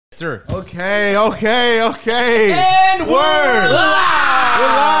sir. Okay. And we're live. We're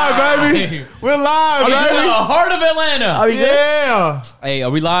live, baby. We're live, In baby. the heart of Atlanta. Are we good? Yeah. Hey,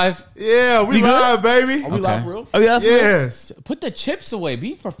 are we live? Yeah, we live, baby. Are we live for real? Oh, Are we live for real? Yes. Put the chips away.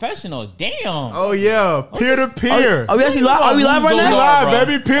 Be professional. Damn. Oh, yeah. Peer to peer. Are we actually live? Are we live right We now? live, bro.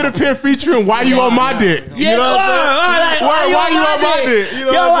 baby. Peer to peer featuring Why You On My Dick. You know what I'm saying? Why you on my dick? You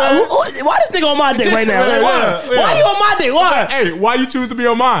know what I'm saying? Why this nigga on my dick right now? Yeah, Why? yeah. Why you on my dick? Why? Hey, why you choose to be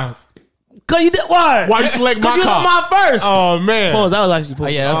on mine? Cause you did why? Why you select my Cause you car? on my first. Oh, man. Pause. That was actually Oh,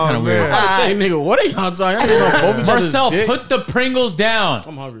 pause. yeah, that's Oh, kind of man. weird. I say, nigga, what are y'all talking? I didn't know both each other's Marcel, dick. put the Pringles down.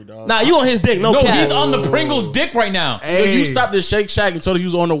 I'm hungry, dog. Nah, you on his dick? No, No, cap. he's on the Pringles dick right now. Hey, you stopped the Shake Shack and told us you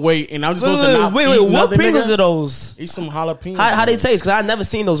was on the way, and I'm just supposed to not Wait. eat What nothing, Pringles nigga? are those? Eat some jalapenos. How they man. taste? Cause I never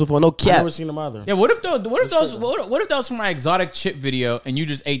seen those before. No I cap. never seen them either. Yeah, what if those from my exotic chip video and you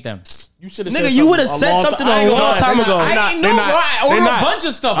just ate them? You should have Nigga, said you would something have said something a long time ago. I didn't know. I ordered a bunch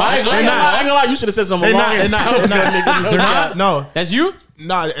of stuff. I ain't gonna lie. You should have said something. They're long not. time ago, nigga. They're not? No. That's you?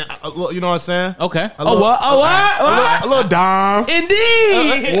 Nah, you know what I'm saying? Okay. A little- What? A little dime.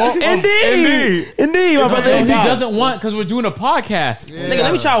 Indeed, my brother. He Indeed. doesn't want because we're doing a podcast. Nigga,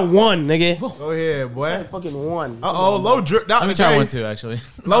 let me try one, nigga. Go ahead, boy. Fucking one. Uh-oh, low dripped out Let me today. try one too, actually.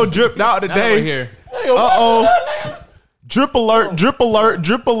 Low dripped out Now that we're today. here. Uh-oh. Drip alert, drip alert,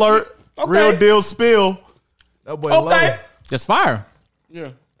 drip alert. Real deal spill. That boy low. That's fire. Yeah.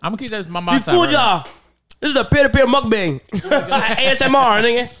 I'm gonna keep that in my We mouth. fooled y'all. This is a peer-to-peer mukbang. ASMR,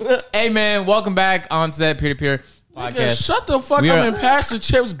 nigga. Hey man, welcome back on set peer to peer Nigga, podcast. shut the fuck We up are- and pass the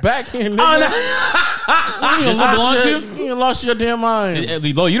chips back here, nigga. Oh, no. Does it belong to you? You lost your damn mind.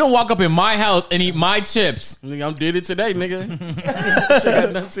 Lo, you don't walk up in my house and eat my chips. Nigga, I did it today, nigga. Shit got done You know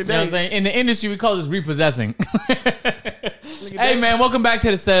what I'm today. saying? In the industry, we call this repossessing. Hey man, welcome back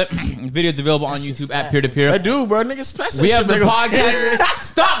to the set. Videos available on YouTube at peer to I peer. do, bro. Nigga, splash that We shit, have the nigga. podcast.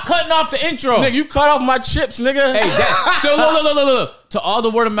 Stop cutting off the intro. Nigga, you cut off my chips, nigga. Hey, so look. To all the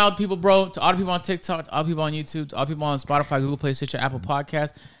word of mouth people, bro. To all the people on TikTok. To all the people on YouTube. To all the people on Spotify, Google Play, Stitcher, Apple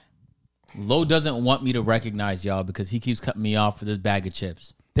Podcasts. Lo doesn't want me to recognize y'all because he keeps cutting me off for this bag of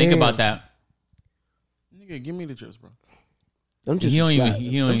chips. Think about that. Nigga, give me the chips, bro. Them He don't even. slap.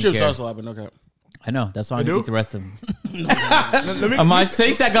 He don't Them even chips care. are slapping, okay. I know. That's why I'm do? gonna eat the rest of them. Let me, My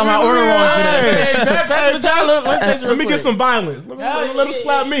Shake Shack got my order wrong today. Hey, pass it to John. Let me taste it real let me quick. get some violence. Let him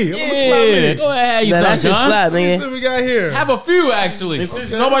slap me. Let him Yeah, slap me. go ahead, you Nah, that son, shit John. slap, Let's see nigga. what we got here. Have a few actually.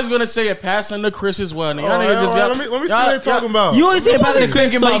 Since nobody's gonna say it, pass on to Chris as well. Nigga. Y'all niggas just Let me see what they're talking about. You only see it passing to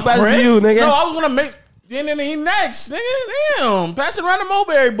Chris, so you pass it to you, nigga. No, I was gonna make. Then he next, nigga. Damn, pass it around the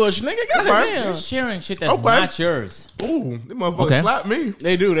mulberry bush, nigga. You're Goddamn. sharing shit that's Okay. not yours. Ooh, them motherfuckers Okay. slap me.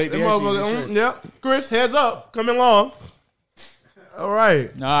 They do. They Them actually motherfuckers, do. yeah. Chris, heads up. Coming along. All right.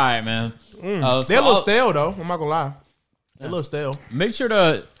 All right, man. They're a little stale, though. I'm not going to lie. They're a little stale. Make sure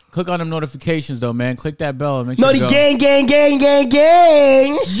to click on them notifications, though, man. Click that bell and make sure No, to the go. gang.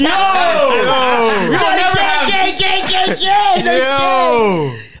 Yo! Yo! Gang.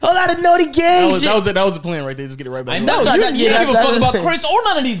 Yo! Whole lot of naughty gang shit. That was the plan right there. Just get it right back. I know. That's You right, don't yeah, give a fuck that's- about Chris or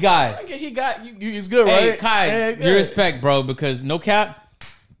none of these guys. Nigga, he got you. He's good, Hey, right? Kai, Yeah, your yeah. respect, bro, because no cap.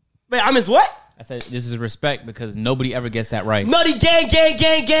 Wait, I miss what? I said this is respect because nobody ever gets that right. Naughty gang. And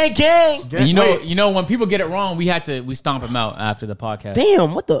Wait. you know, when people get it wrong, we stomp them out after the podcast.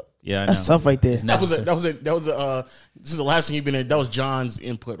 Damn, what the? Yeah, I That's know. tough right there. It's That was necessary. this is the last thing you've been in. That was John's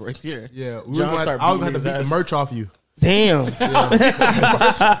input right here. Yeah. John I was started going to beating have to his beat ass. the merch off you. Damn.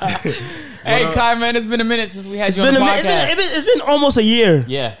 Hey, Kai, man, it's been a minute since we had you on Been the a podcast. minute. It's been almost a year.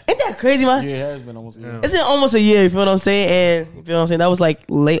 Yeah. Ain't that crazy, man? Yeah, it has been almost. Yeah. It's been almost a year. You feel what I'm saying? And you feel what I'm saying? That was like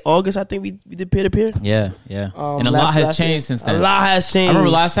late August. I think we did peer to peer. Yeah. And a lot has changed since then. A lot has changed. I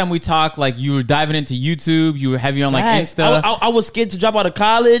remember last time we talked, like you were diving into YouTube, you were heavy on like Facts. Insta. I was scared to drop out of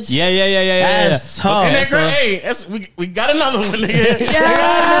college. Yeah. That's tough. And Okay, that great. Hey, that's, we got another one, nigga.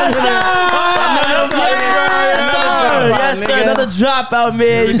 Yes, sir. Another dropout,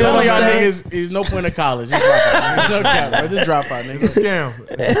 man. You know Some what of y'all I'm saying? niggas is no point in college. Just drop out. There's no cap, bro. Just drop out, nigga. It's a scam.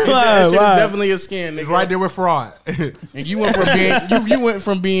 That shit is Word. definitely a scam, nigga. It's right there with fraud. And you went from being you went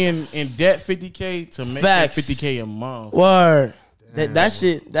from being in debt 50K to making Facts. 50K a month. Word. That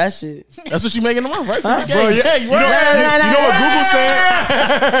shit. That's what you making a month, right? 50K. Bro, yeah, you know what Google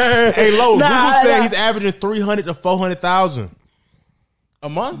said? Hey, Lo, Google said he's averaging 300 to 400,000 a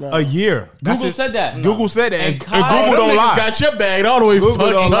month. a year. Google said that. Google said that, and Kyle- Google don't lie. Got your bag all the way Google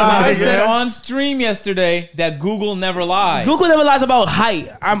fucked don't up. lie. I nigga. said on stream yesterday that Google never lies. Google never lies about height.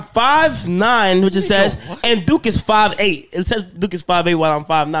 I'm 5'9", which it says, and Duke is 5'8". It says Duke is 5'8" while I'm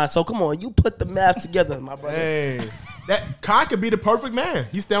 5'9". So come on, you put the math together, my brother. Hey, that Kai could be the perfect man.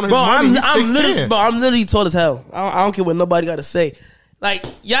 He's down on his Bro, money. He's 6'10". I'm literally tall as hell. I don't care what nobody got to say. Like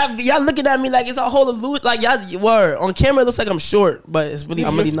y'all looking at me like it's a whole illusion. Like y'all word on camera, it looks like I'm short, but it's really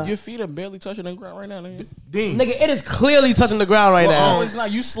I'm really not. Your feet are barely touching the ground right now, nigga. Dean, Nigga, it is clearly touching the ground right now. Oh, it's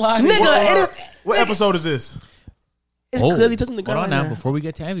not. You sliding. Nigga, it is. what episode is this? It's clearly touching the ground. Hold on right now, before we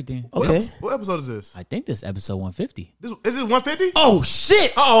get to everything. Okay. What episode is this? I think this episode 150. This is it 150? Oh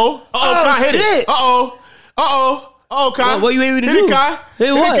shit. Uh-oh. Kai, hit shit. it. Uh-oh, Kai. What you able to hit do? It, Kai. Hit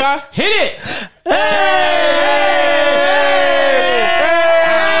Hit what? it, Kai. Hit it!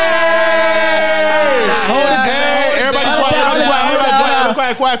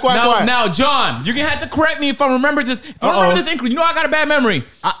 Quiet. Now, John, you're gonna have to correct me if I remember this. If I remember this incorrectly, you know I got a bad memory.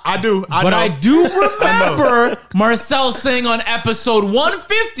 I do. But I do remember Marcel saying on episode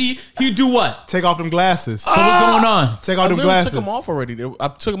 150, he'd do what? Take off them glasses. So what's going on? Take I off them literally glasses. took them off already. I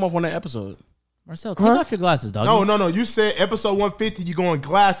took them off on that episode. Marcel, take off your glasses, dog. No. You said episode 150, you going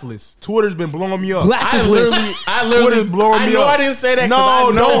glassless. Twitter's been blowing me up. Glasses I literally Twitter's blowing me know up. I didn't say that. No, I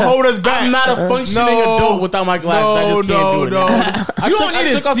know don't hold us back. I'm not a functioning adult without my glasses. I just can't do it. No. You don't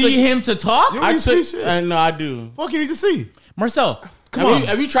need to see him to talk. You I need to see took. shit. No, I do. Fuck you need to see. Marcel, come on.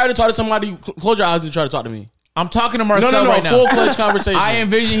 Have you tried to talk to somebody? Close your eyes and try to talk to me. I'm talking to Marcel No, right now. full-fledged conversation. I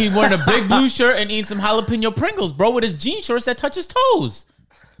envision he's wearing a big blue shirt and eating some jalapeno Pringles, bro, with his jean shorts that touch his toes.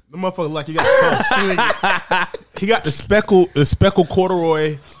 The motherfucker like he got he got the speckle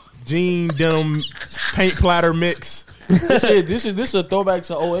corduroy jean denim paint platter mix. This is a throwback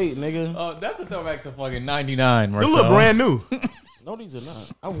to 08, nigga. Oh, that's a throwback to fucking 99, They Marcel. look brand new. No, these are not.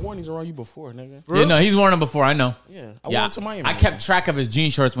 I've worn these around you before, nigga. Yeah, no, he's worn them before. I know. Yeah, I wore them to Miami. I kept track of his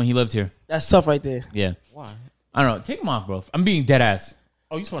jean shorts when he lived here. That's tough right there. Yeah. Why? I don't know. Take them off, bro. I'm being dead ass.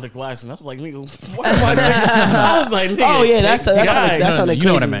 Oh, you saw the glasses. I was like, nigga, what am I taking? I was like, nigga. Oh yeah, that sounded No, crazy. you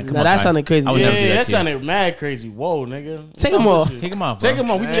know what I meant. Come on, that Kai. sounded crazy. I would never do Yeah, that that to you. sounded mad crazy. Whoa, nigga. Take them off. Take them off, bro. Take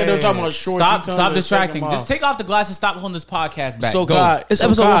them off. We just talking about shorts. Stop distracting. Just take off the glasses. Stop holding this podcast back. So Go. God, It's so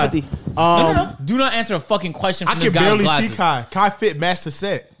episode God, 150. No. Do not answer a fucking question I from can this guy with barely glasses. see Kai. Kai fit match the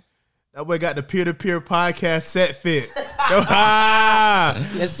set. That boy got the peer-to-peer podcast set fit.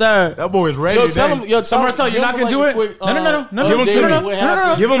 Yes, sir. That boy is ready. Yo, today. tell him. So Marcel, you're not gonna do it? No. Give him to me. What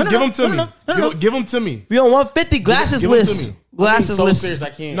happened? Give him to me. Give him to me. We on 150 glasses Give it to list. me. Glasses so list. serious, I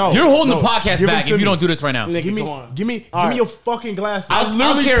can't. No. You're holding No. the podcast Give back him to if you me. don't do this right now. Nigga, Give me, come on. give me All right. your fucking glasses. I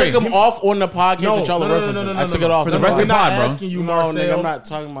literally carry took it. them off on the podcast that y'all are referencing. I took it off For the on rest We're of the not pod, bro. asking you, No, Marcel. nigga, I'm not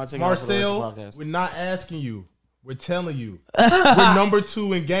talking about taking it off for the rest Marcel, of the podcast. we're not asking you. We're telling you. We're number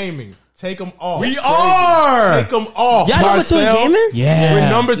 2 in gaming. Take them off. We are. Take them off. Y'all number 2 in Marcel. gaming? Yeah. We're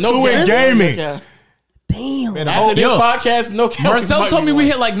number 2 in gaming. Damn. Man, After this Yo. podcast, no. Marcel told me we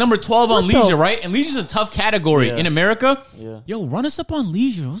hit like number 12 on What the- leisure, right? And leisure's a tough category Yeah. in America. Yeah. Yo, run us up on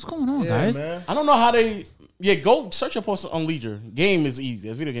leisure. What's going on, guys? man. I don't know how they. Yeah, go search your post on Leisure. Game is easy.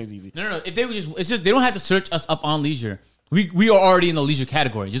 A video game is easy. No. If they would it's just they don't have to search us up on leisure. We are already in the leisure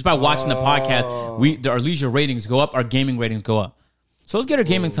category. Just by watching the podcast, our leisure ratings go up, our gaming ratings go up. So let's get our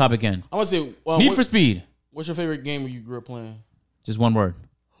gaming topic in. I want to say Need for Speed. What's your favorite game you grew up playing? Just one word.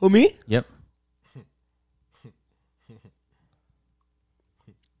 Who, me? Yep.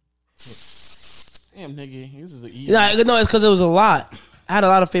 Damn, nigga, this is an easy. No, it's because it was a lot. I had a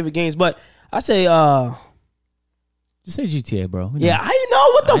lot of favorite games, but I say, Just say GTA, bro. We know. yeah, I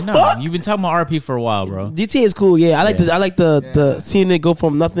know what the I know. fuck. You've been talking about RP for a while, bro. GTA is cool. Yeah, I like Yeah. I like the seeing it go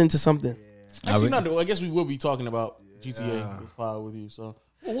from nothing to something. Actually, I no. I guess we will be talking about GTA this pod with you. So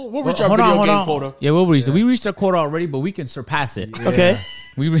we'll Well, reach our hold video on, hold game on. quota. Yeah, we'll reach. We reached our quota already, but we can surpass it. Okay.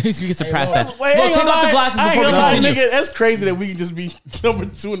 We can surpass that. Wait, Bro, ain't take gonna off the lie. glasses I ain't before we gonna lie, continue. nigga. That's crazy that we can just be number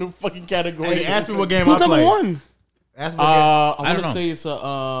 2 in the fucking category. Hey, ask me what game Who's I number play. 1? Ask me what game. I I want don't to know. say it's a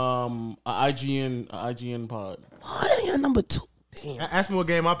IGN pod. What? Yeah, number 2. Damn. Ask me what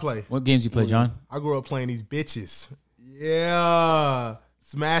game I play. What games you play, John? I grew up playing these bitches. Yeah.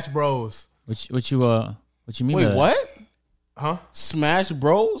 Smash Bros. What you mean? Wait, by what? Huh? Smash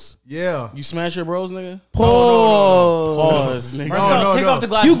Bros? Yeah. You smash your bros, nigga? Pause. Pause, nigga. Marcel, No, take no. off the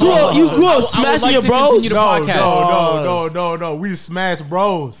glasses. You grew up I would smashing like your to bros? continue the No, podcast. no. We Smash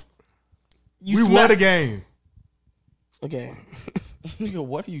Bros. You We won the game. Okay. Nigga,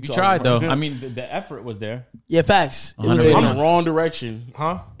 what are you We talking tried though. about? I mean, the effort was there. Yeah, facts. It was 100%. there. in the wrong direction.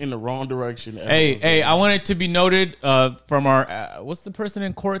 Huh? In the wrong direction. Hey, I want it to be noted from our what's the person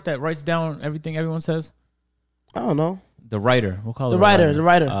in court that writes down everything everyone says? I don't know. The writer. We'll call it The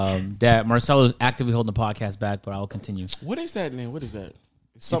writer. That Marcelo is actively holding the podcast back, but I'll continue. What is that name? What is that?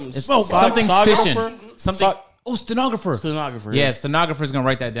 Something. It's something stenographer? fishing. Something. Stenographer. Stenographer. Yeah, stenographer's gonna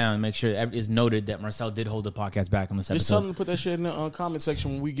write that down and make sure it is noted that Marcel did hold the podcast back on this Just tell them episode. to put that shit in the comment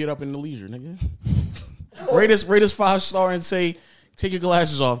section when we get up in the leisure, nigga. rate us 5-star and say, take your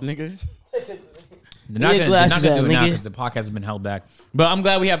glasses off, nigga. They're not gonna do it now because the podcast has been held back. But I'm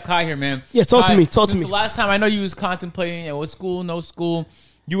glad we have Kai here, man. Yeah, talk to me. Since the last time I know you was contemplating, was school, no school.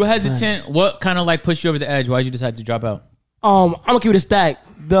 You were hesitant. Nice. What kind of like pushed you over the edge? Why did you decide to drop out? I'm gonna keep it a stack.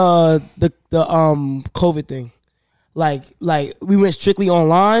 The COVID thing. Like we went strictly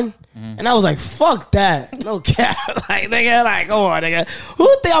online, and I was like, "Fuck that, no cap." Like nigga, like come on, nigga. Who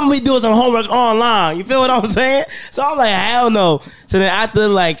think I'm gonna be doing some homework online? You feel what I'm saying? So I'm like, hell no. So then after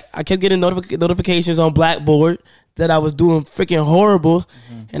like I kept getting notifications on Blackboard that I was doing freaking horrible,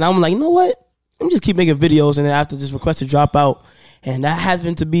 and I'm like, you know what? Let me just keep making videos, and then after just request to drop out, and that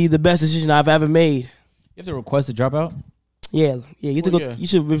happened to be the best decision I've ever made. You have to request to drop out? Yeah. You have to go. Yeah. You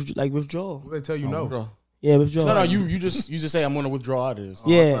should withdraw. What they tell you no? Yeah, withdraw. No, you just say I'm going to withdraw out of this.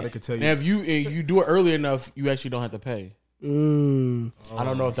 Yeah, I could tell you. And if you do it early enough, you actually don't have to pay. I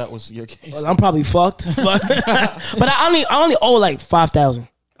don't know if that was your case. Well, I'm probably fucked, but I only owe like $5,000.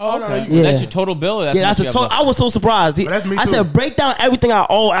 Oh, okay. Yeah. That's your total bill. That's a total. I was so surprised. That's me too. I said break down everything I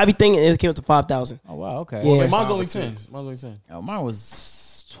owe, everything, and it came up to $5,000. Oh wow, okay. Yeah. Mine's only 10. Oh, mine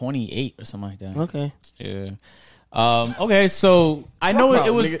was 28 or something like that. Okay. Yeah. Okay, so I know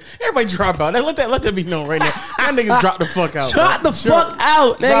it was nigga. Everybody drop out. Let that be known right now. Y'all niggas drop the fuck out. Drop the fuck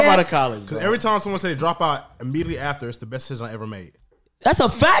out, nigga. Drop out of college. Because every time someone say they drop out immediately after, it's the best decision I ever made. That's a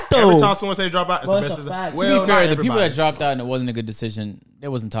fact, though. Every time someone say they drop out, it's the best decision. Fact. Well, to be fair, the people that dropped out and it wasn't a good decision, they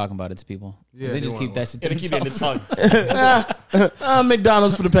wasn't talking about it to people. Yeah, they just keep that shit to themselves.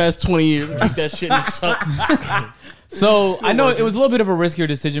 McDonald's for the past 20 years. Keep that shit in the So I know it was a little bit of a riskier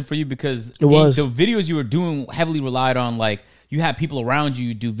decision for you because the videos you were doing heavily relied on like you had people around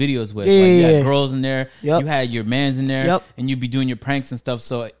you do videos with. Yeah, like you had girls in there, you had your mans in there, and you'd be doing your pranks and stuff.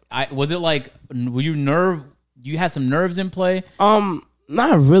 So was it like you had some nerves in play?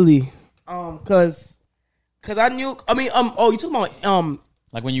 Not really. Cause I knew. I mean, you talking about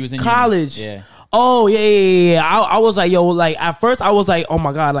like when you was in college? Yeah. Oh yeah. I was like, yo, like at first I was like, oh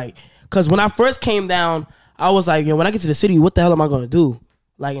my god, like, cause when I first came down. I was like, when I get to the city, what the hell am I going to do?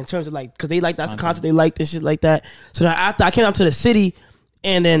 Like, in terms of, like, because they like that's the content they like, this shit like that. So then after I came down to the city,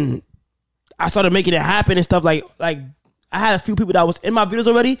 and then I started making it happen and stuff, like I had a few people that was in my videos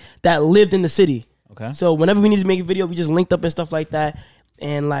already that lived in the city. Okay. So whenever we needed to make a video, we just linked up and stuff like that.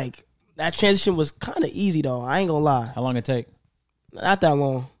 And, like, that transition was kind of easy, though. I ain't going to lie. How long it take? Not that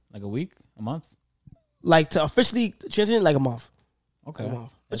long. Like a week? A month? Like, to officially transition, like a month. Okay.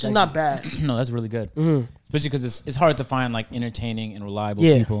 Which is not bad. No, that's really good. Mm-hmm. Especially because it's hard to find like entertaining and reliable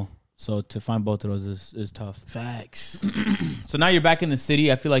people. So to find both of those is tough. Facts. So now you're back in the city.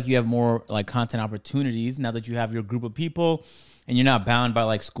 I feel like you have more like content opportunities now that you have your group of people and you're not bound by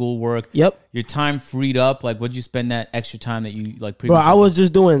like schoolwork. Yep. Your time freed up. Like, what'd you spend that extra time that you like previously? Bro, I was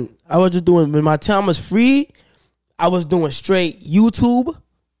just doing when my time was free, I was doing straight YouTube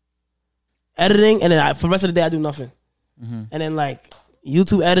editing, and then for the rest of the day I do nothing. Mm-hmm. And then like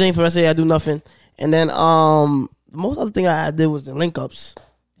YouTube editing for the rest of the day I do nothing. And then the most other thing I did was the link ups.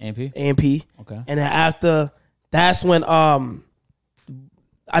 AMP. Okay. And then after that's when I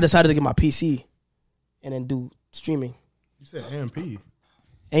decided to get my PC and then do streaming. You said AMP.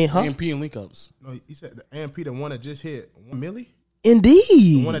 AMP and link ups. No, you said the AMP, the one that just hit 1 milli?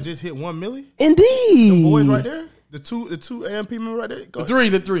 Indeed. The one that just hit 1 milli? Indeed. The boys right there? The two AMP men right there? The three.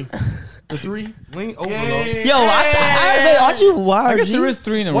 The three. Link overload. Yo, aren't you YRG? I guess there is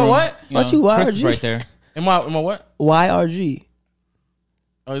 3 in the room. What? Aren't you YRG? Chris is right there. Am I what? YRG.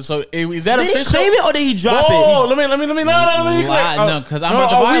 So is that did official? Did he claim it or did he drop it? Oh, let me claim. No, because I'm about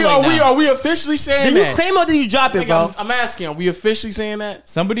to violate are we officially saying that? Did you claim it or did you drop it, bro? I'm asking. Are we officially saying that?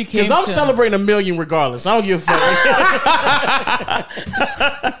 Somebody came. Because I'm celebrating 1 million regardless. I don't give a fuck.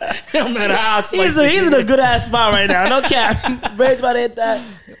 No matter how I he's in a good ass spot right now. No cap. Rage about to hit that.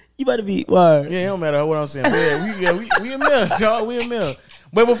 You better be word. Yeah, it don't matter what I'm saying. We a mill, dog. We a mill.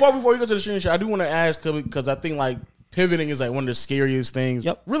 But before we go to the streaming show, I do want to ask because I think like pivoting is like one of the scariest things.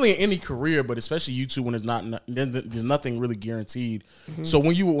 Yep. Really in any career, but especially YouTube when there's nothing really guaranteed. Mm-hmm. So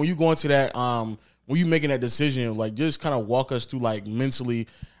when you go into that, when you making that decision, like just kind of walk us through like mentally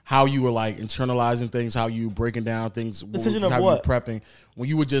how you were like internalizing things, how you breaking down things, decision how of what? you prepping when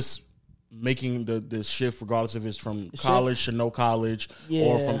you were just making the shift, regardless if it's from college to no college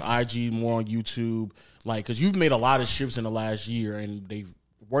or from IG more on YouTube, like because you've made a lot of shifts in the last year and they've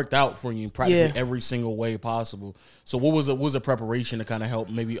worked out for you in practically every single way possible. So what was a preparation to kind of help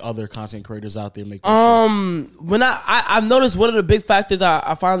maybe other content creators out there make when I've noticed one of the big factors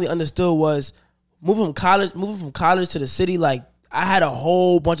I finally understood was moving from college to the city. Like I had a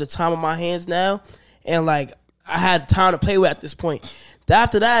whole bunch of time on my hands now, and like I had time to play with at this point.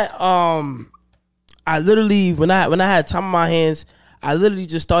 After that, I literally when I had time on my hands, I literally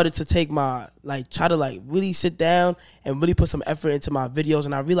just started to take try to really sit down and really put some effort into my videos.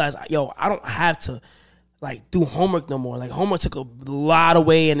 And I realized, yo, I don't have to do homework no more. Like, homework took a lot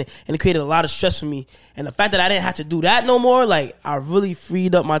away and it created a lot of stress for me. And the fact that I didn't have to do that no more, I really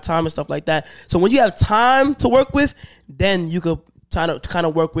freed up my time and stuff like that. So when you have time to work with, then you could kind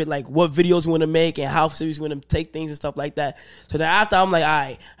of work with what videos you want to make and how serious you want to take things and stuff like that. So then after, I'm like, all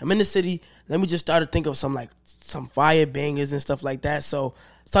right, I'm in the city. Let me just start to think of some fire bangers and stuff like that. So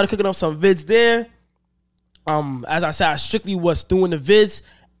started cooking up some vids there. As I said, I strictly was doing the vids,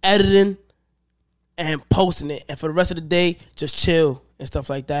 editing, and posting it. And for the rest of the day, just chill and stuff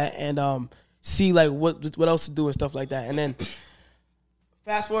like that. And see what else to do and stuff like that. And then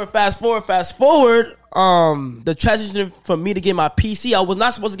fast forward. The transition for me to get my PC, I was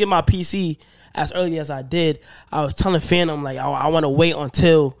not supposed to get my PC as early as I did. I was telling Phantom I want to wait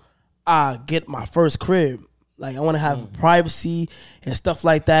until I get my first crib. I want to have privacy and stuff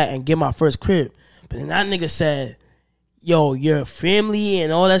like that and get my first crib. But then that nigga said, yo, your family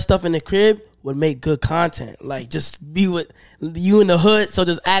and all that stuff in the crib would make good content. Just be with you in the hood, so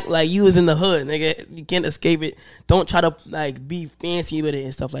just act like you was in the hood, nigga. You can't escape it. Don't try to be fancy with it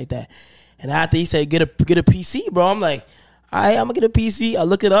and stuff like that. And after he said get a PC, bro, I'm like, all right, I'm gonna get a PC. I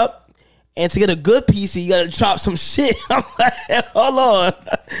look it up. And to get a good PC, you gotta drop some shit. I'm like, hold on. Or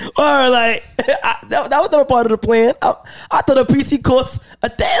that was never part of the plan. I thought a PC cost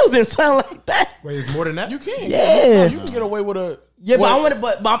 $1,000, something like that. Wait, it's more than that? You can. Yeah. You can get away with a... Yeah, but I want to.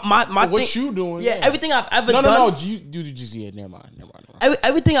 But my what thing, you doing? Yeah, everything I've ever done. No. You just never mind.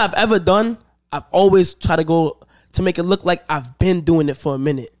 Everything I've ever done, I've always tried to go to make it look like I've been doing it for a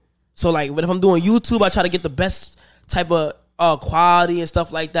minute. So if I'm doing YouTube, I try to get the best type of quality and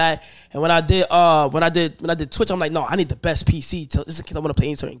stuff like that. And when I did Twitch, I'm like, no, I need the best PC. So just in case I want to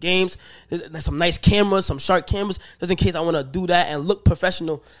play certain games, there's some nice cameras, some sharp cameras, just in case I want to do that and look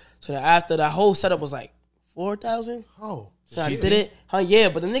professional. So that after that whole setup was $4,000. Oh. So I did it. Yeah,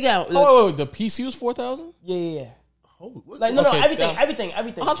 but the nigga. Oh, the PC was $4,000? Yeah. Oh, Everything. I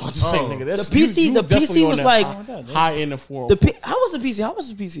was about to say, nigga, that's, the PC. The PC was high end of 404. How was the PC? How much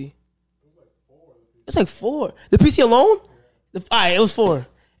was the PC? It's like 4. The PC alone? All right, it was 4.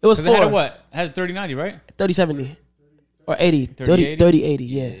 It was 4. It had what? It has 3090, right? 3070 or 80. 3080. 3080.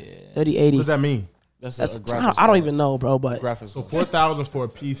 Yeah. 3080. What does that mean? That's a graphics. I don't even know, bro. But graphics. So $4,000 for a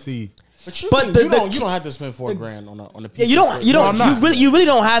PC. But you don't have to spend $4,000 on a PC. Yeah, you really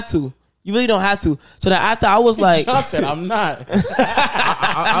don't have to. You really don't have to. So that after I was like, John said, I'm not.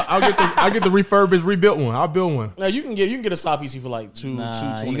 I'll get the refurbished, rebuilt one. I'll build one. Now you can get a side PC for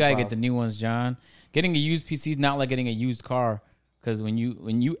 $225. You gotta get the new ones, John. Getting a used PC is not like getting a used car, because when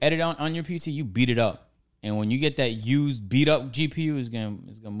you edit on your PC, you beat it up, and when you get that used beat up GPU, it's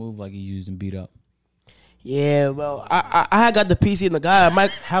gonna move like a used and beat up. Yeah, well, I had got the PC and the guy at I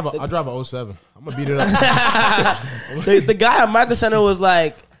drive a 07. I'm gonna beat it up. the guy at Micro Center was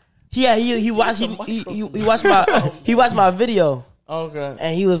like, he watched my video. Okay.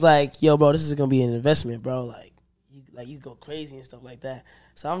 And he was like, yo, bro, this is gonna be an investment, bro. You go crazy and stuff like that.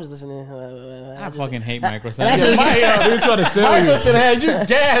 So I'm just listening. I fucking hate Micro Center. They're trying to sell you. Micro Center had you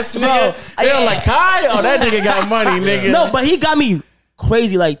gas, nigga. They were like, Kai? Oh, that nigga got money, nigga. No, but he got me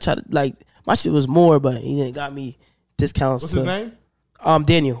crazy. My shit was more, but he didn't got me discounts. What's his name?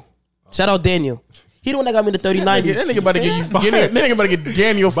 Daniel. Shout out Daniel. He the one that got me the 3090s. That nigga about to get you. That nigga about to get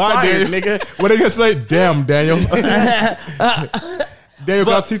Daniel fired, nigga. What they gonna say? Damn, Daniel. Daniel,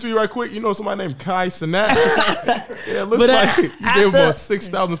 can I teach me right quick? You know somebody named Kai Sinat? Yeah, it looks like you gave him a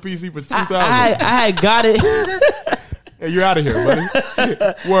 6,000 PC for 2,000. I had got it. Hey, you're out of here, buddy.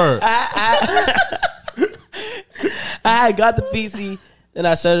 Word. I had got the PC, then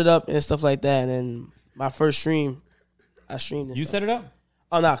I set it up and stuff like that. And then my first stream, I streamed it. You set it up?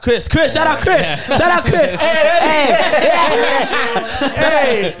 Oh, no, Chris. Shout out Chris. Shout out Chris.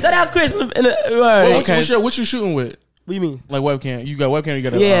 Hey. Shout out Chris. What you shooting with? What do you mean? Like webcam? You got webcam? You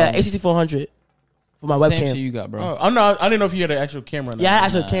got ACC 400 for my webcam. Same shit you got, bro. I didn't know if you had an actual camera. Yeah, I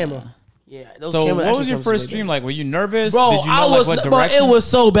had an actual camera. Yeah. So what was your first stream like? Were you nervous? Bro, Did you know what direction? Bro, it was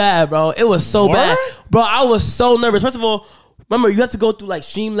so bad, bro. It was so bad. Bro, I was so nervous. First of all, remember, you have to go through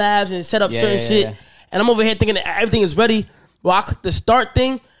Streamlabs and set up certain shit. Yeah. And I'm over here thinking that everything is ready. Bro, I clicked the start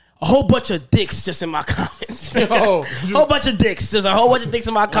thing. A whole bunch of dicks just in my comments. Whole bunch of dicks. There's a whole bunch of dicks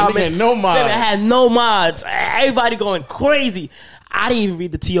in my comments. No mods. I had no mods. Everybody going crazy. I didn't even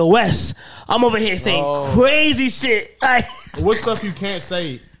read the TOS. I'm over here saying crazy shit. What stuff you can't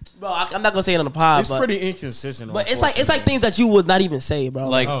say? Bro, I'm not gonna say it on the pod. It's pretty inconsistent. But it's like things that you would not even say, bro.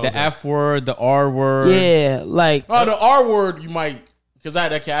 Like the F word, the R word. Yeah, like the R word you might Because I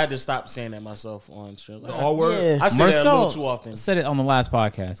had to stop saying that myself on stream. Like, All word. Yeah. I say that a little too often. said it on the last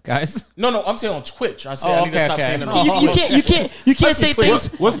podcast, guys. No, I'm saying on Twitch. I said I need to stop saying that. You can't say things.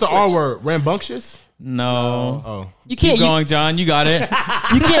 What's the R word? Rambunctious? No. Oh. You can't. Keep going, John. You got it.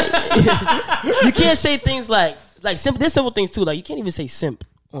 You can't. You can't say things like simple. There's simple things too. Like you can't even say simp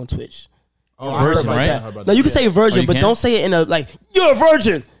on Twitch. Oh, Virgin, stuff right? that. No, you can say virgin, you but can? don't say it in a like you're a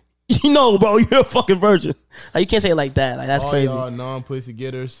virgin. You know, bro, you're a fucking virgin. Like you can't say it like that. Like that's All crazy. y'all non-pussy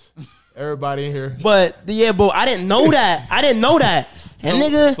getters. Everybody in here. But yeah, bro, I didn't know that. And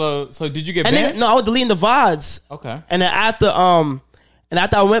nigga, So did you get and banned? nigga, no, I was deleting the VODs. Okay. And then after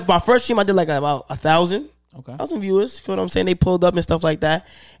I went my first stream, I did like about 1,000 viewers. Feel what I'm saying? They pulled up and stuff like that.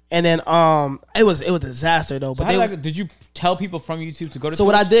 And then it was a disaster though. So But did you tell people from YouTube to go to? so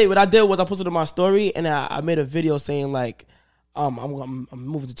Twitch? what I did was I posted on my story and I made a video saying like I'm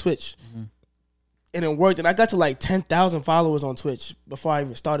moving to Twitch. Mm-hmm. And it worked, and I got to like 10,000 followers on Twitch before I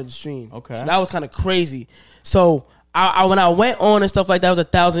even started the stream. Okay. So that was kind of crazy. So I when I went on and stuff like that, it was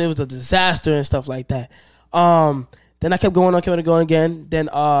 1,000. It was a disaster and stuff like that. Then I kept going again. Then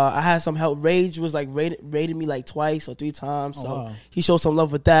I had some help. Rage was like rated me like twice or 3 times. So wow. he showed some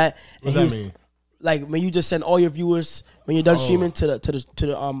love with that. What does that mean? Like when you just send all your viewers when you're done streaming to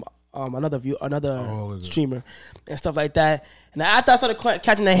the another streamer and stuff like that. And after I started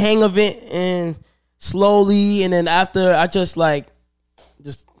catching the hang of it and slowly, and then after I just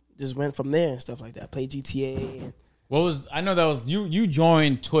went from there and stuff like that. Played GTA. And I know that was you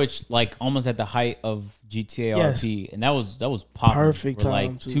joined Twitch like almost at the height of GTA Yes. RP, and that was popping Perfect for time,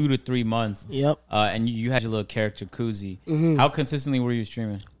 like too. 2 to 3 months. Yep. And you had your little character Kuzi. How consistently were you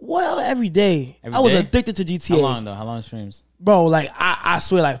streaming? Well, every day. Every I was day? addicted to GTA. How long though? How long streams? Bro, like I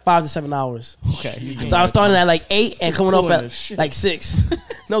swear like 5 to 7 hours. Okay. So I was starting at like 8 and coming up pulling at the shit. like 6.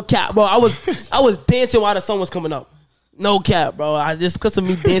 No cap, bro. I was dancing while the sun was coming up. No cap, bro. I just because of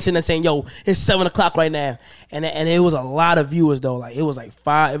me dancing and saying, "Yo, it's 7 o'clock right now," and it was a lot of viewers though. Like it was like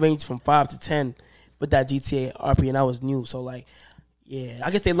 5. It ranged from 5 to 10 with that GTA RP, and I was new. So like, yeah,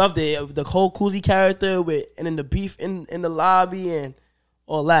 I guess they loved it. The whole Kuzi character and then the beef in the lobby and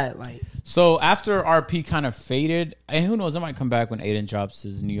all that. Like, So after RP kind of faded, and who knows, it might come back when Aiden drops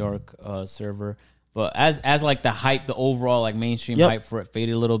his New York server. But as like the hype, the overall like mainstream hype for it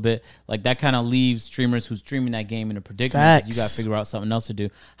faded a little bit, like that kind of leaves streamers who's streaming that game in a predicament. 'Cause you got to figure out something else to do.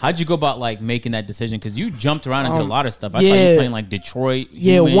 How'd you go about like making that decision? Because you jumped around and did a lot of stuff. I saw you playing like Detroit.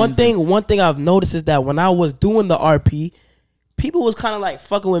 yeah, Humans, one thing I've noticed is that when I was doing the RP, people was kind of like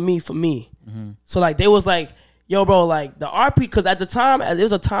fucking with me for me. So like they was like, yo, bro, like the RP, because at the time there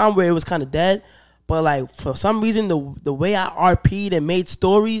was a time where it was kind of dead. But like for some reason the way I RP'd and made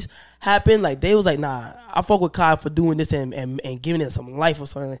stories happen, like they was like, nah, I fuck with Kai for doing this and giving it some life or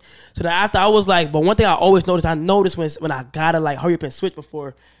something. So then after I was like, but one thing I always noticed, when I gotta like hurry up and switch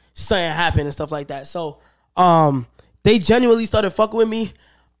before something happened and stuff like that. So they genuinely started fucking with me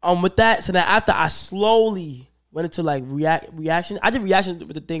with that. So then after I slowly went into like reaction. I did reaction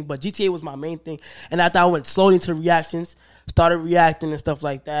with the thing, but GTA was my main thing. And after I went slowly into the reactions, started reacting and stuff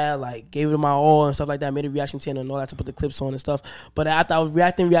like that, like gave it my all and stuff like that, made a reaction channel and all that to put the clips on and stuff. But after I was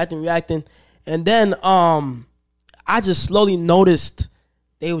reacting, and then I just slowly noticed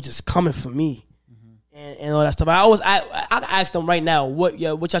they were just coming for me. And all that stuff. I ask them right now, what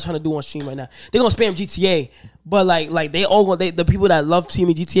y'all trying to do on stream right now? They gonna spam GTA, but like they all the people that love seeing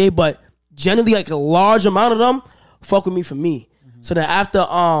me GTA, but generally like a large amount of them fuck with me for me. So then after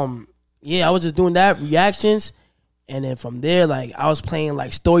I was just doing that reactions, and then from there like I was playing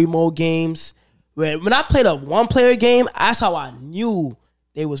like story mode games. When I played a 1-player game, that's how I knew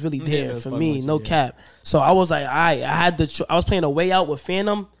they was really there for me, no cap. So I was like, I was playing a Way Out with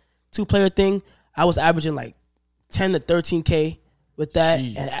Phantom 2-player thing. I was averaging like 10 to 13K with that.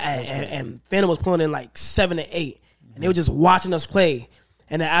 Jeez, and Phantom was pulling in like 7 to 8. And they were just watching us play.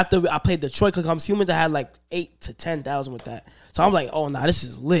 And then after I played Detroit Becomes Humans, I had like 8 to 10,000 with that. So I'm like, oh, nah, this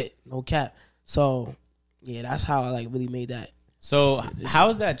is lit. No cap. So, yeah, that's how I like really made that. So how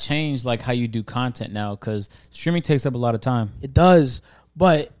has that changed like how you do content now? Because streaming takes up a lot of time. It does.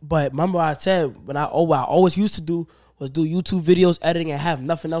 But remember I said what I always used to do was do YouTube videos, editing, and have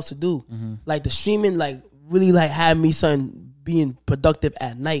nothing else to do. Like the streaming like really like had me being productive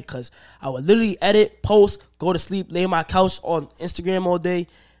at night, because I would literally edit, post, go to sleep, lay on my couch on Instagram all day,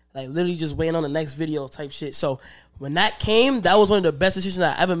 like literally just waiting on the next video type shit. So when that came, that was one of the best decisions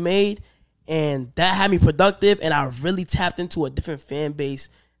I ever made, and that had me productive, and I really tapped into a different fan base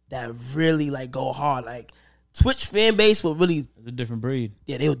that really like go hard. Like Twitch fan base will really, It's a different breed.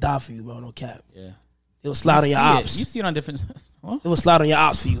 yeah, they would die for you, bro. No cap. Yeah. They will slide on your ops. You see it on different. Huh? It will slide on your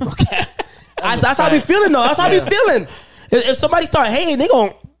ops for you. No cap. That's how I be feeling though. That's how I be feeling. If somebody start hating, they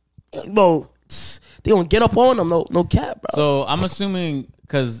gonna get up on them. No cap, bro. So I'm assuming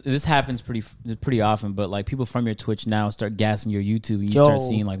because this happens pretty often, but like people from your Twitch now start gassing your YouTube, and you start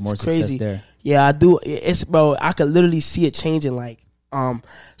seeing like more success there. Yeah, I do. It's bro. I could literally see it changing. Like,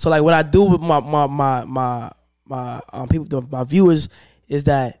 so like what I do with my people, my viewers, is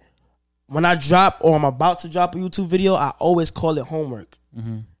that when I drop or I'm about to drop a YouTube video, I always call it homework.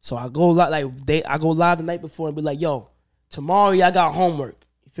 Mm-hmm. So I go I go live the night before and be like, yo, tomorrow y'all got homework.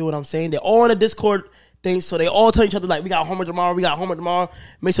 You feel what I'm saying? They're all on the Discord thing, so they all tell each other like, we got homework tomorrow. Make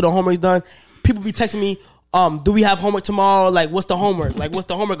sure the homework's done. People be texting me, do we have homework tomorrow? Like, what's the homework? Like, what's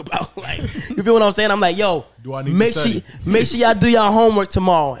the homework about? Like, you feel what I'm saying? I'm like, yo, do I need make to study? make sure y'all do y'all homework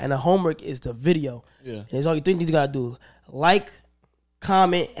tomorrow. And the homework is the video. Yeah. And it's all you think you gotta do. Like,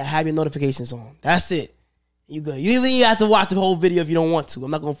 comment, and have your notifications on. That's it. You good. You don't have to watch the whole video if you don't want to. I'm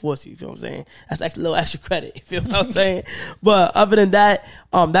not gonna force you. You feel what I'm saying? That's a little extra credit. You feel what I'm saying? But other than that,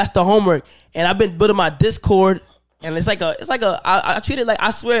 that's the homework. And I've been building my Discord, and it's like I treat it like, I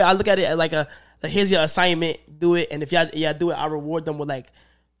swear, I look at it like here's your assignment, do it, and if y'all do it, I reward them with like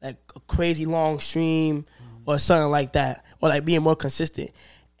a crazy long stream or something like that, or like being more consistent.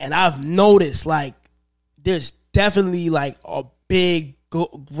 And I've noticed like there's definitely like a big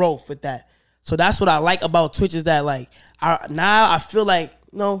growth with that. So that's what I like about Twitch, is that like I feel like,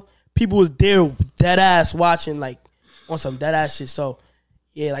 people was there dead ass watching, like on some dead ass shit. So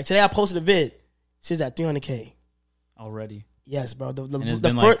yeah, like today I posted a vid. She's at 300K already. Yes, bro. The been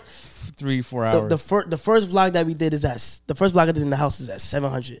first, like 3-4 hours. The first vlog that we did is the first vlog I did in the house is at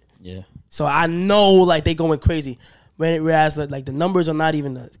 700. Yeah. So I know like they going crazy. Whereas like the numbers are not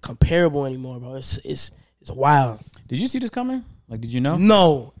even comparable anymore, bro. It's wild. Did you see this coming? Like, did you know?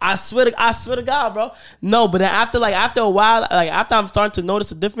 No, I swear to God, bro. No, but then after a while, like after I'm starting to notice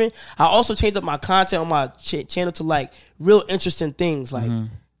a difference, I also changed up my content on my channel to like real interesting things, like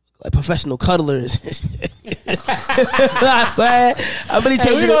professional cuddlers. You know what I'm saying? I really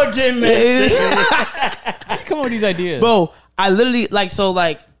changed. We gonna get in that shit. Come on with these ideas, bro. I literally I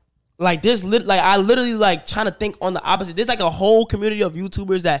literally like trying to think on the opposite. There's like a whole community of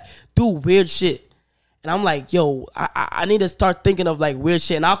YouTubers that do weird shit. And I'm like, yo, I need to start thinking of like weird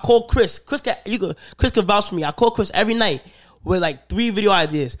shit. And I'll call Chris. Chris can vouch for me. I call Chris every night with like 3 video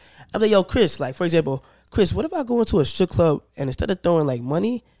ideas. I'm like, yo, Chris, like for example, Chris, what if I go into a strip club and instead of throwing like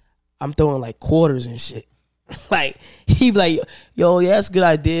money, I'm throwing like quarters and shit. Like he be like, yo, yeah, that's a good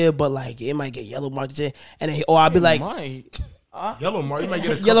idea, but like it might get yellow marks. And then I'll be like, yellow mark. You might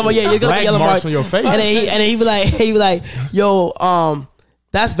get a yellow mark. Yeah, you got yellow marks on your face. And then he be like, yo,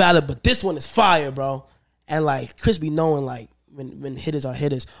 that's valid, but this one is fire, bro. And like Chris be knowing like when hitters are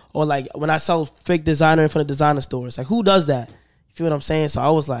hitters, or like when I sell fake designer in front of designer stores, like who does that? You feel what I'm saying? So I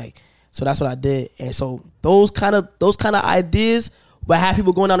was like, so that's what I did. And so those kind of ideas where I have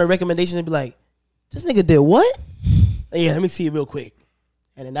people going down the recommendations and be like, this nigga did what? Yeah, let me see it real quick.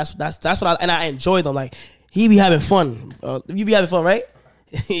 And then that's what I enjoy them. Like he be having fun. You be having fun, right?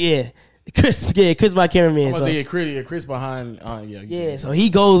 Yeah. Chris my cameraman. I'm gonna say Chris behind. Yeah, so he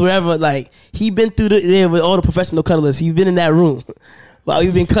goes wherever. Like he been through there with all the professional cuddlers. He been in that room while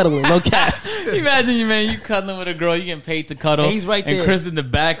you been cuddling. No cap. Imagine you cuddling with a girl. You getting paid to cuddle. And he's right there. And Chris in the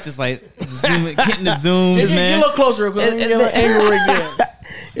back, just like zooming, getting the zooms, man. Get a little closer, real quick.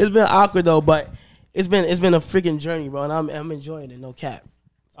 It's been awkward though, but it's been a freaking journey, bro, and I'm enjoying it. No cap.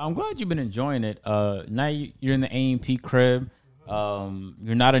 I'm glad you've been enjoying it. Now you're in the A&P crib.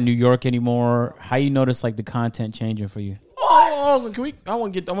 You're not in New York anymore. How you notice like the content changing for you? I want to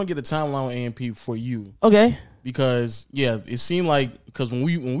get the timeline with A&P for you. Okay. Because it seemed like when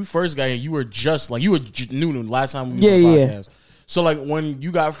we first got here, you were just like new last time we were on the podcast. So like when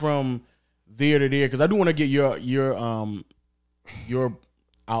you got from there to there, because I do want to get your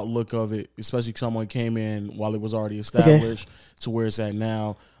outlook of it, especially someone came in while it was already established to where it's at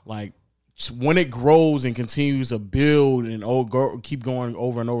now. Like when it grows and continues to build and keep going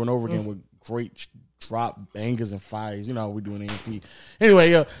over and over and over again with great drop bangers and fires, you know how we do in A&P.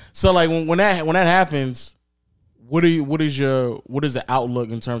 Anyway, so like when that happens, what is the outlook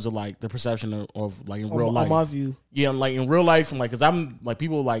in terms of like the perception of like in real life? On my view, yeah, like in real life, and like because I'm like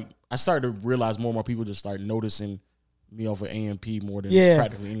people like I started to realize more and more people just start noticing me over A&P more than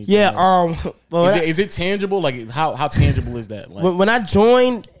practically anything. Yeah, well, is it tangible? Like how tangible is that? Like when I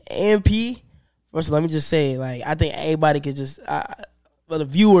joined A&P, first let me just say, like I think everybody could just, the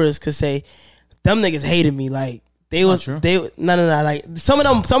viewers could say, them niggas hated me. Like no, like some of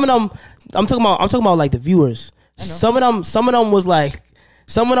them. I'm talking about like the viewers. Some of them was like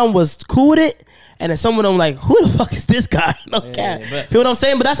Some of them was cool with it, and then some of them like, who the fuck is this guy? No cap. You know what I'm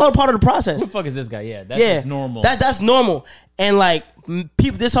saying? But that's all part of the process. Who the fuck is this guy? Yeah, that's just normal. That's normal. And like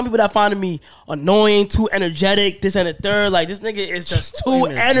people, there's some people that find me annoying, too energetic, this and the third. Like this nigga is just too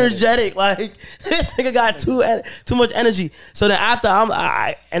energetic. Like this nigga got too much energy. So then after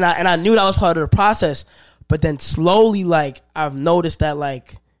I knew that was part of the process. But then slowly, like I've noticed that,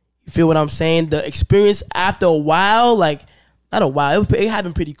 like, you feel what I'm saying? The experience after a while, like not a while, it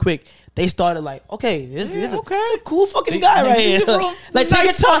happened pretty quick. They started like, okay, this is a cool fucking guy right here. Like take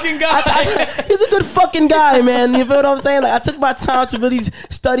your time. Fucking guy. He's a good fucking guy, man. You feel what I'm saying? Like I took my time to really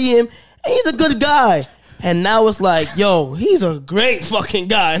study him, and he's a good guy. And now it's like, yo, he's a great fucking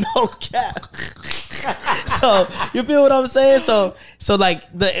guy. No cap. So you feel what I'm saying? So like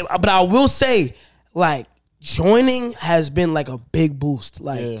but I will say, like, joining has been like a big boost.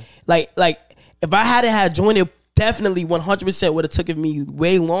 Like if I hadn't had joined, it definitely 100% would have taken me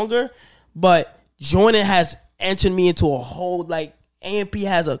way longer. But joining has entered me into a whole, like, AMP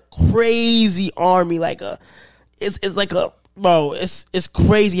has a crazy army. Like it's like a, bro, it's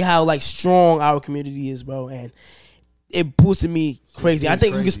crazy how like strong our community is, bro. And it boosted me crazy. I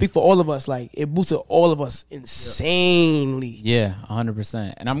think we can speak for all of us. Like it boosted all of us insanely. Yeah,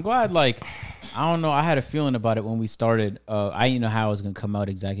 100%. And I'm glad, like, I don't know. I had a feeling about it when we started. I didn't know how it was going to come out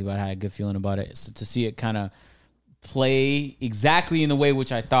exactly, but I had a good feeling about it. So to see it kind of play exactly in the way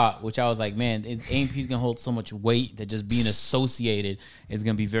which I thought, which I was like, man, AMP's going to hold so much weight that just being associated is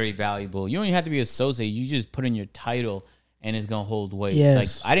going to be very valuable. You don't even have to be associated. You just put in your title and it's going to hold weight.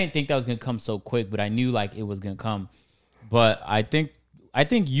 Yes. Like I didn't think that was going to come so quick, but I knew like it was going to come. But I think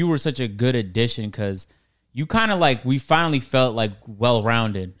you were such a good addition because you kind of like, we finally felt like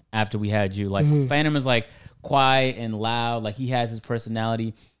well-rounded after we had you. Like Phantom is like quiet and loud. Like he has his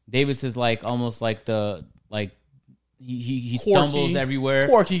personality. Davis is like almost like the, like, he stumbles everywhere.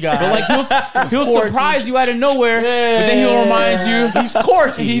 Quirky guy. But like he'll surprise you out of nowhere, but then he'll remind you he's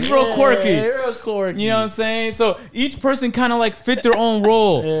quirky. He's real quirky. Yeah, real quirky. You know what I'm saying? So each person kind of like fit their own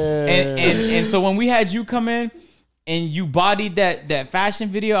role. And so when we had you come in and you bodied that fashion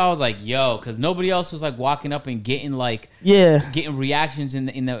video, I was like, yo, because nobody else was like walking up and getting like getting reactions in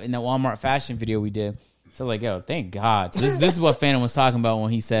the Walmart fashion video we did. So I was like, yo, thank God. So this is what Phantom was talking about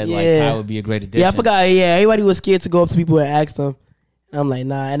when he said like Kai would be a great addition. Yeah, I forgot. Yeah, everybody was scared to go up to people and ask them. And I'm like,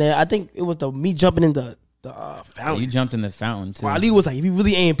 nah. And then I think it was me jumping in the fountain. You jumped in the fountain too. Ali was like, if you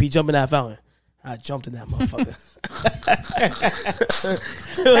really AMP, jump in that fountain. I jumped in that motherfucker.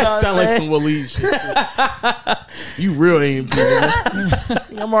 That sound like some Waleed shit. You real AMP,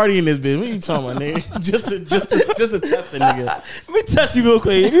 nigga. I'm already in this bitch. What you talking about, nigga? Just to test the nigga. Let me test you real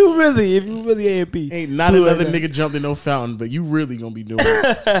quick. If you really AMP, ain't not another nigga jumped in no fountain, but you really gonna be doing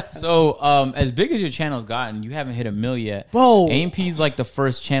it. So, as big as your channel's gotten, you haven't hit 1 mil yet. Bro. AMP's like the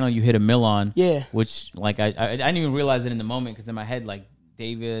first channel you hit 1 mil on. Yeah. Which, like, I didn't even realize it in the moment because in my head, like,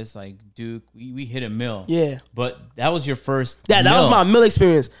 Davis, like Duke, we hit 1 mil. Yeah. But that was your first that was my mil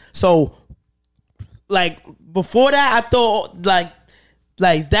experience. So, like, before that, I thought, like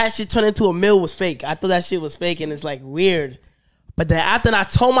that shit turned into 1 mil was fake. I thought that shit was fake, and it's, like, weird. But then after I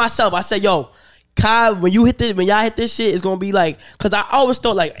told myself, I said, yo, Kai, when y'all hit this shit, it's gonna be like, because I always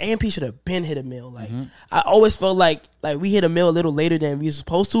thought, like, AMP should have been hit 1 mil. Like, I always felt like we hit 1 mil a little later than we were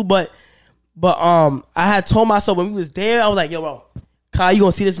supposed to. But I had told myself when we was there, I was like, yo, bro, Kai, you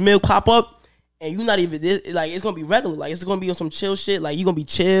gonna see this mil pop up, and you not even this, like, it's gonna be regular, like it's gonna be on some chill shit, like you gonna be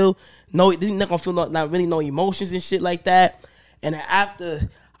chill, no, you're not gonna feel not really no emotions and shit like that. And then after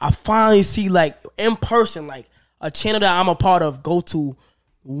I finally see, like, in person, like a channel that I'm a part of go to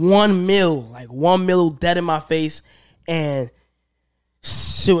 1 mil, like 1 mil dead in my face, and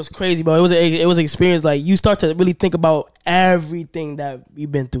shit was crazy, bro. It was an experience. Like you start to really think about everything that we've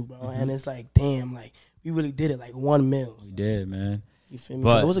been through, bro, and it's like, damn, like we really did it, like 1 mil. We did, man. You feel me?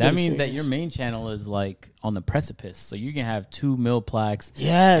 But so that means that your main channel is like on the precipice, so you can have 2 mil plaques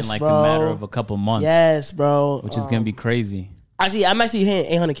in like the matter of a couple months. Yes, bro. Which is gonna be crazy. Actually, I'm actually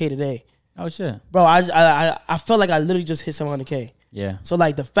hitting 800K today. Oh shit, bro! I felt like I literally just hit 700K. Yeah. So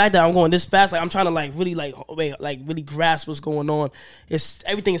like the fact that I'm going this fast, like I'm trying to like really really grasp what's going on.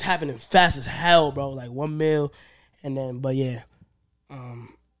 Everything is happening fast as hell, bro. Like 1 mil, and then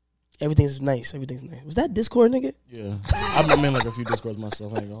everything's nice. Everything's nice. Was that Discord, nigga? Yeah. I've been in like a few Discords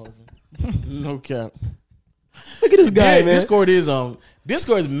myself. I ain't gonna hold you. No cap. Look at this guy, man. Discord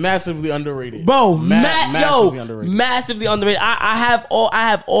is massively underrated. Bro, massively underrated. Massively underrated. I have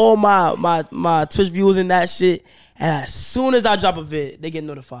all my Twitch viewers in that shit, And as soon as I drop a vid, they get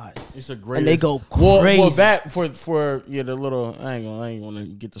notified. It's a great. And they go crazy. Well, back for the little. I ain't gonna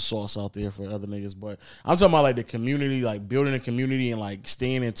get the sauce out there for other niggas, but I'm talking about like the community, like building a community and like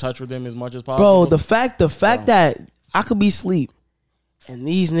staying in touch with them as much as possible. Bro, the fact that I could be asleep and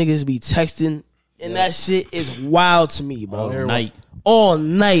these niggas be texting and that shit is wild to me, bro. All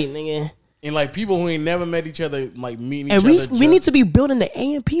night, nigga. And like people who ain't never met each other, like meeting each and other. we need to be building the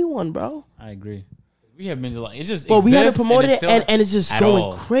AMP one, bro. I agree. We have been it's just. But we haven't promoted it, and it's just going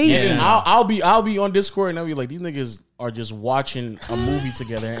all. crazy. Yeah. I'll be on Discord and I'll be like, these niggas are just watching a movie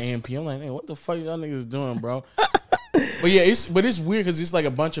together at AMP. I'm like, hey, what the fuck y'all niggas doing, bro? But yeah, it's weird because it's like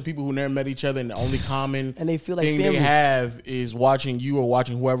a bunch of people who never met each other, and the only common and they feel like thing family. they have is watching you or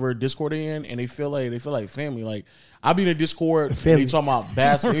watching whoever Discord they're in, and they feel like family. Like I'll be in a Discord, and they talking about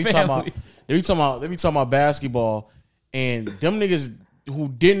basketball. They be talking about basketball, and them niggas who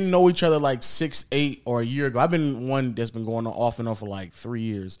didn't know each other like 6, 8 or a year ago. I've been one that's been going off and on for like 3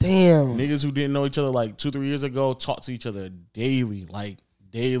 years. Damn. Niggas who didn't know each other like 2, 3 years ago talk to each other daily, like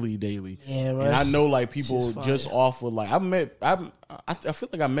daily. Yeah, bro. And I know like people just off with like I feel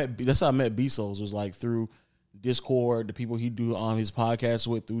like I met that's how I met Bezos was like through Discord, the people he do on his podcast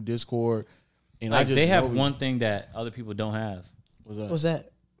with through Discord. And like I just they have one thing that other people don't have. What's that?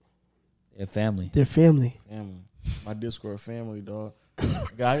 Their family. Their family. My Discord family, dog.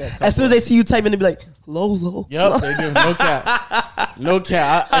 As soon as they see you typing, they be like, Low. Yep, they do. No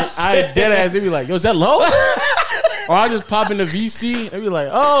cap. I dead ass. They be like, yo, is that low? Or I just pop in the VC. They be like,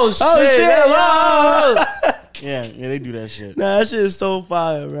 oh shit. Yeah, they do that shit. Nah, that shit is so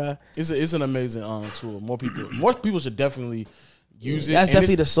fire, bro. It's an amazing tool. More people should definitely use it. That's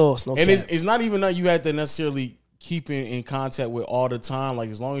definitely the source. No and cap. it's not even that you have to necessarily keep in contact with all the time. Like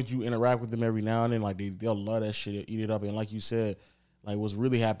as long as you interact with them every now and then, like they'll love that shit, eat it up. And like you said, like what's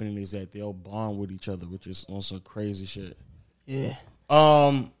really happening is that they'll bond with each other, which is on some crazy shit. Yeah.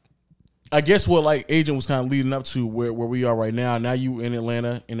 I guess what like Agent was kind of leading up to where we are right now. Now you in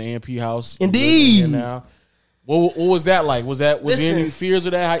Atlanta in the AMP house. Indeed. Now, what was that like? Was there any fears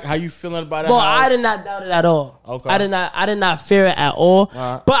of that? How you feeling about it? Well, I did not doubt it at all. Okay. I did not fear it at all.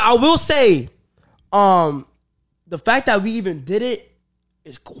 Right. But I will say, the fact that we even did it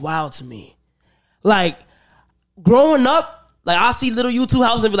is wild to me. Like growing up, like I see little YouTube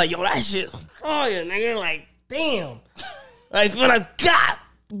houses and be like, yo, that shit fire, nigga. Like, damn. Like, when I got,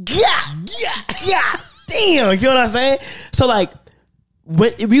 damn. You know what I'm saying? So, like,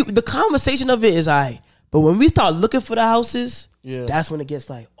 the conversation of it is but when we start looking for the houses, that's when it gets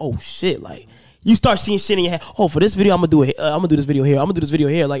like, oh shit. Like, you start seeing shit in your head. Oh, for this video, I'm gonna do it. I'm gonna do this video here. I'm gonna do this video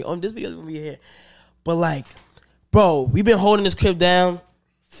here. Like, this video is gonna be here. But like, bro, we've been holding this crib down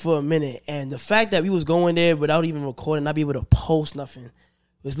for a minute, and the fact that we was going there without even recording, not be able to post nothing,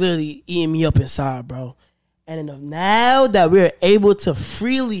 was literally eating me up inside, bro. And now that we're able to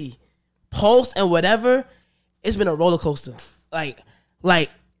freely post and whatever, it's been a roller coaster. Like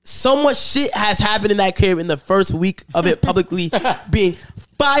so much shit has happened in that crib in the first week of it publicly being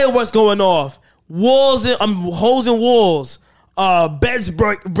fireworks going off, holes in walls, beds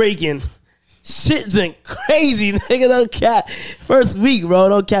breaking. Shit's been crazy, nigga. No cat. First week, bro.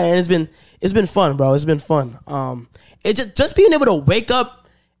 No cat. And it's been fun, bro. It's been fun. It just being able to wake up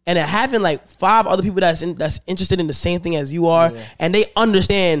and having like 5 other people that's interested in the same thing as you are, and they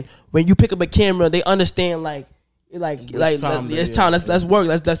understand when you pick up a camera. They understand like it's time. Let's work.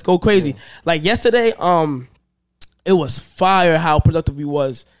 Let's go crazy. Yeah. Like yesterday, it was fire how productive we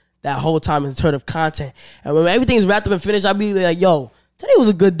was that whole time in terms of content. And when everything's wrapped up and finished, I'll be like, yo, today was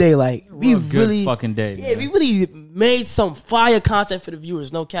a good day. Like we really fucking day. Yeah, man. We really made some fire content for the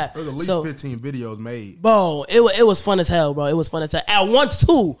viewers. No cap. There was at least 15 videos made. Bro, it was fun as hell, bro. It was fun as hell. At once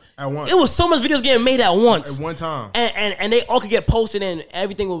too. At once. It was so much videos getting made at once. At one time. And they all could get posted and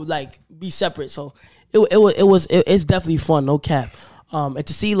everything would like be separate. So it's definitely fun. No cap. And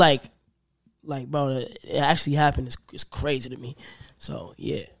to see like bro, it actually happened is crazy to me. So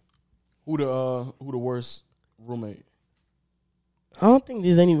yeah. Who the worst roommate? I don't think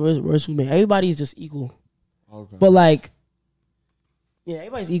there's any worse roommate. Everybody's just equal. Okay. But like, yeah,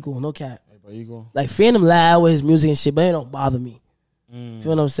 everybody's equal. No cap. Everybody equal. Like Phantom loud with his music and shit, but it don't bother me.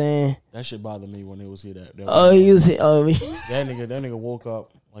 Feel what I'm saying? That shit bothered me when it was here. That nigga woke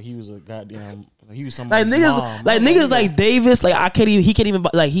up like he was a goddamn. Like he was somebody's mom. Niggas like Davis. Like he can't even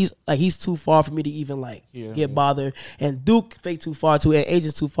like he's too far for me to even like get bothered. And Duke fake too far too. And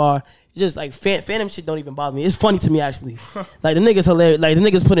Agent's too far. It's just like Phantom shit don't even bother me. It's funny to me actually. Like the nigga's hilarious. Like the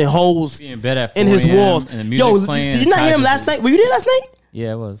nigga's putting holes in his walls. And the music's playing. Did you not hear him last night? Were you there last night?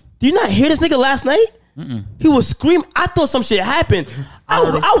 Yeah, it was. Did you not hear this nigga last night? He was screaming. I thought some shit happened.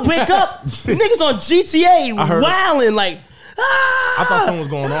 I wake up, niggas on GTA wilding like. I thought something was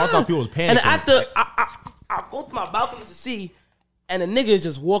going on. I thought people was panicking. And after I go to my balcony to see, and the nigga is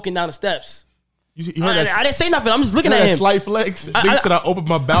just walking down the steps. You heard that? I didn't say nothing. I'm just looking You at heard that him. slight flex. Nigga said I opened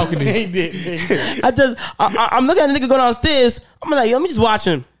my balcony. He did. I'm looking at the nigga go downstairs. I'm like, yo, let me just watch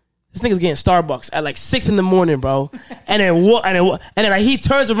him. This nigga's getting Starbucks at like 6 a.m, bro. And then like he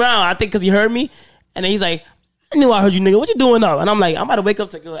turns around. I think because he heard me, and then he's like, I knew I heard you, nigga. What you doing up? And I'm like, I'm about to wake up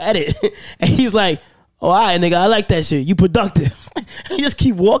to go edit. And he's like, oh, all right, nigga, I like that shit. You productive. He just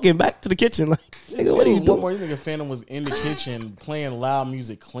keep walking back to the kitchen. Like, nigga, what are you doing? One more nigga Phantom was in the kitchen playing loud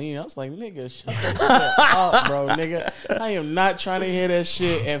music clean. I was like, nigga, shut that shit up, bro, nigga. I am not trying to hear that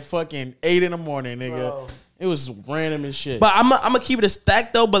shit at fucking 8 a.m, nigga. Bro. It was random as shit. But I'm gonna keep it a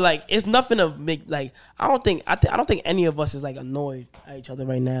stack though. But like, it's nothing to make like. I don't think any of us is like annoyed at each other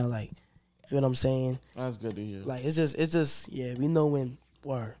right now. Like, you feel what I'm saying? That's good to hear. Like, it's just yeah. We know when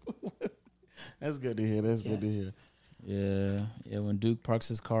word. That's good to hear. That's good to hear. Yeah. When Duke parks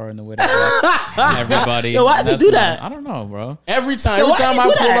his car in the way that everybody. Yo, why does he do that? I don't know, bro. Every time Yo, why I you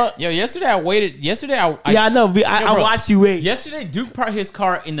do pull that? up, Yo, yesterday I waited. Yesterday I Yeah, I know. I bro. watched you wait. Yesterday Duke parked his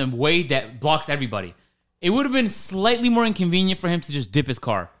car in the way that blocks everybody. It would have been slightly more inconvenient for him to just dip his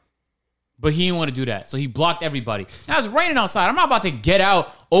car. But he didn't want to do that. So he blocked everybody. Now it's raining outside. I'm not about to get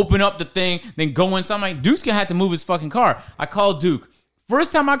out, open up the thing, then go inside. I'm like, Duke's gonna have to move his fucking car. I called Duke.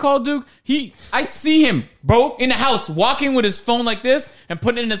 First time I called Duke, I see him, bro, in the house, walking with his phone like this and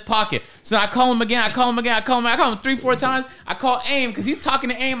putting it in his pocket. So I call him again, I call him 3-4 times. I call AIM because he's talking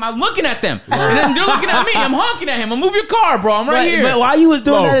to AIM. I'm looking at them. And then they're looking at me. I'm honking at him. Move your car, bro. I'm right here. But while you was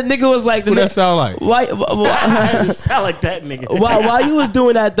doing Bro, that, the nigga was like, What that sound like? why it sound like that nigga. while you was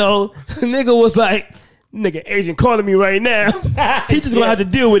doing that though, the nigga was like, nigga, agent calling me right now. He just gonna have to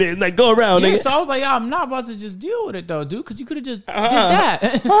deal with it. Like, go around, Yeah, nigga. so I was like, I'm not about to just deal with it though, dude, because you could have just did that.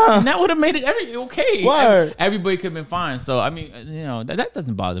 And that would have made it okay. Word. Everybody could have been fine. So, I mean, you know, that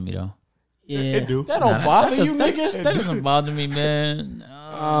doesn't bother me though. Yeah. It do. That don't bother you, That nigga. doesn't bother me, man.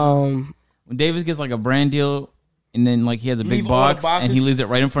 When Davis gets like a brand deal and then like he has a big Leave all the box boxes. and he leaves it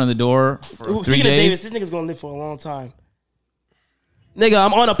right in front of the door for 3 Speaking of Davis, days. this nigga's gonna live for a long time. Nigga,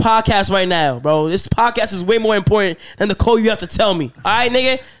 I'm on a podcast right now, bro. This podcast is way more important than the code you have to tell me. All right,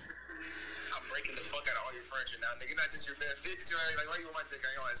 nigga? I'm breaking the fuck out of all your furniture now, nigga. Not just your bed. Bitch, like, why you want my dick? I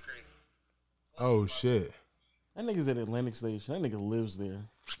know that's crazy. Oh shit. That nigga's at Atlantic Station. That nigga lives there.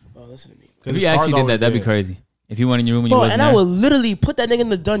 Oh, listen to me. If he actually did that, that'd be crazy. If he went in your room and you Bro, wasn't and I there. would literally put that nigga in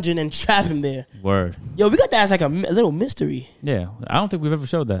the dungeon and trap him there. Word. Yo, we got that as like a little mystery. Yeah, I don't think we've ever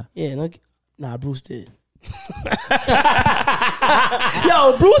showed that. Yeah, look. Nah, Bruce did.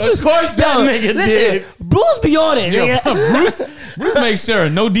 Yo, Bruce is. Of course that nigga did. Bruce be on it, nigga. Bruce makes sure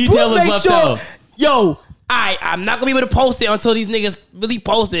no detail Bruce is make left sure. out. Yo, I'm not gonna be able to post it until these niggas really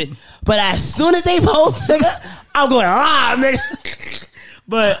post it. But as soon as they post, nigga, I'm going live, nigga.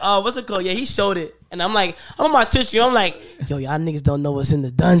 But what's it called? Yeah, he showed it, and I'm like, I'm on my Twitch. I'm like, yo, y'all niggas don't know what's in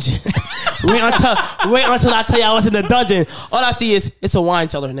the dungeon. wait until I tell y'all what's in the dungeon. All I see is it's a wine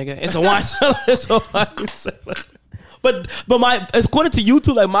cellar, nigga. It's a wine cellar. It's a wine cellar. But according to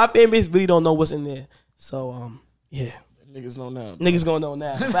YouTube, like my fan base really don't know what's in there. So yeah. Niggas know now. Niggas gonna know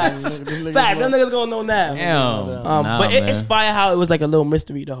now. Facts. Niggas Fact. know. Them niggas gonna know now. Damn. But it's fire how it was like a little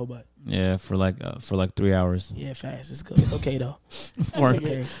mystery though. But Yeah, for like 3 hours. yeah, fast. It's good. It's okay though. It's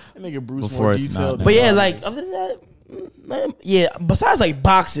okay. That nigga Bruce Before more it's detailed. not. But yeah, like other than that, man, yeah. Besides like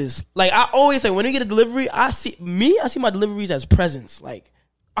boxes, like I always say when we get a delivery, I see my deliveries as presents. Like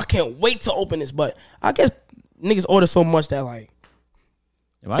I can't wait to open this, but I guess niggas order so much that like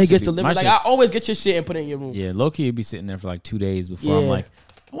it gets delivered. Like I always get your shit and put it in your room. Yeah, low key, it'd be sitting there for like 2 days before I'm Yeah. like,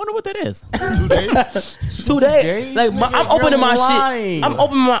 I wonder what that is. 2 days? 2 days. Like Nigga, I'm opening you're my lying. shit. I'm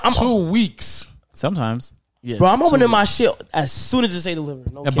opening my. 2 weeks. Sometimes. Yes, Bro, I'm 2 opening weeks. my shit as soon as it say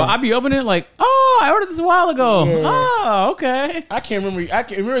delivered. No Yeah, but cap. I be opening it like, oh, I ordered this a while ago. Yeah. Oh, okay. I can't remember. I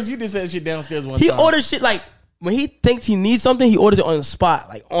can't remember. You just said shit downstairs one He time. orders shit like when he thinks he needs something, he orders it on the spot,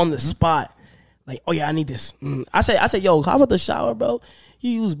 like on the spot. Like, oh yeah, I need this. I said, yo, how about the shower, bro? You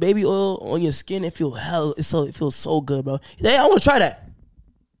use baby oil on your skin, it feels so good, bro. He's like, hey, I want to try that.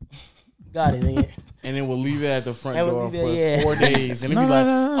 Got it, nigga. And then we'll leave it at the front And we'll door leave for it, yeah. 4 days, and No, then be like,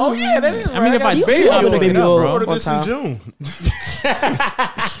 no, "Oh yeah, that is." I mean, if I You say open it, the baby up, oil. bro. Ordered one this time. in June.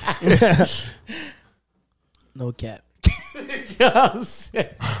 No cap. You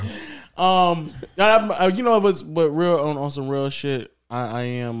know, but real on some real shit. I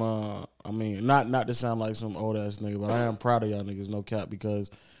am. I mean, not to sound like some old ass nigga, but I am proud of y'all niggas. No cap, because,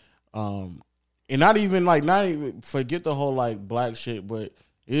 and not even forget the whole like black shit, but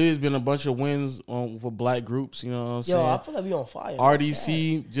It has been a bunch of wins for black groups. You know what I'm saying? Yo, I feel like we on fire.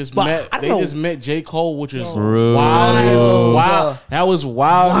 RDC just But met. I They don't know. just met J. Cole, which is True. wild. That was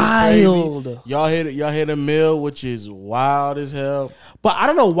wild. Wild. As crazy. Y'all hit a mill, which is wild as hell. But I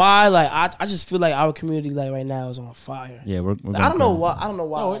don't know why. Like I just feel like our community like right now is on fire. Yeah, we're I don't know why. I don't know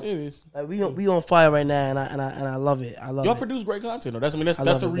why. No, it is. Like we on fire right now, and I love it. I love Y'all it. produce great content. Though. That's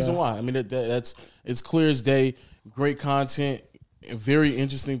love the it, reason bro. why. I mean, that's it's clear as day. Great content, very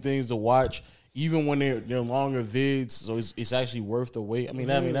interesting things to watch. Even when they're longer vids, so it's actually worth the wait. I mean,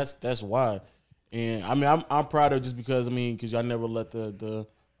 that's why. And I mean, I'm proud of just because because y'all never let the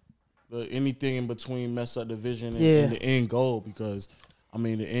anything in between mess up the vision and the end goal. Because I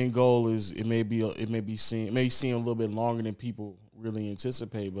mean, the end goal is it may seem a little bit longer than people really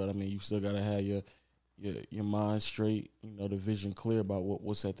anticipate. But I mean, you still gotta have your mind straight. You know, the vision clear about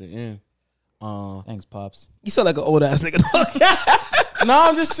what's at the end. Thanks, Pops. You sound like an old ass nigga. No,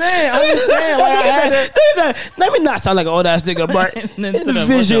 I'm just saying. Like I had to. Let me not sound like an old ass nigga, but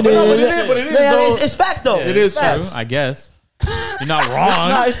vision. But it is though. It's facts though. It is True, facts. I guess. You're not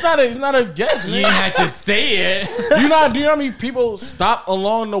wrong. It's not a guess. You didn't have to say it. Do you know how many people stop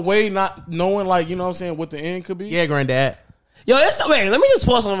along the way not knowing, like, you know what I'm saying, what the end could be? Yeah, granddad. Yo, wait. Let me just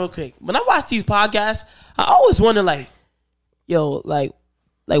pause on real quick. When I watch these podcasts, I always wonder, like, yo, like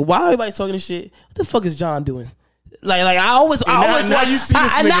why everybody's talking this shit? What the fuck is John doing? Like I always now you see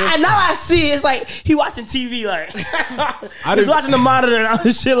this nigga. and now I see it's like he watching TV, like he's did- watching the monitor and all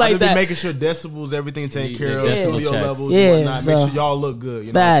this shit like I that. be making sure decibels, everything taken care of, Yeah. studio Checks. levels, Yeah, and whatnot. Make so- sure y'all look good.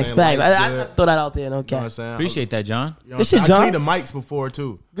 You know Facts, what I'm saying? facts. Lights I good, just throw that out there. No you know what cap. I'm saying? Appreciate that, John. You know Good shit, I John. cleaned the mics before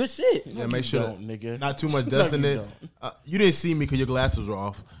too. Good shit. Yeah, make sure don't, nigga. not too much dust in you it. You didn't see me because your glasses were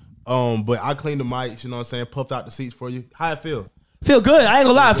off. But I cleaned the mics. You know what I'm saying? Puffed out the seats for you. How it feel? Feel good. I ain't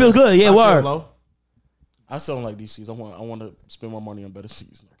gonna lie. I feel good. Yeah, How it feel, word. Lo? I still don't like these seats. I want to spend my money on better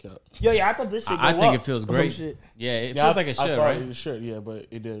seats. No cap. Yo, yeah, I thought this shit. I go think up it feels or some great. shit. Yeah, it Yeah, feels like it I should, thought right? it should, yeah, but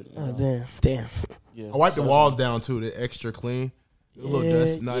it did. Oh damn. Yeah. I wiped the So- walls down too. They're extra clean. A little Yeah,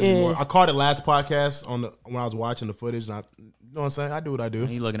 dust, not yeah. anymore. I caught it last podcast when I was watching the footage. And you know what I'm saying? I do what I do.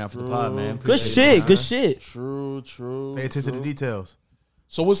 You looking out for the pod, man. Good shit. Good shit. True. Pay attention to the details.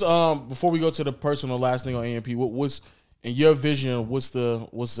 So what's before we go to the personal last thing on AMP, what's in your vision? What's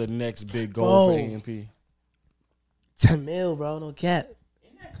the next big goal for Bro. AMP? 10 mil, bro. No cap.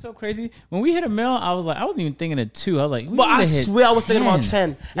 So crazy. When we hit a mill, I wasn't even thinking of 2. I was like, we But need I to hit swear I was thinking about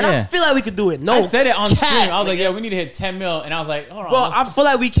 10. And I Yeah. feel like we could do it. No. I said it on cap, stream. I was like, nigga. yeah, we need to hit 10 mil. And I was like, hold on. Bro, let's- I feel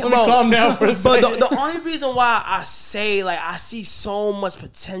like we can. Let me calm down for a But second. the only reason why I say, like, I see so much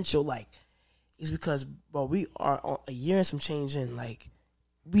potential, like, is because, bro, we are on a year and some change in. Like,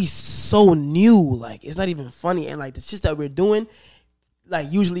 we so new. Like, it's not even funny. And, like, the shit that we're doing,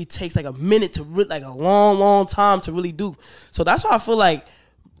 like, usually takes, like, a minute to, like, a long time to really do. So that's why I feel like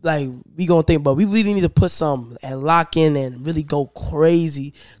we gonna think, but we really need to put some and lock in and really go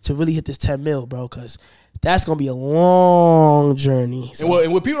crazy to really hit this 10 mil, bro, because that's gonna be a long journey. So,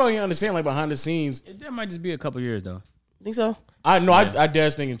 And what people don't even understand, like behind the scenes, That might just be a couple years, though. think so? I know I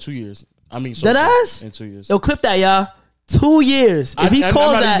dad's thinking 2 years. I mean, so Dead ass? in 2 years. Yo, clip that, y'all. 2 years. If he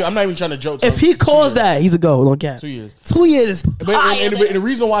calls that, I'm not even trying to joke. if he calls that, he's a go. Don't care. 2 years. 2 years. But and the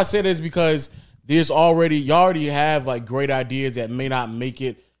reason why I say that is because y'all already have like great ideas that may not make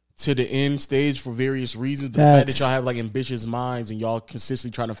it to the end stage for various reasons. But the fact Facts. that y'all have like ambitious minds and y'all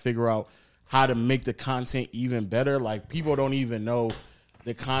consistently trying to figure out how to make the content even better. Like people don't even know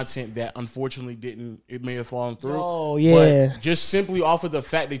the content that unfortunately it may have fallen through. Oh, yeah. But just simply off of the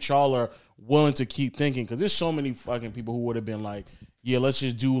fact that y'all are willing to keep thinking, because there's so many fucking people who would have been like, yeah, let's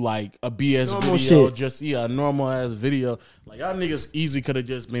just do like a BS Normal video, shit. a normal ass video. Like y'all niggas easily could have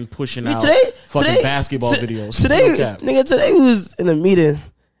just been pushing Me out today, fucking basketball videos. Today, No cap. nigga, today we was in a meeting.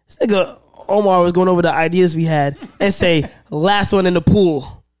 This nigga Omar was going over the ideas we had and say last one in the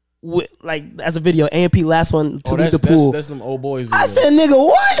pool, like as a video. AMP last one to leave the pool. That's them old boys. I videos. said, nigga,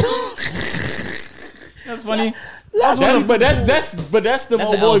 what? That's funny. But that's them That's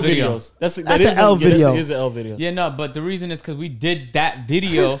old an L boy video. videos. That's an L video. That is an L video. Yeah, no, but the reason is because we did that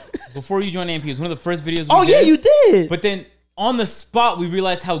video before you joined AMP. It was one of the first videos we Oh did. yeah, you did. But then on the spot, we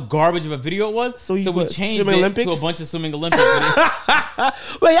realized how garbage of a video it was. So So, you we what, changed it Swimming Olympics? to a bunch of swimming Olympics.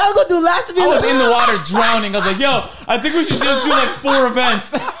 videos. Wait, y'all gonna do last I video? was in the water drowning. I was like, yo, I think we should just do like 4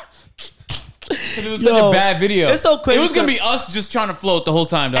 events. Because it was such Yo, a bad video. it's so crazy It was going to because- be us just trying to float the whole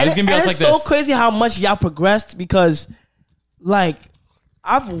time. Dog. And It's going to be us like it's so this. crazy how much y'all progressed because, like,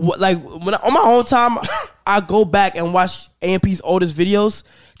 when on my own time, I go back and watch AMP's oldest videos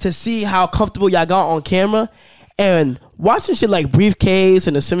to see how comfortable y'all got on camera, and watching shit like Briefcase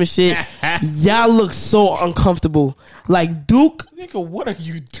and the swimming shit, Y'all look so uncomfortable. Like Duke, Nigga, what are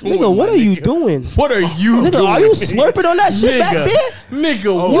you doing? nigga, what are you doing? What are you Nigga, doing? are you slurping on that shit back there? Nigga,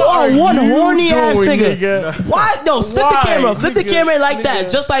 You what are one you horny ass doing, nigga. Why? No, flip Why, the camera. Flip the nigga? camera like that,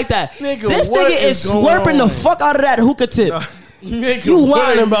 Nigga. just like that. Nigga, This what nigga is is going slurping the on? fuck out of that hookah tip. Nigga, You what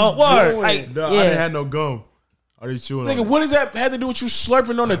are whining, bro. you Word. doing? Like, No, I yeah. didn't have no gum. I just chewing on Nigga, it. what does that have to do with you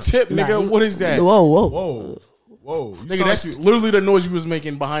slurping on the tip, nigga? What is that? Whoa, whoa. Whoa. Whoa. You Nigga, sound that's like you, literally the noise you was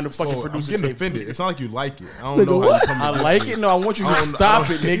making behind the fucking I'm producer getting tape. offended. It's not like you like it. I don't Nigga, know what? how you come to I this like thing. it. No, I want you to I don't- stop I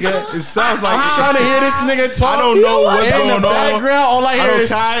don't- it, nigga. It sounds like I'm trying to hear this nigga talk. I don't know what's in going the on. background. All I I hear don't is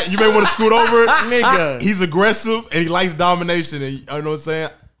Kai, you may want to scoot over. nigga. He's aggressive and he likes domination. And you know what I'm saying?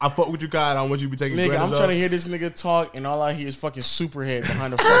 I fuck with you, Kai. I don't want you to be taking Nigga, credit. I'm trying to hear this nigga talk, and all I hear is fucking Superhead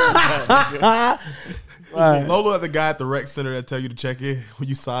behind the fucking back, nigga. Right. Lolo at the guy at the rec center that tell you to check in when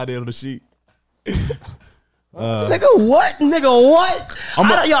you side in on the sheet. Nigga, what? Nigga, what?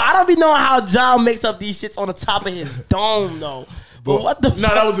 I don't be knowing how John makes up these shits on the top of his dome, though. But what the No,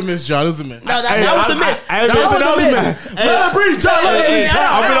 that was a miss, John. That was a miss. No, that was a miss. I That was a miss. Let him breathe, John. Let him breathe.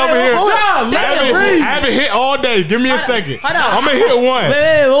 I've been over here. John, I haven't hit all day. Give me a second. Hold on. I'm gonna hit one.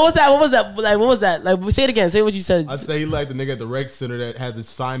 Wait, what was that? What was that? Like, what was that? Like, say it again. Say what you said. I say he like the nigga at the rec center that has a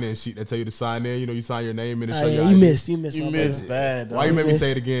sign-in sheet that tell you to sign in. You know, you sign your name in and show your You ID. missed. You my missed brother. bad. Why you dog. make me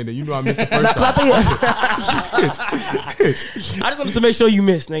say it again? Then you know I missed the first Nah, 'cause I time. thought I just wanted to make sure you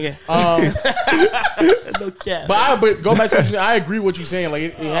missed, nigga. No cap. But go back to what you said. I agree with what you're saying. Like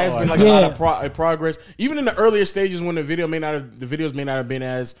it has been like a lot of progress. Even in the earlier stages when the videos may not have been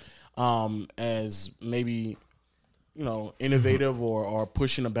as maybe, you know, innovative or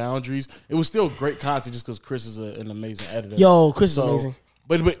pushing the boundaries. It was still great content just because Chris is an amazing editor. Yo, Chris is amazing.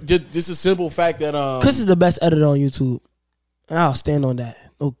 But just a simple fact that Chris is the best editor on YouTube, and I'll stand on that.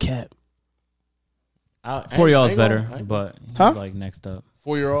 No cap. For y'all's I better, ain't gonna- but he's Huh? like next up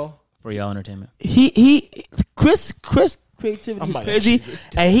 4-year-old. for y'all entertainment. Chris creativity I is might crazy,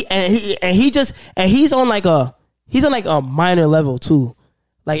 actually- and he's on like a minor level too,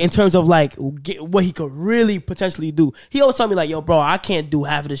 like in terms of like what he could really potentially do. He always tell me like, yo, bro, I can't do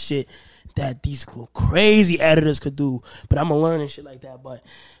half of the shit that these crazy editors could do, but I'm gonna learn and shit like that. But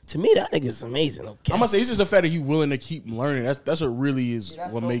to me, that nigga's amazing. Okay, I'm gonna say it's just the fact that he's willing to keep learning. That's what really is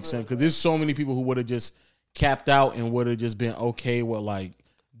what makes sense. Because there's so many people who would have just capped out and would have just been okay with like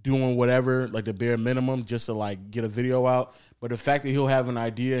doing whatever, like the bare minimum, just to like get a video out. But the fact that he'll have an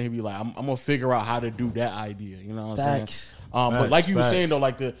idea and he'll be like, I'm gonna figure out how to do that idea. You know what I'm Facts. saying? But like you were Facts. saying though,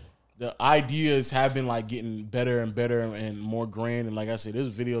 like the ideas have been like getting better and better and more grand. And like I said,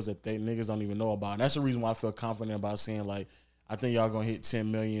 there's videos that niggas don't even know about. And that's the reason why I feel confident about saying like, I think y'all gonna hit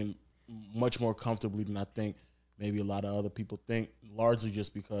 10 million much more comfortably than I think maybe a lot of other people think. Largely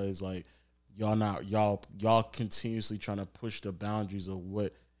just because like y'all continuously trying to push the boundaries of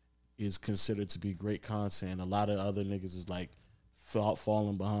what is considered to be great content. A lot of other niggas is like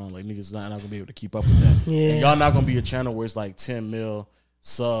falling behind. Like niggas not gonna be able to keep up with that. Yeah. And y'all not gonna be a channel where it's like 10 mil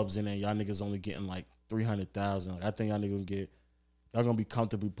subs and then y'all niggas only getting like 300,000. Like I think y'all gonna be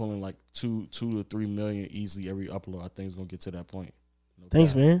comfortably pulling like 2 to 3 million easily every upload. I think it's gonna get to that point. No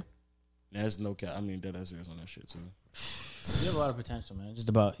Thanks, cap. man. That's no cap. I mean, that's serious on that shit too. You have a lot of potential, man. Just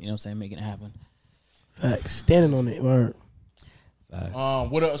about, you know what I'm saying, making it happen. Facts. Standing on it. Word. Facts.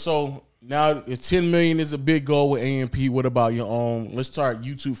 What else? So now if 10 million is a big goal with AMP, what about your own? Let's start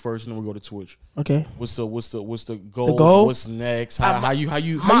YouTube first, and then we'll go to Twitch. Okay. What's the goal? The goal? What's next? How you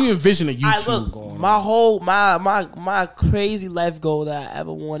envision a YouTube going? My crazy life goal that I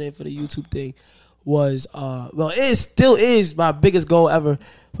ever wanted for the YouTube thing was it still is my biggest goal ever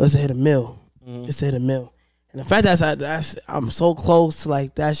was to hit a mill. It's to hit a mill. And the fact that I'm so close to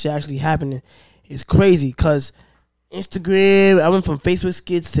like that shit actually happening is crazy because Instagram, I went from Facebook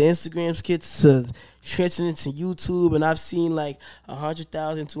skits to Instagram skits to transferring to YouTube, and I've seen like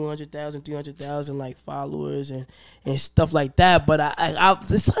 100,000, 200,000, 300,000 like followers and stuff like that. But I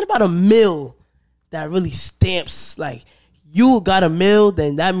there's something about a mill that really stamps like you got a mill,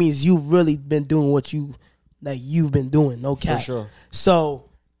 then that means you've really been doing what you've been doing. No cap. For sure. So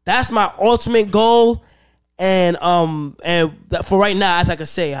that's my ultimate goal. And for right now, as I could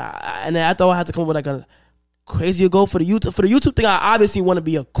say, I thought I had to come up with like a crazier goal for the YouTube. For the YouTube thing, I obviously want to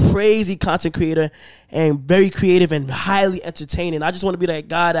be a crazy content creator and very creative and highly entertaining. I just want to be that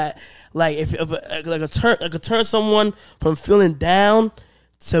guy that like if turn someone from feeling down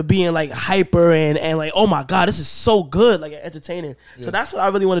to being like hyper and like, oh my God, this is so good, like entertaining. Yeah. So that's what I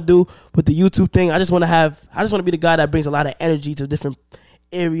really want to do with the YouTube thing. I just want to be the guy that brings a lot of energy to different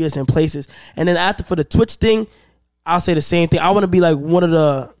areas and places. And then for the Twitch thing, I'll say the same thing. I want to be like one of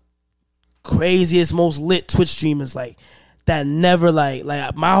the craziest, most lit Twitch streamers. Like that never like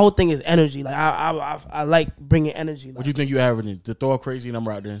my whole thing is energy. Like I like bringing energy. Like, What you think you averaging? To throw a crazy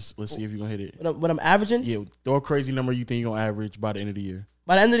number out there. Let's see if you gonna hit it. what I'm averaging? Yeah, throw a crazy number you think you're gonna average by the end of the year.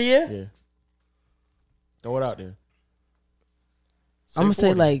 By the end of the year? Yeah. Throw it out there. I'm gonna say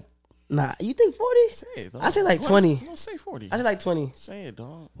 40. like, nah. You think 40? Say it, dog. I say like What? 20. Don't say 40. I say like 20. Say it,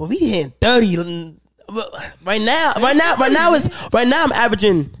 dog. Well, we hitting 30 right now. Right now I'm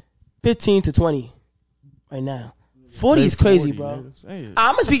averaging 15 to 20. Right now, 40 is crazy, 40, bro. nigga. Say it.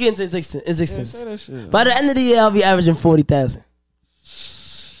 I'm gonna speak into existence. Yeah, say that shit. By the end of the year, I'll be averaging 40,000.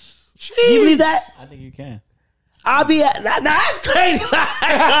 You believe that? I think you can. I'll be at. Nah, that's crazy.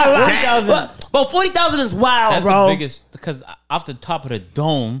 40,000. But 40,000 is wild, That's bro. the biggest because off the top of the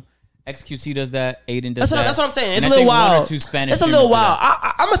dome, XQC does that. Aiden does That's what I'm saying. It's and a I little think one wild. or two Spanish It's a little streamers do wild.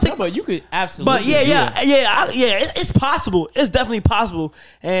 that. I must think. But you could absolutely. But yeah, do it. it's possible. It's definitely possible.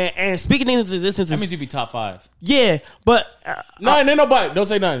 And speaking things into existence That is means you'd be top 5. yeah. But No but. Don't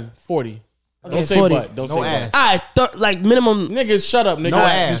say nothing. 40. Okay, Don't say 40. but. Don't No say ass. but. like minimum. Nigga, shut up, nigga. No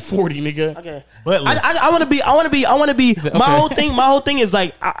ass. It's 40, nigga. Okay. Buttless. I want to be. said, My okay. whole thing is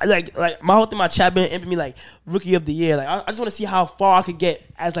like my whole thing. My chat been imping me like rookie of the year. Like I just want to see how far I could get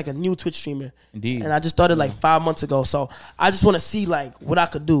as like a new Twitch streamer. Indeed. And I just started like 5 months ago, so I just want to see like what I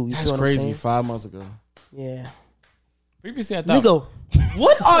could do. You That's feel what crazy. I'm saying? 5 months ago. Yeah. Previously, I thought. Nigga,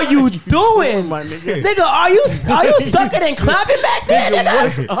 what are you doing, My nigga. Nigga, are you sucking and clapping back there? Nigga, Nigga?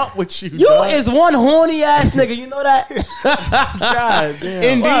 what's up with you? You dog? is one horny ass nigga. You know that? God damn.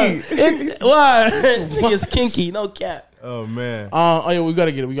 Indeed. What? Nigga's kinky. No cap. Oh man. Oh yeah, we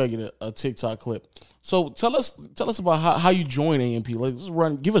gotta get a TikTok clip. So tell us about how you joined AMP. Like,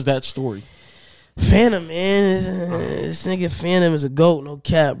 just give us that story. Phantom, man. This nigga Phantom is a goat. No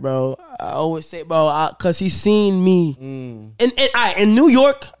cap, bro. I always say, bro, cause he's seen me. In New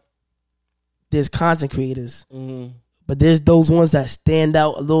York, there's content creators, but there's those ones that stand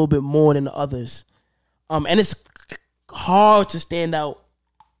out a little bit more than the others. And it's hard to stand out,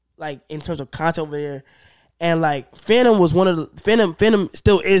 like in terms of content over there. And like Phantom was one of the Phantom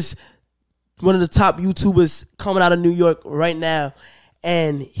still is one of the top YouTubers coming out of New York right now.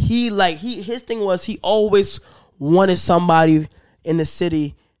 And his thing was he always wanted somebody in the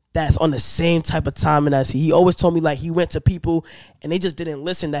city that's on the same type of timing as he. He always told me like he went to people and they just didn't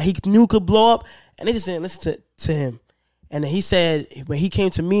listen that he knew could blow up and they just didn't listen to him. And then he said when he came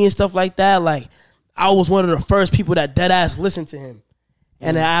to me and stuff like that, like I was one of the first people that dead ass listened to him.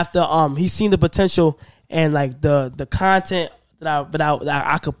 And then after he seen the potential and like the content that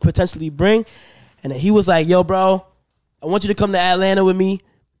I could potentially bring, and then he was like, "Yo, bro, I want you to come to Atlanta with me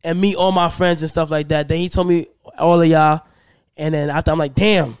and meet all my friends and stuff like that." Then he told me all of y'all, and then after I'm like,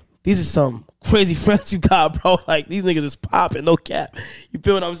 "Damn, these are some crazy friends you got, bro. Like these niggas is popping, no cap." You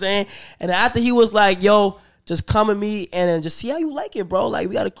feel what I'm saying? And then after he was like, "Yo, just come with me and then just see how you like it, bro. Like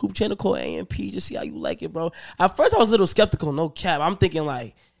we got a group channel called AMP. Just see how you like it, bro." At first I was a little skeptical, no cap. I'm thinking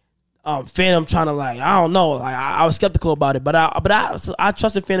like, Phantom trying to like, I don't know. Like I was skeptical about it, but I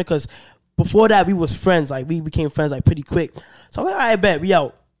trusted Phantom because before that we was friends. Like we became friends like pretty quick. So I'm like, all right, bet we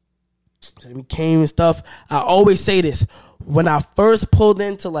out. So we came and stuff. I always say this when I first pulled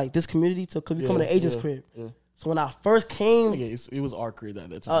into like this community to become an agent's crib. Yeah. So when I first came, It was our crib at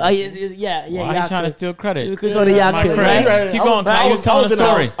that time. Why are you trying to steal credit? We could go to y'all crib, right? Keep going. Kyle. You was telling the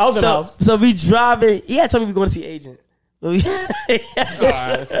story. I was in the house. So we driving. He had told me we going to see Agent. We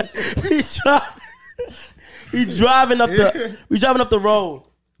driving up the road,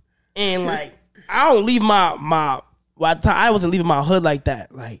 and like I don't leave my I wasn't leaving my hood like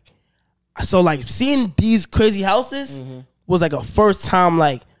that. Like so, like seeing these crazy houses was like a first time.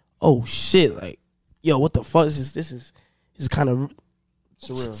 Like, oh shit! Like, yo, what the fuck? This is kind of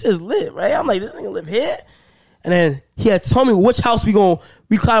surreal. This is lit, right? I'm like, this nigga live here, and then he had told me which house we kind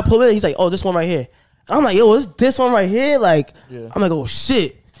of pull in. He's like, oh, this one right here. And I'm like, yo, it's this one right here. Like, I'm like, oh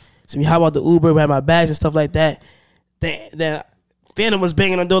shit. So we hop out the Uber, we had my bags and stuff like that. Then Phantom was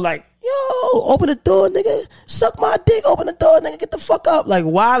banging on the door like, yo, open the door, nigga. Suck my dick, open the door, nigga. Get the fuck up. Like,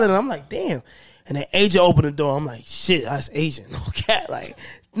 wilding. And I'm like, damn. And then Agent opened the door. I'm like, shit, that's Agent. No cat. Like,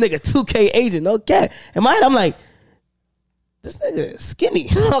 nigga, 2K Agent. No cat. And my head, I'm like, this nigga is skinny.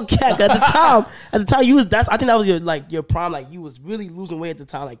 No cat. At the time, you was, I think that was your prime. Like, you was really losing weight at the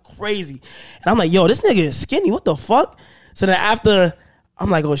time, like crazy. And I'm like, yo, this nigga is skinny. What the fuck? So then after, I'm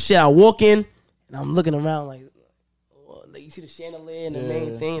like, oh shit, I walk in and I'm looking around like you see the chandelier and the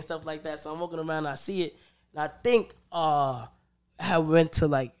main thing and stuff like that. So I'm walking around and I see it. And I think I went to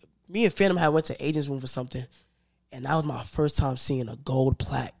like, me and Phantom had went to Agent's room for something. And that was my first time seeing a gold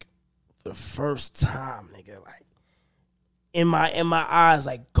plaque for the first time, nigga. Like, in my eyes,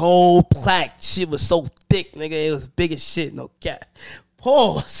 like gold plaque. Shit was so thick, nigga. It was big as shit. No cat.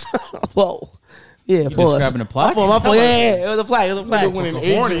 Pause. Whoa. Yeah, pause. describing a plaque? My fault. Yeah, it was a plaque. It was a plaque. When an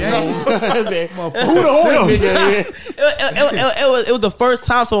Horny, agent, ain't who the horny nigga? It was the first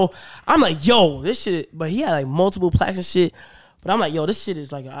time, so I'm like, yo, this shit. But he had like multiple plaques and shit. But I'm like, yo, this shit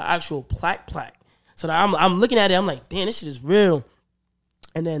is like an actual plaque. So now I'm looking at it. I'm like, damn, this shit is real.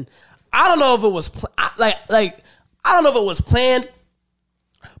 And then I don't know if it was I don't know if it was planned,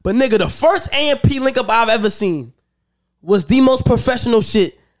 but nigga, the first AMP link up I've ever seen was the most professional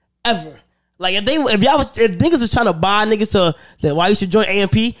shit ever. Like if niggas was trying to buy niggas to that why you should join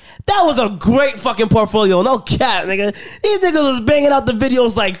AMP, that was a great fucking portfolio. No cap, nigga. These niggas was banging out the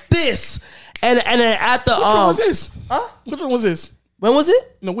videos like this. And then at the Which one was this? Huh? Which one was this? When was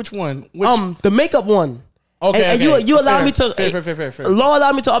it? No, which one? The makeup one. Okay, And okay. you allowed Fair, me to fair. Law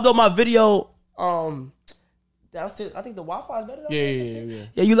allowed me to upload my video. Downstairs. I think the Wi-Fi is better. Yeah.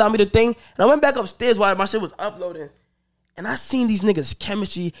 Yeah, you allowed me the thing, and I went back upstairs while my shit was uploading, and I seen these niggas'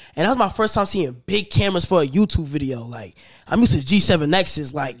 chemistry, and that was my first time seeing big cameras for a YouTube video. Like I'm used to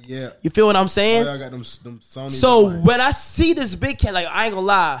G7X's. Like, Yeah. you feel what I'm saying? I got them Sony. So when I see this big cam, like I ain't gonna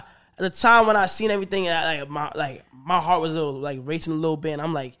lie, at the time when I seen everything, and my heart was a little, like racing a little bit, and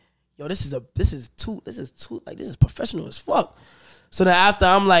I'm like, yo, this is professional as fuck. So then after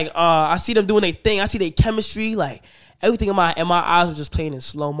I'm like, I see them doing their thing, I see their chemistry, like everything in my eyes was just playing in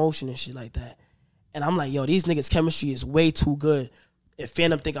slow motion and shit like that. And I'm like, yo, these niggas' chemistry is way too good. If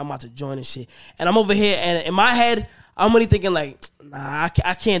Phantom think I'm about to join and shit, and I'm over here, and in my head, I'm really thinking like, nah,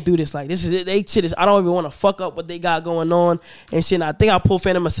 I can't do this. Like this is it. They shit is. I don't even want to fuck up what they got going on and shit. And I think I pulled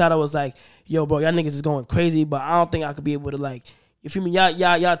Phantom aside. I was like, yo, bro, y'all niggas is going crazy, but I don't think I could be able to like, you feel me?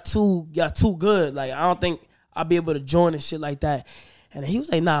 Y'all too good. Like I don't think I'll be able to join and shit like that. And he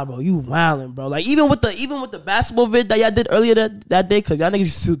was like, nah, bro, you wildin', bro. Like even with the basketball vid that y'all did earlier that day, cause y'all niggas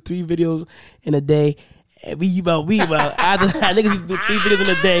used to do 3 videos in a day. And we after that niggas used to do 3 videos in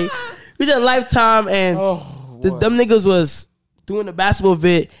a day. We did a Lifetime, and them niggas was doing the basketball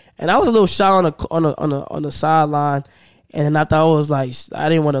vid, and I was a little shy on the sideline. And then I thought I was like, I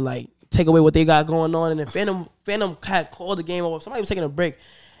didn't want to like take away what they got going on. And then Phantom had called the game over. Somebody was taking a break.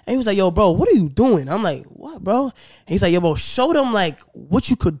 And he was like, yo, bro, what are you doing? I'm like, what, bro? And he's like, yo, bro, show them, like, what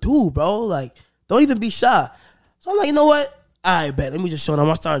you could do, bro. Like, don't even be shy. So I'm like, you know what? All right, bet. Let me just show them.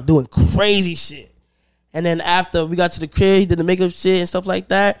 I started doing crazy shit. And then after we got to the crib, he did the makeup shit and stuff like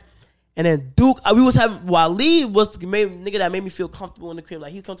that. And then Duke, Waleed was the nigga that made me feel comfortable in the crib.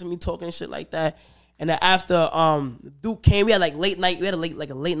 Like, he'd come to me talking and shit like that. And then after Duke came, we had like late night. We had a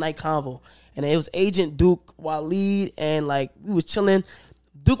late night convo. And then it was Agent Duke, Waleed, and like we was chilling.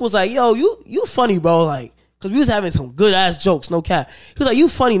 Duke was like, yo, you funny, bro. Like, cause we was having some good ass jokes, no cap. He was like, you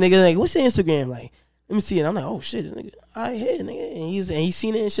funny, nigga. Like, what's your Instagram? Like, let me see it. I'm like, oh shit, this nigga, I hit nigga. And he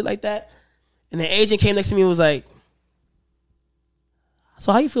seen it and shit like that. And the agent came next to me and was like,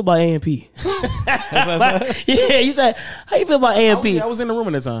 so how you feel about AMP? Yeah, he said, how you feel about AMP? I was in the room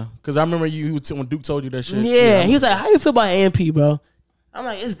at that time because I remember when Duke told you that shit. Yeah, he was like, how you feel about AMP, bro? I'm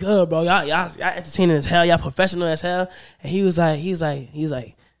like, it's good, bro. Y'all entertaining as hell. Y'all professional as hell. And he was like,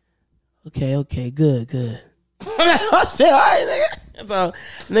 okay, good. I'm like, oh shit, all right, nigga. So,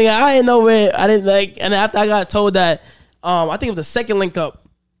 nigga, I didn't know where I didn't like. And after I got told that, I think it was the second link up.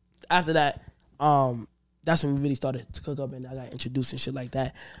 After that, that's when we really started to cook up and I got introduced and shit like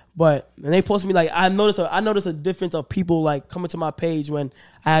that. But when they posted me, like I noticed a difference of people like coming to my page when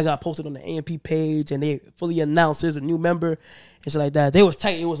I got posted on the AMP page and they fully announced there's a new member and shit like that. They was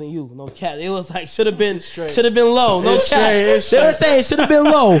tight. It wasn't you, no cat. It was like should have been low, no cat. They were saying should have been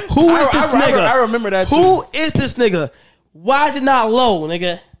low. Who is this nigga? I remember that. Who is this nigga? Why is it not low,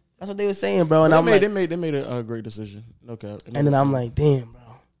 nigga? That's what they were saying, bro. And they made a great decision. No cap. And then I'm like, damn, bro.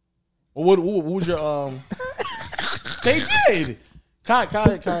 What was your They did.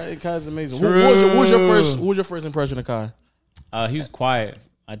 Kai's amazing. What was your first impression of Kai? He was quiet.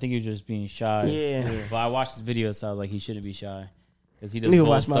 I think he was just being shy. Yeah. But I watched his video, so I was like, he shouldn't be shy. Because he does You bold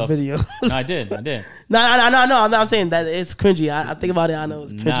watch my stuff. video. No, I did. No. I'm saying that it's cringy. I think about it. I know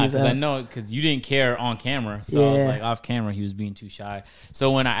it's cringy. Nah, because I know because you didn't care on camera, so I was like off camera he was being too shy.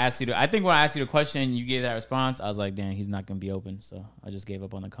 So when I asked you when I asked you the question, you gave that response. I was like, damn, he's not gonna be open. So I just gave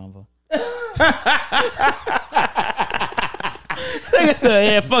up on the convo. Nigga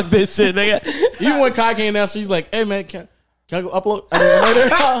said, yeah, fuck this shit, nigga. Even when Kai came down, so he's like, hey man, can I go upload?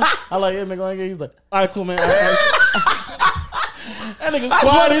 I like, hey man, go ahead. He's like, all right, cool, man. That nigga's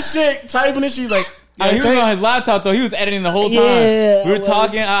quiet as shit, typing and she's like, he was on his laptop though. He was editing the whole time. Yeah, we were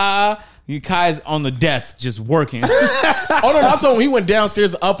talking. Kai's on the desk just working. Oh no, I told him he went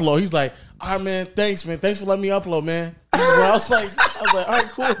downstairs to upload. He's like, all right, man, thanks for letting me upload, man. I was like, all right,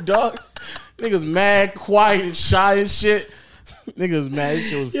 cool, dog. Niggas mad, quiet, and shy and shit. Niggas mad. This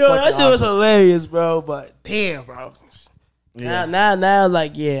shit was that shit was awkward. hilarious, bro. But damn, bro. Yeah. Now,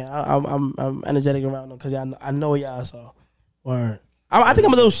 like, yeah, I'm energetic around them because I know y'all. So, word. I think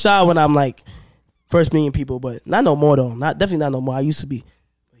I'm a little shy when I'm like first meeting people, but not no more though. Definitely not no more. I used to be.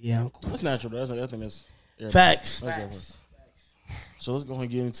 But yeah, I'm cool. That's natural. I think that's Facts. So let's go ahead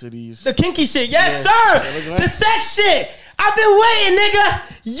and get into these. The kinky shit, yes, Yeah, sir. The sex shit. I've been waiting, nigga.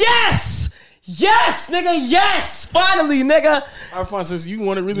 Yes, nigga. Yes, finally, nigga. All right, fine. Since you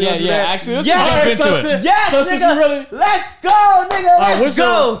want to really Yeah, do yeah. that, Actually, let's Yes, jump into it. Yes, So since nigga. you really- Let's go, nigga. Let's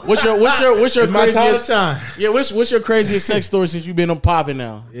go. what's your My time to craziest? shine. Yeah, what's your craziest sex story since you've been on popping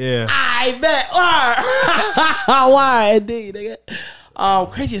now? Yeah. I bet. Why, indeed, nigga.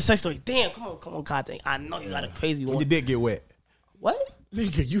 Craziest sex story. Damn, come on, God, I know you got a crazy When one. your dick get wet. What?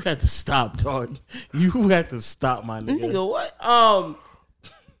 Nigga, you had to stop, dog. You had to stop, my nigga. Nigga, what?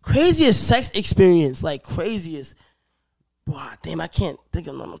 Craziest sex experience, like craziest. Wow, damn, I can't think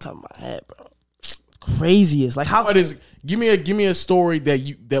of none on top of my head, bro. Craziest, like how? What is? Give me a story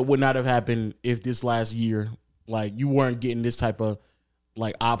that would not have happened if this last year, like you weren't getting this type of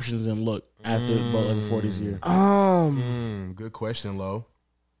like options and look after before this year. Good question, Lo.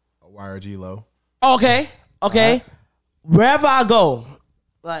 YRG Lo. Okay. Wherever I go,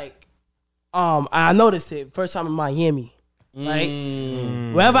 like, I noticed it first time in Miami.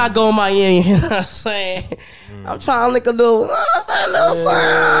 Right? Wherever I go in Miami, you know what I'm saying? I'm trying to lick a little, you know what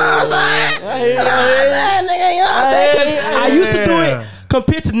I'm saying? Nigga, you know what I'm saying? 'Cause I used to do it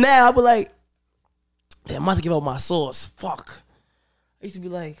compared to now. I'd be like, damn, I must give up my sauce. Fuck. I used to be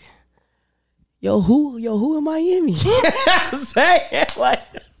like, yo, who in Miami? You know what I'm saying? Like,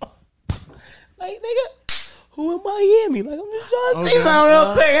 nigga, who in Miami? Like, I'm just trying to say something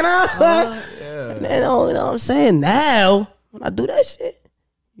real quick, you know? And then, you know what I'm saying? Now, when I do that shit,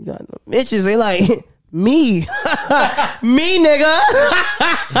 you got the bitches, they like, me. Me, nigga.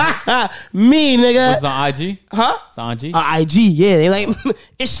 Me, nigga. It's on IG? Huh? It's on IG? IG, yeah. They like,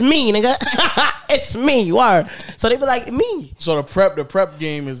 it's me, nigga. It's me, word. So they be like, me. So the prep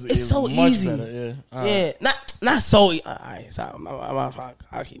game is so much easy. better. Yeah. All right. Yeah, not so. All right, sorry,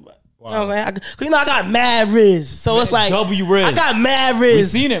 I'll keep it. You know what I'm saying? Cause I got mad Riz, so it's like W Riz. I got mad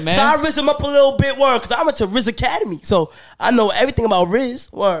Riz. We seen it, man. So I Riz him up a little bit, word. Cause I went to Riz Academy, so I know everything about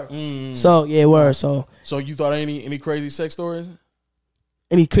Riz, word. So yeah, word. So you thought any crazy sex stories?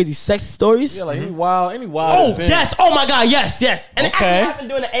 any crazy sex stories? Yeah, like any wild Oh events? yes! Oh my God! Yes! And it Okay. actually happened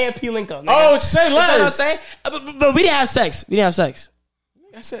during the AMP link up. Oh, say You know what I'm less. saying? But we didn't have sex.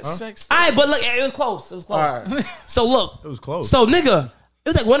 I said sex. All right, but look, it was close. All right. So look, It was close. So nigga, it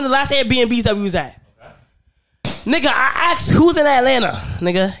was like one of the last Airbnbs that we was at. Nigga, I asked who's in Atlanta,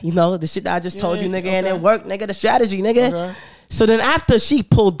 nigga. You know the shit that I just told you, nigga, and it worked, nigga. The strategy, nigga. Okay. So then after she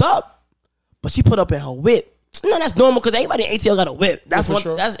pulled up, but she put up in her whip. You know that's normal because everybody in ATL got a whip. That's for one.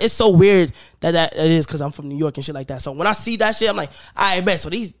 sure. That's it's so weird that it is because I'm from New York and shit like that. So when I see that shit, I'm like, I bet. So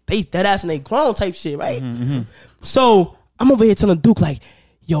they dead ass and they grown type shit, right? So I'm over here telling Duke like,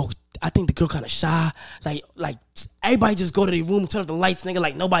 yo, I think the girl kind of shy. Like everybody just go to their room, turn off the lights, nigga.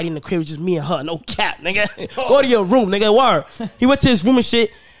 Like nobody in the crib, just me and her. No cap, nigga. Go to your room, nigga. Word. He went to his room and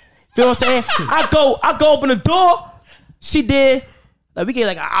shit. Feel what I'm saying? I go open the door. She did. Like we get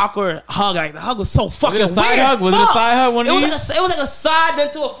like an awkward hug. Like the hug was so fucking it a side weird. hug? Was it a Fuck. side hug, one of it was these? Like it was like a side then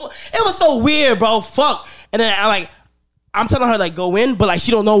to a full. It was so weird, bro. Fuck. And then I'm telling her like go in, but like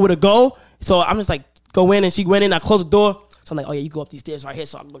she don't know where to go. So I'm just like go in, and she went in. I closed the door. So I'm like, oh yeah, you go up these stairs right here.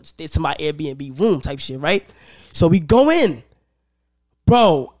 So I'm going to stay to my Airbnb room type shit, right? So we go in,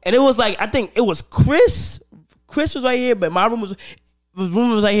 bro, and it was like I think it was Chris. Chris was right here, but my room was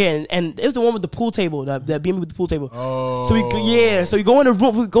right here, and it was the one with the pool table, that Airbnb with the pool table. Oh. So we go in the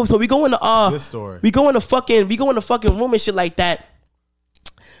room. We go in the Good story. We go in the fucking room and shit like that.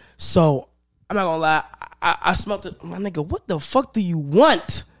 So I'm not gonna lie, I smelled it. My nigga, what the fuck do you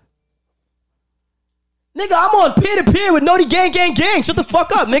want? Nigga, I'm on peer-to-peer with Noti Gang. Shut the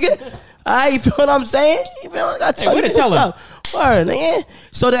fuck up, nigga. Alright, you feel what I'm saying? You feel what I tell way you? to tell him. Word, nigga.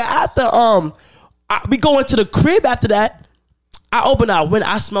 So then after we go into the crib after that. I opened out when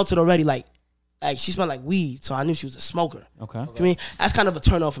I smelled it already. Like she smelled like weed, so I knew she was a smoker. Okay. You know what I mean, that's kind of a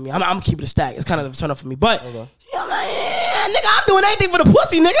turn off for me. I'm gonna keep it a stack. It's kind of a turn off for me. But you know, I'm like, yeah, nigga, I'm doing anything for the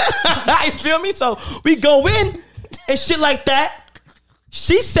pussy, nigga. You feel me? So we go in and shit like that.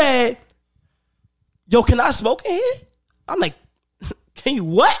 She said, yo, can I smoke in here? I'm like, Can you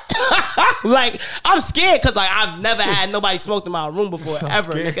what? Like, I'm scared because like I've never had nobody smoked in my room before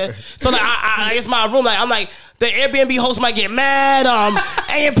ever, scared. nigga. So like I it's my room. Like I'm like the Airbnb host might get mad.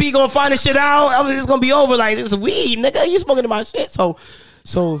 AMP gonna find this shit out. I mean, it's gonna be over. Like it's weed, nigga. You smoking in my shit. So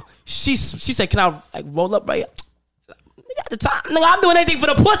she said, can I like roll up right? Nigga, at the time, nigga, I'm doing anything for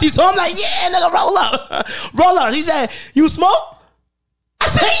the pussy. So I'm like, yeah, nigga, roll up, roll up. She said, you smoke? I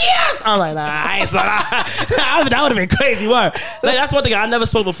said yes. I'm like, nah, I ain't smoke. That would have been crazy. Word. Like, that's one thing I never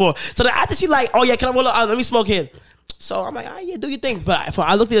smoked before. So then after she like, oh yeah, can I roll up? Let me smoke here. So I'm like, all right, yeah, do your thing. But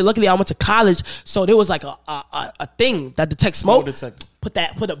I looked at it. Luckily, I went to college, so there was like a thing that detects smoke. Put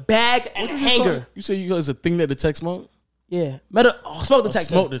a bag and a hanger. You say you got a thing that detects smoke? Yeah, smoke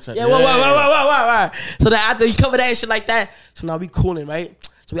detector. Smoke detector. Yeah, right. So then after you cover that and shit like that, so now we cooling, right?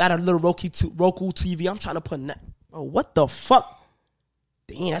 So we had a little Roku TV. I'm trying to put that. Oh, what the fuck?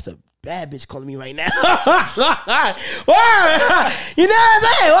 Damn, that's a bad bitch calling me right now. Word. You know what I'm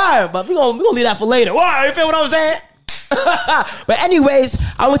saying? Word. But we gonna leave that for later. Word. You feel what I'm saying? But anyways,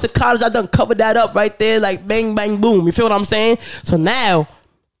 I went to college. I done covered that up right there, like bang, bang, boom. You feel what I'm saying? So now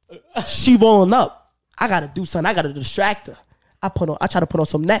she rolling up. I gotta do something. I gotta distract her. I try to put on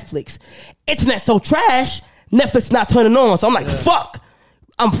some Netflix. Internet so trash. Netflix not turning on. So I'm like, fuck.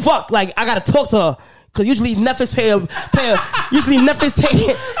 I'm fucked. Like I gotta talk to her. Cause usually Netflix pay usually Netflix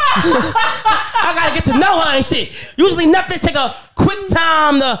take I gotta get to know her and shit. Usually Netflix take a quick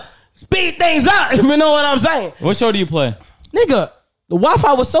time to speed things up. If you know what I'm saying. What show do you play? Nigga, the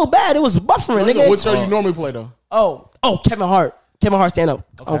Wi-Fi was so bad it was buffering, nigga. What show you normally play though? Oh, Kevin Hart stand up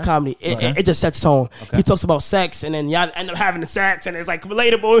on comedy. It just sets tone. Okay. He talks about sex and then y'all end up having the sex and it's like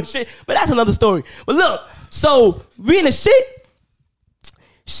relatable and shit. But that's another story. But look, so we in the shit.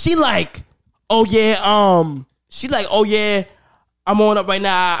 She like, oh yeah, I'm on up right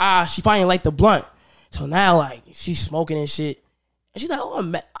now. She finally like the blunt. So now like she's smoking and shit. And she's like, oh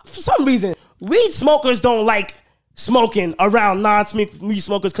man, for some reason, weed smokers don't like smoking around non-weed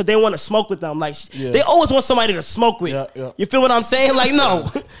smokers because they want to smoke with them. Like they always want somebody to smoke with. Yeah. You feel what I'm saying? Like no,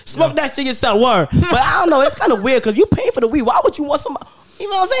 smoke that shit yourself. Word. But I don't know. It's kind of weird because you paying for the weed. Why would you want somebody? You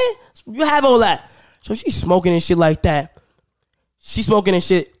know what I'm saying? You have all that. So she's smoking and shit like that. She smoking and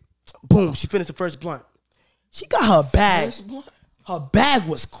shit. Boom. She finished the first blunt. She got her bag. Her bag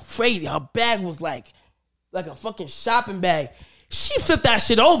was crazy. Her bag was like a fucking shopping bag. She flipped that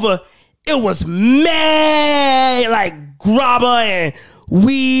shit over. It was mad, like grabber and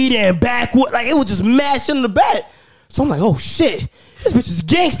weed and backwood. Like it was just mad shit in the bag. So I'm like, oh shit, this bitch is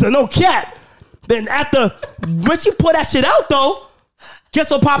gangster, no cap. Then when she put that shit out though, guess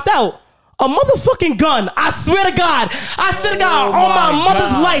what popped out? A motherfucking gun. I swear to God. On my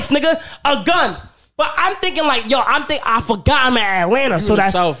mother's life, nigga. A gun. But I'm thinking like, I forgot I'm in Atlanta. So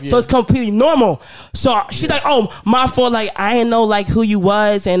it's completely normal. So she's like, oh, my fault. Like, I didn't know like who you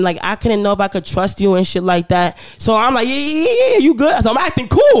was. And like, I couldn't know if I could trust you and shit like that. So I'm like, yeah, you good? So I'm acting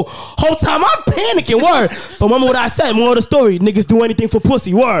cool. Whole time I'm panicking, word. But remember what I said, more of the story. Niggas do anything for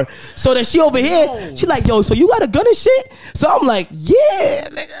pussy, word. So then she over here, she like, yo, so you got a gun and shit? So I'm like, yeah,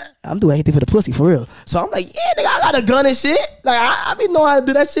 nigga. I'm doing anything for the pussy, for real. So I'm like, yeah, nigga, I got a gun and shit. Like, I be know how to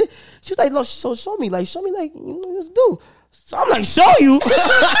do that shit. She's like, look, so show me, like, you know what to do. So I'm like, show you?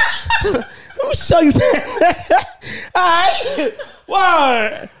 Let me show you. All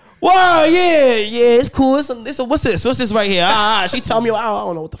right. Word, yeah, it's cool. What's this? What's this right here? She told me, I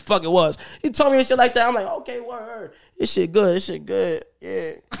don't know what the fuck it was. She told me and shit like that. I'm like, okay, word. This shit good.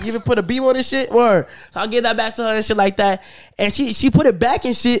 Yeah. You even put a beam on this shit? Word. So I'll give that back to her and shit like that. And she put it back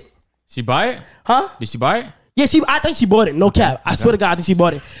and shit. She buy it? Huh? Did she buy it? Yeah, I think she bought it. No cap. I swear to God, I think she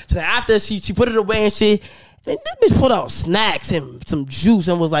bought it. So then after she put it away and shit, and this bitch put out snacks and some juice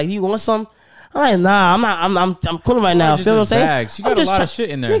and was like, "You want some?" I'm like, "Nah, I'm cool right now." Feel what I'm saying? Bag. She got a lot of shit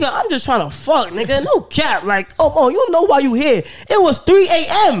in there. Nigga, I'm just trying to fuck, nigga. No cap. Like, oh, you don't know why you here. It was 3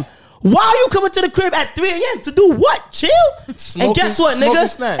 a.m. Why are you coming to the crib at 3 a.m. to do what? Chill? And guess what, nigga?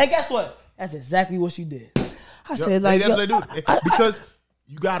 Snacks. And guess what? That's exactly what she did. I said, like, that's what they do. Because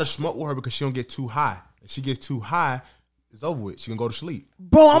you gotta smoke with her because she don't get too high. If she gets too high, it's over with. She can go to sleep.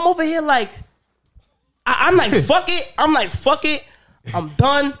 Bro, I'm over here like, I'm like, fuck it. I'm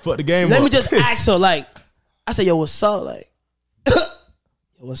done. Fuck the game. Let me just ask her, like, I said, yo, what's up? Like,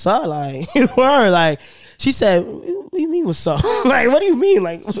 what's up? Like, word. Like, she said, what do you mean, what's up? Like, what do you mean?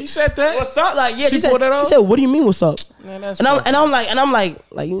 Like, she said that? What's up? Like, yeah, she said, what do you mean, what's up? Man, that's and I'm like,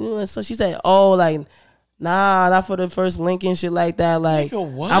 you know, so she said, oh, like, nah, not for the first link and shit like that. Like, nigga,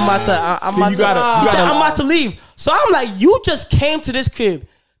 what? I'm about to leave. So I'm like, you just came to this crib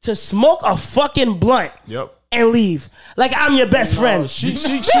to smoke a fucking blunt. Yep. and leave. Like I'm your best friend. She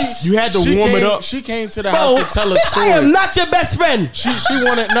You had to she warm it came- up. She came to the Bro, house to tell a bitch, story. I am not your best friend. She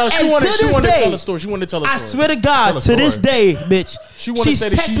wanted to tell a story. She wanted to tell a I story. swear to God, Tell a to this story. day, bitch. She wanna say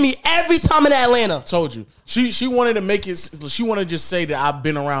that texts she- me every time in Atlanta. Told you. She wanted to make it. She wanted to just say that I've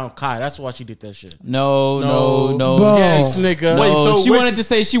been around Kai. That's why she did that shit. No. Bro. Yes, nigga. No, Wait, so she which- wanted to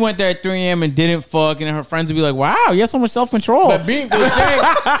say she went there at 3 a.m. and didn't fuck, and her friends would be like, "Wow, you have so much self control." But being but saying,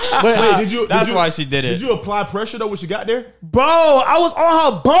 but Wait, did you? That's did you- why she did it. Did you apply pressure though when she got there? Bro, I was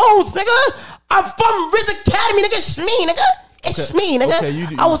on her bones, nigga. I'm from Riz Academy, nigga. It's me, nigga. It's me, nigga. Okay, you-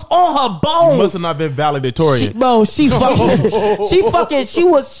 I was on her bones. Must have not been valedictorian. She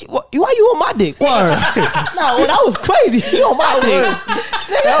was. Why you on my dick? Word. No, that was crazy. You on my dick?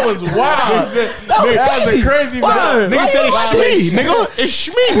 that was wild. That was That was crazy. a crazy Word. vibe. Why Nigga you said on my it's dick? Shmee, nigga. It's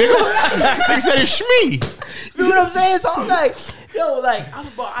Shmee, nigga. Nigga said it's Shmee. You know what I'm saying? So I'm like, yo, like,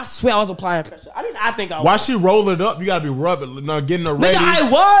 I swear I was applying pressure. At least I think I was. Why she roll it up? You gotta be rubbing, getting her ready. Nigga, I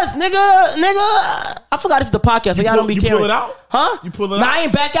was, nigga. I forgot this is the podcast, so y'all don't be you caring. pull it out? Huh? You pull it Nah, out? I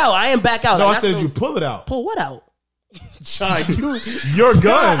ain't back out. No, Like, I said that's you no- pull it out. Pull what out? John, Your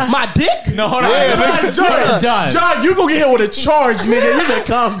gun. My dick? no, hold on, Yeah, John. you gonna get hit with a charge, nigga. You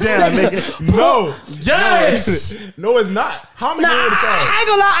better calm down, nigga. No. Yes. No, it's not. How many Nah, years I ain't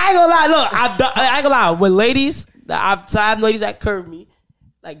gonna lie. Look, I ain't gonna lie. With ladies, I have ladies that curve me,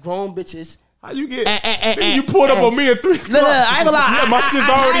 like grown bitches. How you get? And- you pulled up on me at 3 o'clock. No, I ain't gonna lie. Yeah, my shit's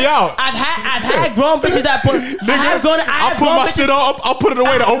already out. I've had grown bitches that put. I put my shit up. I put it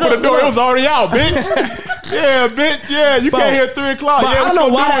away to open the door. It was already out, bitch. Yeah, bitch. Yeah, you can't hear 3 o'clock. But Yeah, I don't what know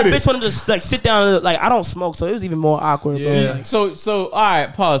you why gonna that do with bitch wanted to just like sit down. And, like I don't smoke, so it was even more awkward. Yeah. Bro. Like, So all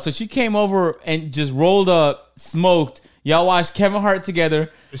right, pause. So she came over and just rolled up, smoked. Y'all watched Kevin Hart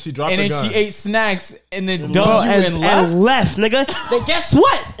together. And she dropped and the then gun. she ate snacks and then bro, dumped you and left. nigga. Then guess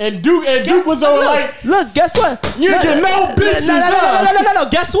what? And Duke was over like, Look, guess what? You get no bitches, No.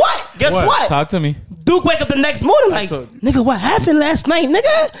 Guess what? Guess what? Talk to me. Duke wake up the next morning like, told you. nigga, what happened last night,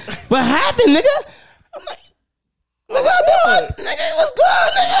 nigga? What happened, nigga? I'm like, nigga, it was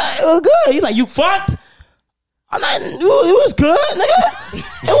good, nigga. It was good. He's like, you fucked? I'm like, it was good, nigga.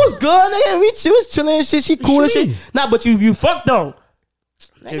 It was good, nigga. She was chilling and shit. She cool and shit. Nah, but you fucked though.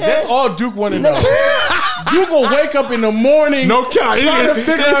 that's all Duke wanted to know. Duke will wake up in the morning, No count. trying to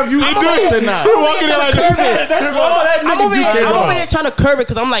figure out if you fucked or not. He walking in like this. That's all that I'm nigga over Duke here, care I'm over about. here trying to curb it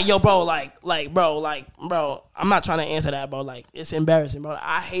because I'm like, yo, bro, bro, I'm not trying to answer that, bro. Like, it's embarrassing, bro.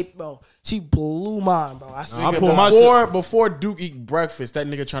 I hate, bro. She blew mine, bro. I swear. I pulled my shit. Before Duke eat breakfast, that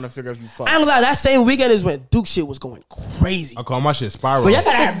nigga trying to figure out if you fucked. I ain't gonna lie, that same weekend is when Duke shit was going crazy. I call my shit Spiral. But y'all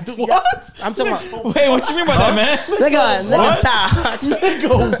gotta have Duke. What? I'm talking about. Wait, what you mean by that, man? Nigga, stop.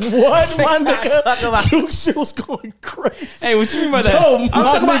 Nigga, what, my nigga? Talk about- Duke shit was going crazy. Hey, what you mean by that? Yo, I'm my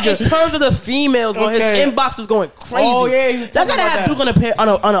talking about in nigga. terms of the females, bro. Okay. His inbox was going crazy. Oh, yeah, he was Y'all talking gotta about have that. Duke on a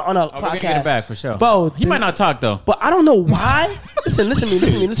We're gonna podcast. get it back for sure. Bro, he might not talk though. But I don't know why. Listen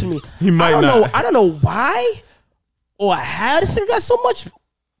to me. He might I don't not. know. I don't know why or how this nigga got so much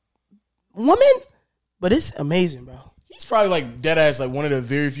woman, but it's amazing, bro. He's probably like dead ass, like one of the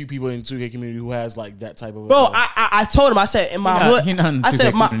very few people in 2K community who has like that type of. Bro, I told him. I said in my hood. he not in the I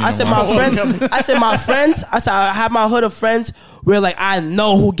said 2K my community no more. friends. I said my friends. I said I have my hood of friends where like I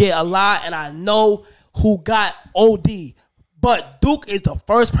know who get a lot and I know who got OD. But Duke is the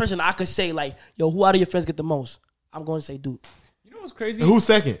first person I could say like, yo, who out of your friends get the most? I'm going to say Duke. You know what's crazy? Who's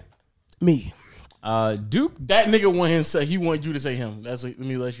second? Me. Duke. that nigga want him say he want you to say him. That's let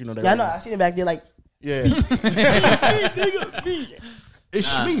me let you know that. Yeah, I know. I seen him back there like. Yeah. It's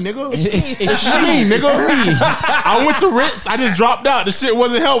Shmee, nigga. It's Shmee, nigga. I went to Ritz. I just dropped out. The shit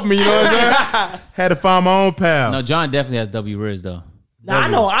wasn't helping me. You know what I'm saying? Had to find my own pal. No, John definitely has W Riz though. Nah, I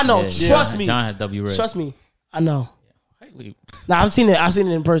know. Yeah, Trust yeah. me. John has W Riz. Trust me. I know. Hey, Nah, I've seen it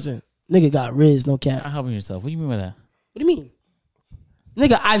in person. Nigga got Riz, no cap. not helping yourself. What do you mean by that? What do you mean?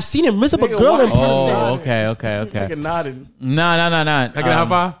 Nigga, I've seen him riz up a Nigga, girl why- in person. Oh, okay. Nigga nodded. Nah. Can I get a high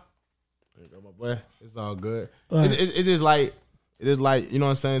five? There you go, my boy. It's all good. It is like, you know what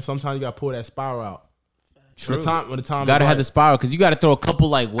I'm saying? Sometimes you got to pull that spiral out. True. When the time Gotta is have the right. spiral because you gotta throw a couple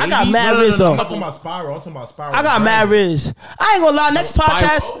like I wavy. got mad No, Riz I'm though. not talking about spiral. I'm talking about spiral. I got mad Riz. I ain't gonna lie. Next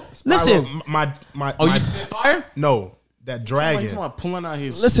podcast, listen, Oh, you spit fire? No, that dragon. He's talking about pulling out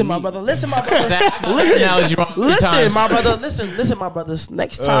his. listen, my brother. Listen, my brother. That analogy wrong three Listen, times. my brother. Listen, my brothers.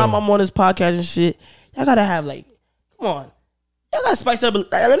 Next time I'm on this podcast and shit, y'all gotta have like, come on, y'all gotta spice it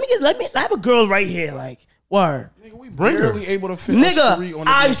up. Like, let me. I have a girl right here. Like, word. Nigga, we Bring her. barely able to fit a story on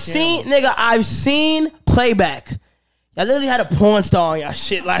Nigga, the I've seen playback. Y'all literally had a porn star on y'all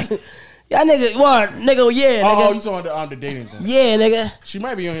shit. Like, Yeah, nigga, what? Nigga, yeah, nigga. Oh, you talking on the dating thing? Yeah, nigga. She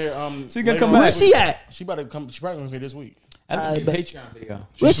might be on here. She gonna later come on back. Where's this week. she at? She about to come. She probably gonna be here this week. That's a bet. Patreon video.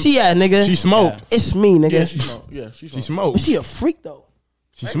 Where's she at, nigga? She smoked. It's me, nigga. Yeah, she smoked. Yeah, she She smoked. smoked. But she a freak though.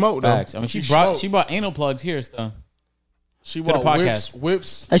 She smoked though. Facts. I mean, She she brought anal plugs here, so She the bought podcast.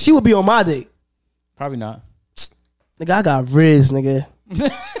 whips. And she would be on my dick. probably not. Nigga, I got Riz, nigga.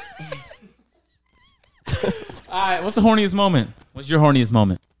 All right, what's the horniest moment? What's your horniest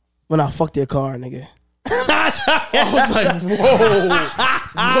moment? When I fucked their car, nigga. I was like,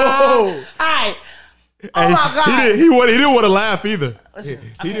 whoa. Alright. Oh my God. He didn't want to laugh either. He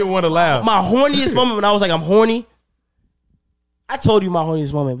didn't want to laugh. My horniest moment when I was like, I'm horny. I told you my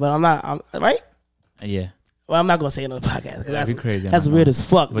horniest moment, but I'm not, right? Yeah, Well, I'm not gonna say it on the podcast. 'cause that'd be crazy. That's weird as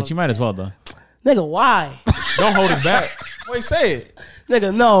fuck. But you might as well though. Nigga, why? Don't hold us back. Wait, say it.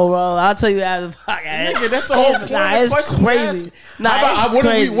 Nigga, no, bro. I'll tell you after the podcast. Nigga, that's the whole point. Nah, of the it's question we crazy. asked. Nah, How about, it's what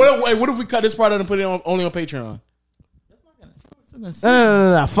crazy. What if we cut this part out and put it only on Patreon?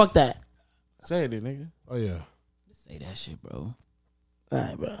 No. Fuck that. Say it, then, nigga. Oh yeah. Say that shit, bro. All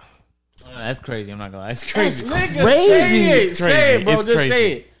right, bro. That's crazy. I'm not gonna lie. That's crazy. Nigga, Crazy. say it. It's Say it, bro. crazy. Just It's say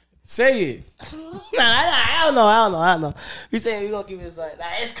crazy. it. Say it. Nah, I don't know. We saying we gonna keep it like, nah,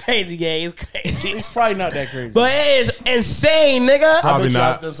 it's crazy, gang. It's crazy. It's probably not that crazy. But it is insane, nigga. I Probably bet you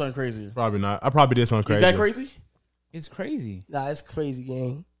not. I've done something crazy. Probably not. I probably did something crazy. Is that crazy? It's crazy. Nah, it's crazy,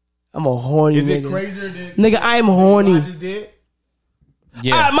 gang. I'm a horny Is nigga. it crazier than Nigga, I'm what I horny. just did?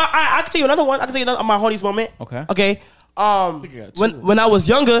 Yeah. I can tell you another one. I can tell you my horniest moment. Okay. Okay. think I got two. When I was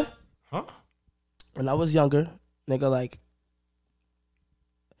younger, Huh? nigga, like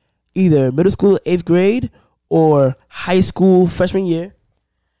either middle school 8th grade or high school freshman year,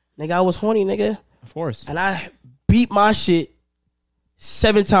 nigga, I was horny, nigga, Of course. and I beat my shit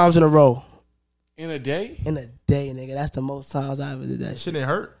 7 times in a row In a day? in a day, nigga. That's the most times I ever did that shit. Shit didn't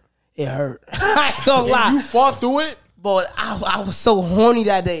hurt. It hurt. I ain't gonna lie. You fought through it? But I was so horny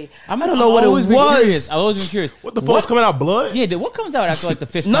that day. I don't know I've what it always was. been curious. I've always been curious. What the fuck's coming out? Blood? Yeah, dude, what comes out after like the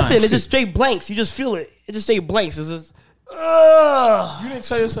fifth Nothing. time? It's just straight blanks. You just feel it. It just straight blanks. It's just. You didn't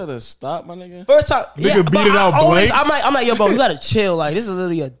tell yourself to stop, my nigga? First time, Nigga but beat it out I always- blanks? I'm like, yo, bro, you gotta chill. Like, this is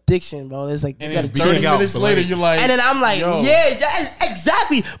literally addiction, bro. It's like, And you gotta then chill. 30 beating out minutes later, blanks. you're like, And then I'm like, yo. yeah,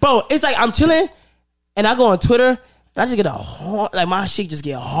 exactly, bro. It's like I'm chilling, and I go on Twitter, and I just get a hard, like my shit just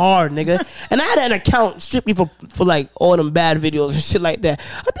get hard, nigga. And I had an account strictly for like all them bad videos and shit like that.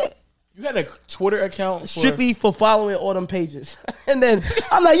 I think You had a Twitter account for strictly for following all them pages. And then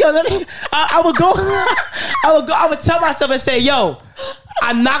I'm like, yo, I would tell myself and say, yo,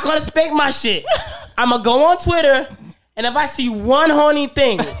 I'm not gonna spank my shit. I'm gonna go on Twitter, and if I see one horny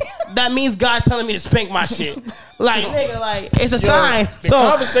thing, that means God telling me to spank my shit. Like, nigga, like it's a sign. the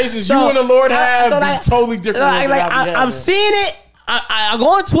conversations you and the Lord have be totally different ones than I be I'm having. seeing it. I go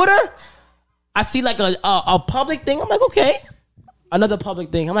on Twitter. I see like a public thing. I'm like, okay. Another public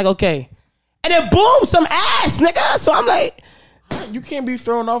thing. I'm like, okay. And then boom, some ass, nigga. So I'm like, You can't be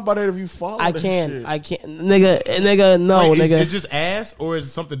thrown off by that if you follow I that can't, shit. nigga, no, Wait, nigga. It's just ass, or is it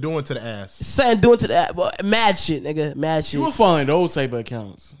something doing to the ass? Something doing to that, but mad shit, nigga, mad shit. You were following those type of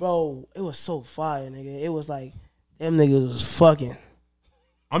accounts. Bro, it was so fire, nigga. It was like them niggas was fucking.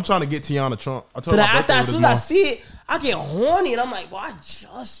 I'm trying to get Tiana Trump. I So told her that my after birthday as was soon as I tomorrow. see it, I get horny and I'm like, well, I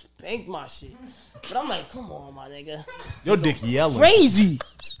just spanked my shit. But I'm like, come on, my nigga. Your dick yelling. Crazy.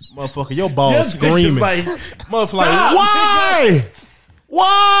 Motherfucker, your balls Your dick is screaming. like, Motherfucker, like, why?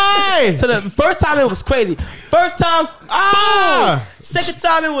 Why? So the first time it was crazy. First time, Ah! boom. Second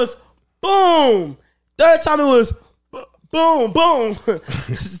time it was boom. Third time it was boom, boom.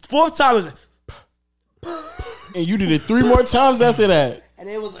 Fourth time it was, and you did it 3 more times after that. and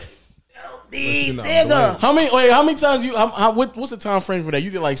it was like, help me, Pushing out nigga. How many times you? What's the time frame for that?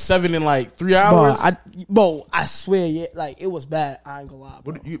 You did like 7 in like 3 hours. Bro, I swear, yeah, like it was bad. I ain't gonna lie,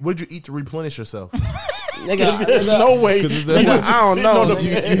 bro. What did you eat to replenish yourself? Nigga, There's no way. Because You were just I don't sitting know, on the-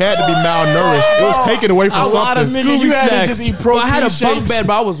 nigga. you had to be malnourished. It was taken away from A lot of something. niggas, you had to just eat protein I had a bunk shakes. bed,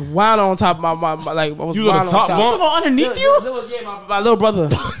 but I was wound on top of my like. I was You was on wound the top on bunk? Someone underneath you? My little brother.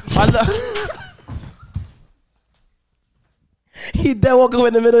 He dead woke up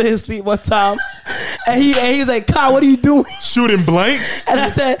in the middle of his sleep one time, and he was like, "Kai, what are you doing?" Shooting blanks. And I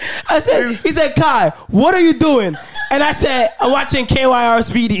said, he said, "Kai, what are you doing?" And I said, "I'm watching KYR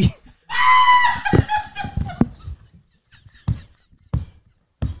Speedy."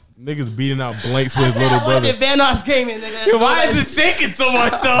 Niggas beating out blanks with his little I'm watching brother. Van Nuys gaming, nigga. Why is it shaking so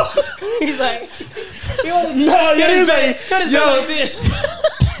much though? He's like, he was like this.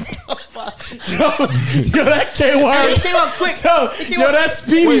 Yo, that KY. He came up quick. Yo, that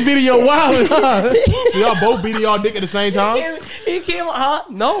Speedy video wild. So y'all both beating y'all dick at the same time? He came up, huh?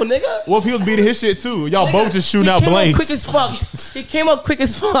 No, nigga. What if he was beating his shit too? Y'all both just shooting He out came up blanks. quick as fuck. He came up quick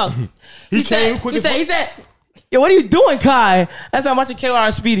as fuck. He came quick as fuck. He said, yo, what are you doing, Kai? That's how much of KY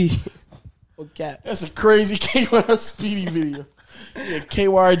and Speedy. Okay. That's a crazy KY Speedy video. Yeah,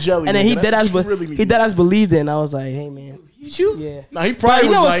 KY jelly. And then he nigga. dead That's ass, what you really need. he dead ass believed it. And I was like, hey man, You? yeah. Nah, he But probably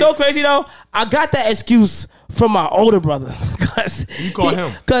you know was what's like, so crazy though? I got that excuse from my older brother. You call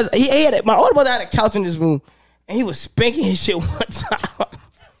him? Because he had my older brother had a couch in his room, and he was spanking his shit one time.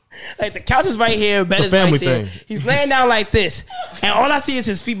 Like the couch is right here, bed It's a is right family there. thing. He's laying down like this, and all I see is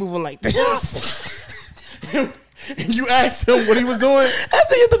his feet moving like this. and you asked him what he was doing, I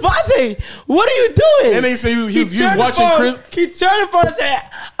said, Devontae, what are you doing? and they say he was turned the watching phone- Chris. He turned the phone and said,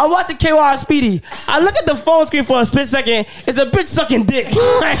 I'm watching KY Speedy. I look at the phone screen for a split second. It's a bitch sucking dick.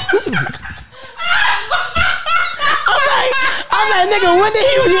 I'm like, nigga, when did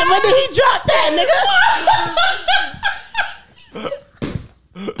he drop that, nigga?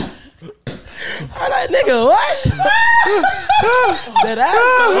 I'm like, nigga, what? That ass?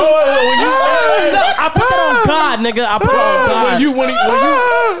 I put that on God, nigga. I put it on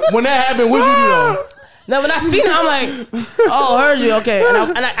God. When that happened, what'd you do though? Now when I seen it, I'm like, oh, heard you, okay.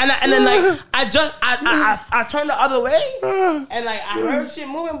 And then like I turned the other way, and like I heard shit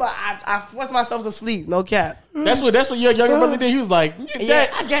moving, but I forced myself to sleep. No cap. That's what your younger brother did. He was like, Yeah,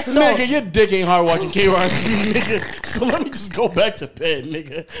 I guess so. Nigga, your dick ain't hard watching KY Speedy, nigga. So let me just go back to bed,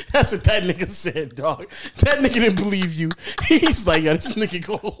 nigga. That's what that nigga said, dog. That nigga didn't believe you. He's like, yo, this nigga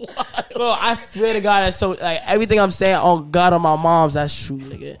go wild. Bro, I swear to God, that's so like everything I'm saying on God on my mom's, that's true,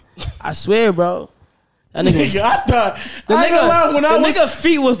 nigga. I swear, bro. That nigga, Nigga, I thought the I ain't gonna lie, when I was nigga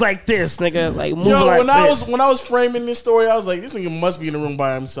feet was like this, nigga, like moving yo, like when I was framing this story, I was like, this nigga must be in the room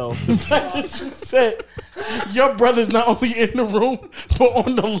by himself. The fact that you said your brother's not only in the room but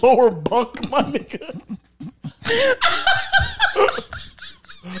on the lower bunk, my nigga.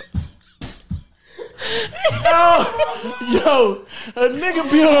 Yo, a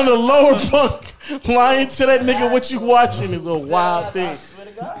nigga be on the lower bunk lying to that nigga what you watching is a wild thing.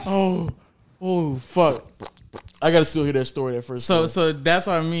 Oh, fuck. I gotta still hear that story, that first story. So that's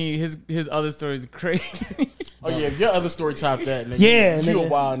what I mean. His other stories are crazy. Oh, yeah, your other story topped that, nigga. Yeah, You nigga. a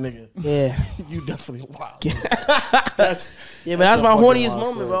wild nigga. Yeah. You definitely a wild nigga. That's Yeah, but that's a my fucking horniest wild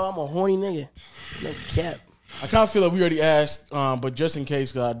moment, story. bro. I'm a horny nigga. No cap. I kind of feel like we already asked, but just in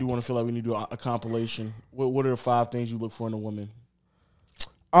case, cause I do want to feel like we need to do a compilation. What are the 5 things you look for in a woman?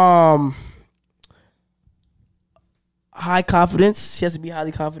 High confidence. She has to be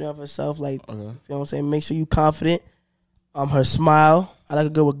highly confident of herself. Like, you know what I'm saying? Make sure you confident. Her smile. I like a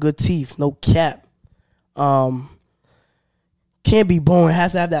girl with good teeth. No cap. Can't be boring.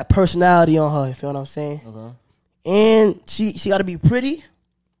 Has to have that personality on her. You feel what I'm saying? Okay. And she got to be pretty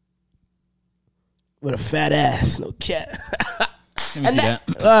with a fat ass. No cap. Let me see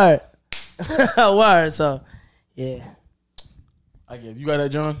that. Word. Word. So, yeah. I get it. You got that,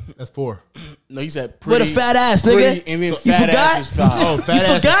 John? That's 4. No, you said pretty. With a fat ass, nigga. Pretty, and then You fat forgot? ass is 5. Oh, fat You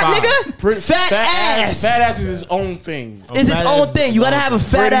ass forgot, is 5. nigga? Pretty, Fat ass. Fat ass is his own thing. It's his fat own ass thing. is You gotta his have own a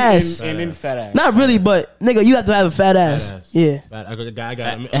fat Pretty ass. and then fat ass. Not really, but nigga, you have to have a fat ass. Ass. Yeah. I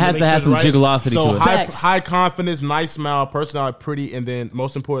got it. It has to have some jigglosity so to it. Facts. high confidence, nice smile, personality, pretty, and then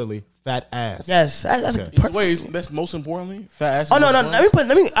most importantly, fat ass. Yes. That's Okay. a Wait, that's most importantly? Fat ass is Oh no, most no. important?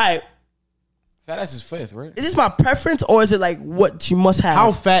 Let me. All right. Fat ass is 5th, right? Is this my preference or is it like what she must have?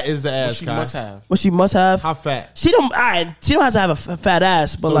 How fat is the ass? She Kai? must have. What she must have? How fat? She don't. She don't have to have a fat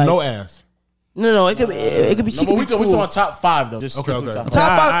ass, but So like no ass. no. It could be. It could be. No, She but could we be talking cool. top 5 though. Just Okay, strictly okay. top 5.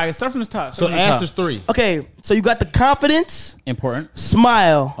 Top All five. right, start from the top. So Start from the ass top. is 3. Okay, so you got the confidence, Important.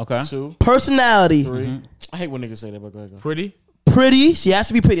 smile, Okay. 2, personality, 3. I hate when niggas say that, but go ahead. Go. Pretty, pretty. She has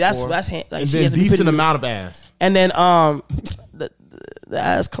to be pretty. That's 4. like and she then has to be decent pretty. amount of ass. And then the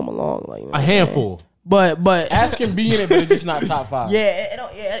ass come along like you know A what I'm saying? handful. But Ass can be in it, but it's just not top 5. yeah, it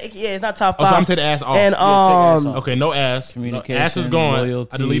don't, it's not top Oh, so 5. I'm taking the ass off. And take ass off. Okay, no ass. Communication, Ass is gone.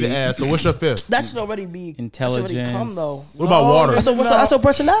 loyalty. I deleted ass. So what's your 5th? that should already be Intelligence. That should already come though. What about water? That's a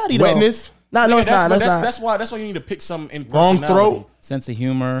personality though. Wetness? No, it's not. No, it's not. That's why you need to pick something in Wrong personality. throat? Sense of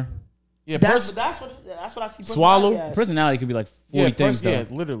humor. Yeah, That's what I see. Swallow? personality as. Personality could be like 40 things, though. yeah,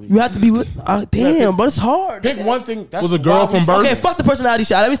 literally. You have to be. Damn, but it's hard. Pick one thing. That's Was a girl why we from say- birth? Okay, fuck the personality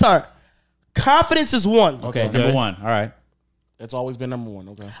shot. Let me start. Confidence is 1. Okay, number 1. All right. That's always been number 1.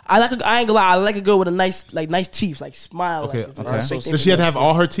 Okay. I ain't gonna lie. I like a girl with a nice teeth, like smile. Okay, Like, it's okay. a big So thing Does for she have me. to have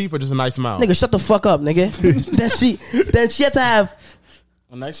all her teeth or just a nice smile? Nigga, shut the fuck up, nigga. then she had to have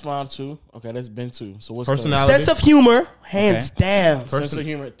Next smile 2. Okay, that's been 2. So what's Personality. Sense of humor, hands down. Sense of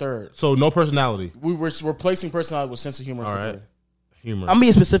humor 3rd. So no personality. We were replacing personality with sense of humor All for right. 3rd. Humor. I'm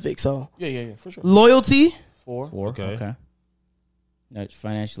being specific, so Yeah, for sure. loyalty. 4. Okay. That's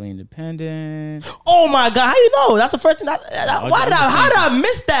financially independent. Oh my god, how you know? That's the first thing. How did I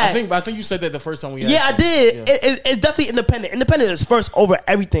miss that? I think you said that the first time we. Yeah, I did. Yeah. It's definitely independent. Independent is first over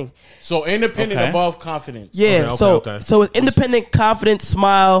everything. So independent Okay. above confidence. Yeah. Okay. So it's independent, confident,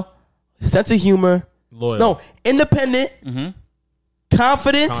 smile, sense of humor. Loyal. No, independent,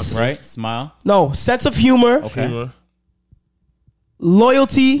 confidence. Right? Smile. No, sense of humor, Okay. Humor.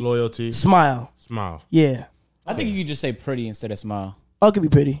 loyalty, Loyalty. smile. Smile. Yeah. I think you could just say pretty instead of smile. Oh, it could be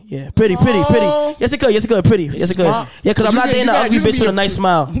pretty. Yeah, pretty. Yes, it could. Pretty. Yes, it could. Smile. Yeah, because I'm not dating an ugly you can bitch be with a a- nice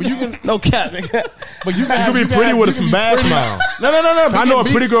smile. No cap, nigga. But you You can be pretty with a bad smile. No. I know a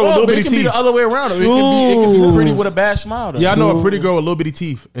pretty girl with little But it bitty can be teeth. the other way around. It can be pretty with a bad smile. Though. Yeah, I know a pretty girl with little bitty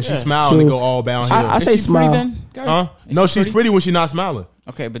teeth, and she smile and it go all downhill. I Is say she pretty smile. then, guys? Huh? Is No, she she's pretty when she's not smiling.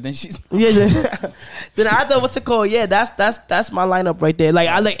 Okay, but then she's Yeah. Then I thought, what's it called? Yeah, that's my lineup right there. Like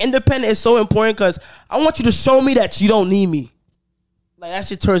I like independent is so important because I want you to show me that you don't need me. Like that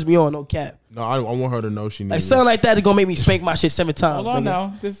shit turns me on. No cap. No, I want her to know she needs Like me. something like that is gonna make me spank my shit 7 times. hold on nigga.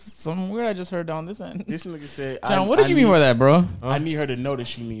 now. This is some weird I just heard down this end. This nigga said, John, what did you mean by that, bro? I need her to know that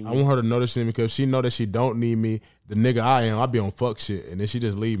she need I me. want her to know that she because if she know that she don't need me, the nigga I am, I be on fuck shit, and then she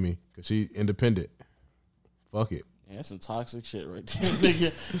just leave me because she independent. Fuck it. Yeah, that's some toxic shit right there,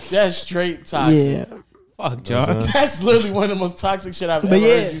 nigga. That's straight toxic. Yeah. Fuck, John. That's literally one of the most toxic shit I've ever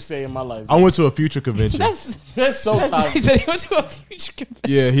heard you say in my life. I went to a Future convention. That's so He toxic. said he went to a future convention.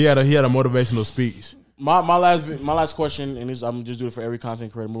 Yeah, he had a motivational speech. My last question, and this I'm gonna just do it for every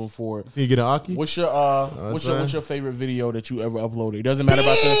content creator moving forward. Can you get an Aki? What's your son. what's your favorite video that you ever uploaded? It doesn't matter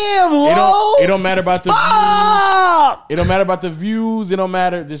about Damn, it don't matter about the views. Fuck! It don't matter about the views. It don't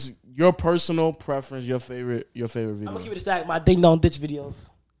matter. Just your personal preference. Your favorite video. I'm gonna keep it a stack. My Ding Dong Ditch videos.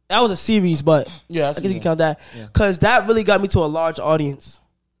 That was a series, but Yeah, I guess you can count that because that really got me to a large audience.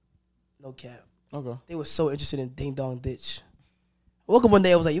 No cap. Okay. They were so interested in Ding Dong Ditch. I woke up one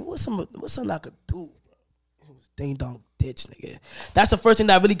day, I was like, what's something I could do? It was Ding Dong Ditch, nigga. That's the first thing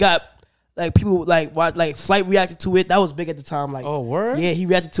that really got like people like watch, like Flight reacted to it. That was big at the time. Like, Oh, word? yeah, he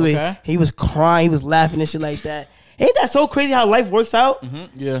reacted to Okay. it. He was crying, he was laughing and shit like that. Ain't that so crazy how life works out?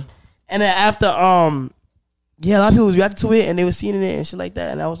 Yeah. And then after, yeah, a lot of people was reacting to it and they were seeing it and shit like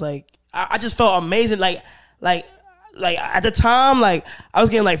that. And I was like, I just felt amazing. Like at the time, like I was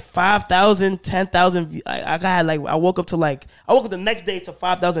getting like 5,000, 10,000. I woke up the next day to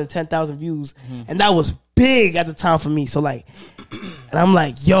 5,000, 10,000 views, and that was big at the time for me. So like, and I'm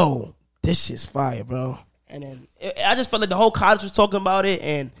like, yo, this shit's fire, bro. And then I just felt like the whole college was talking about it,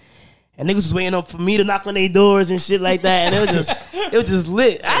 and niggas was waiting up for me to knock on their doors and shit like that, and it was just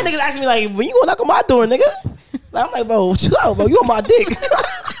lit. I had niggas asking me like, when you gonna knock on my door, nigga? Like, I'm like, bro, chill out, bro. You on my dick?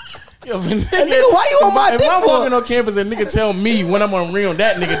 Yo, if a nigga, why you on my if dick I'm for? walking on campus and nigga tell me when I'm gonna ring on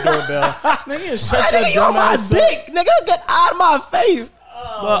that nigga doorbell, nigga, shut your Nigga, you on dumb my ass up. dick, nigga. Get out of my face.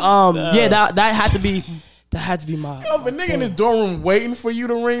 But yeah, that had to be my. Yo, if a nigga in his dorm room waiting for you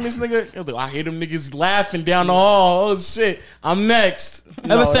to ring this nigga, yo, I hear them niggas laughing down the hall. Oh shit, I'm next.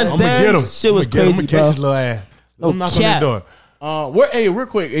 Ever since I'm then, gonna get him. shit was I'm crazy, gonna catch bro. his little ass. Don't knock on his cap. door. Hey, real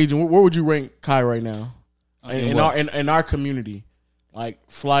quick, agent, where would you rank Kai right now in our community, like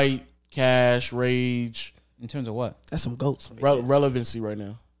Flight, Cash, Rage, In terms of what? That's some goats. relevancy right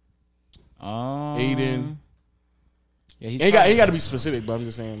now? Aiden, Yeah, he's ain't got to be specific, but I'm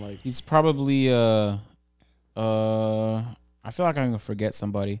just saying like He's probably I feel like I'm gonna forget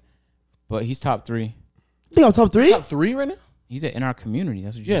somebody, but he's top 3. You think I'm top 3? top 3 right now. He's in our community.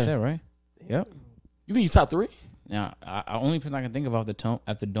 That's what you Yeah. said, right? Yep. You think he's top 3? Now, only person I can think of off the dome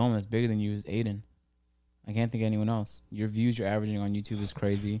that's bigger than you is Aiden. I can't think of anyone else. Your views you're averaging on YouTube is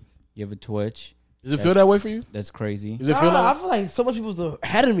crazy. You have a Twitch. Does it feel that way for you? That's crazy. Does it feel I like? feel like so much people's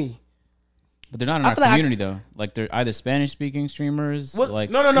ahead of me. But they're not in I our feel like community though. Like they're either Spanish speaking streamers. What? Like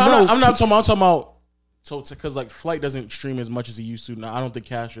No. I'm not talking about. So because like Flight doesn't stream as much as he used to. Now I don't think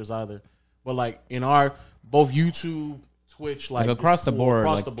Cash is either. But like in our both YouTube, Twitch, like across the board.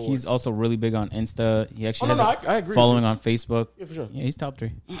 across Like the board. he's also really big on Insta. He actually has I agree. following on Facebook. Yeah, for sure. Yeah, he's top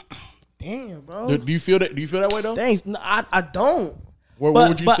 3. Damn, bro. Do you feel that? Do you feel that way though? Thanks. No, I don't. What But,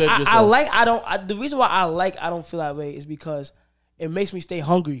 would you but say? the reason why I don't feel that way is because it makes me stay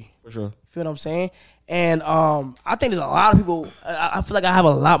hungry. For sure. Feel what I'm saying? And I think there's a lot of people. I feel like I have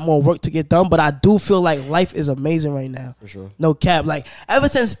a lot more work to get done, but I do feel like life is amazing right now. For sure. No cap. Like ever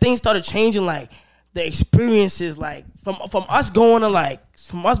since things started changing, like the experiences, like from us going to like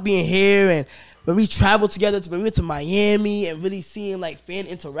from us being here and when we traveled together, when we went to Miami and really seeing like fan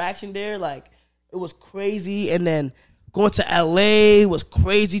interaction there, like it was crazy. And then going to LA was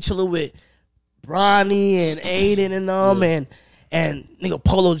crazy, chilling with Bronny and Aiden and them, and nigga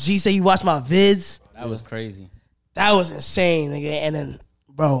Polo G said he watched my vids. That was crazy. That was insane, nigga. And then,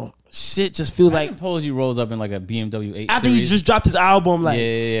 bro, shit just feels like Polo G rolls up in like a BMW 8 after series. he just dropped his album, like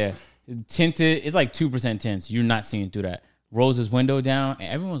Yeah. Tinted, it's like 2% tints. You're not seeing through that. Rolls his window down,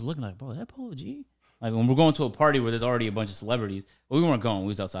 and everyone's looking like, bro, is that Polo G? Like when we're going to a party where there's already a bunch of celebrities, but we weren't going. We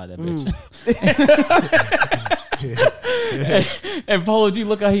was outside that bitch. And Polo G,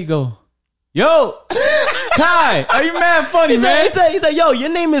 look how he go. Yo, Kai, are you mad funny, man? He said, yo, your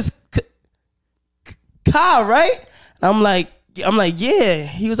name is Kai, right? And I'm like, yeah.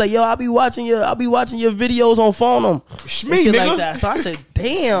 He was like, yo, I'll be watching your videos on phone them. Shmee, Shit nigga. like that. So I said,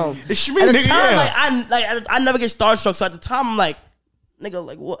 damn. It's Shmee, At the nigga, time, yeah. I never get starstruck. So at the time, I'm like, nigga,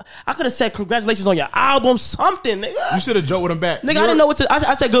 like what? I could have said congratulations on your album, something, nigga. You should have joked with him back. Nigga, I didn't know what to.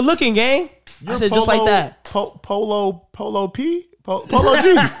 I said, good looking, gang. I said just like that. Polo G. And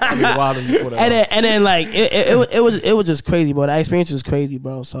then like it was just crazy, bro. That experience was crazy,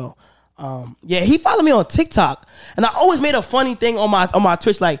 bro. So yeah, he followed me on TikTok, and I always made a funny thing on my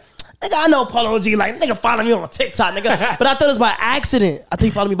Twitch, like, nigga, I know Polo G, like, nigga follow me on TikTok, nigga. But I thought it was by accident. I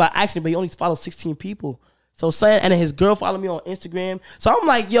think he followed me by accident, but he only followed 16 people. So saying, and then his girl followed me on Instagram. So I'm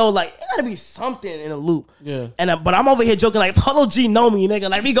like, yo, like, it gotta be something in a loop. Yeah. And but I'm over here joking like, Polo G know me, nigga.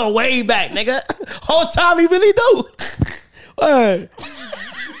 Like, we go way back, nigga. Whole time he really do. Word.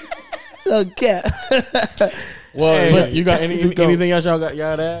 Okay. Well, But- you got anything else y'all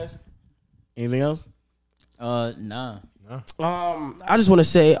to ask? Anything else? Nah. I just want to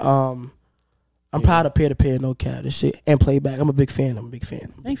say, I'm proud of Peer to Peer, no cap, this shit, and Playback. I'm a big fan.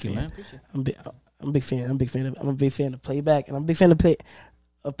 Thank you, man. Appreciate it. I'm a big fan of Playback, and I'm a big fan of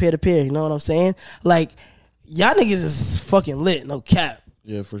Peer to Peer. You know what I'm saying? Like, y'all niggas is fucking lit, no cap.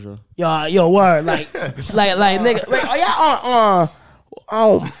 Yeah, for sure. Yo, word, like, nigga. Wait, are y'all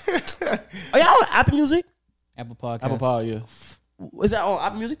are y'all on Apple Music? Apple Podcast. Apple Pod, yeah. Is that on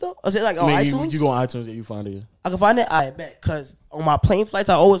Apple Music though? Or is it like on I mean, iTunes? you go on iTunes, you find it. Yeah. I can find it. I bet, cause on my plane flights,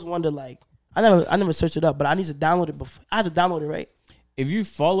 I always wonder, like, I never searched it up, but I need to download it before. I have to download it, right? If you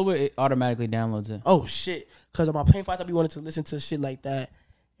follow it, it automatically downloads it. Oh shit! Cause on my plane flights, I be wanting to listen to shit like that.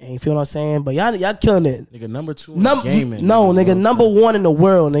 And you feel what I'm saying? But y'all killing it. Nigga, number 2 in gaming. Nigga, number 1 in the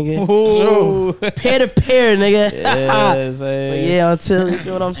world, nigga. Peer to peer, nigga. Yes, But yeah, until you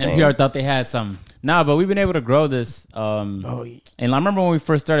feel what I'm saying. NPR thought they had something. Nah, but we've been able to grow this. And I remember when we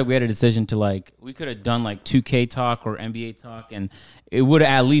first started, we had a decision to, like, we could have done like 2K talk or NBA talk, and it would have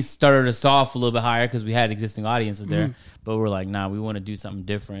at least started us off a little bit higher because we had existing audiences there. But we're like, nah, we want to do something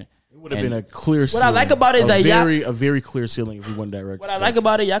different. It would have been a clear ceiling. What I like about it is that a very clear ceiling if we went direct. What I like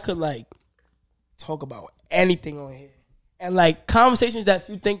about it, y'all could like talk about anything on here, and like conversations that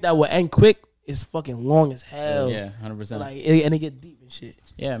you think that will end quick is fucking long as hell. Yeah, 100%. Like, and it get deep and shit.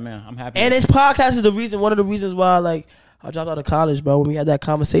 Yeah, man, I'm happy. And this podcast is one of the reasons why, like, I dropped out of college, bro. When we had that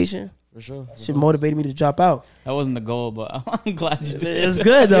conversation, For sure. shit motivated me to drop out. That wasn't the goal, but I'm glad you did. It's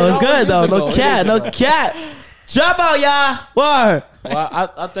good though. It's good though. the No goal. cat. It is No the goal. cat. Drop out, y'all. Word.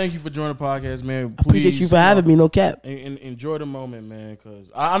 Well, I thank you for joining the podcast, man. I appreciate you for having me. No cap. And enjoy the moment, man.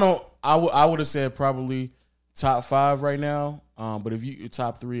 Because I would have said probably top 5 right now. But if you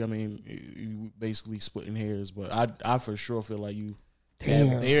top 3, I mean, you basically splitting hairs. But I for sure feel like you.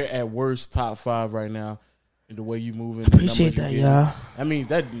 They're at worst top 5 right now. And the way you moving. Appreciate that, y'all. That means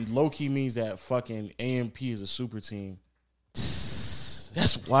that low key means that fucking AMP is a super team.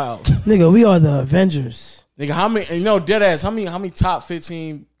 That's wild. Nigga, we are the Avengers. Nigga, how many? And dead ass. How many top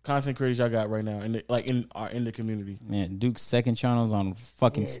 15 content creators y'all got right now in the community? Man, Duke's second channel's on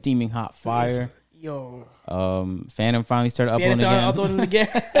fucking steaming hot fire. Yo. Phantom finally started uploading again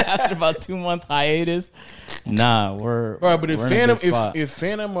after about 2-month hiatus. Nah, we're Right, but if we're in a Phantom, good spot. if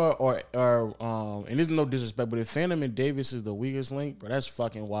Phantom or and there's no disrespect, but if Phantom and Davis is the weakest link, bro, that's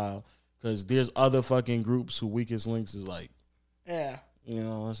fucking wild. Because there's other fucking groups who weakest links is like, Yeah. you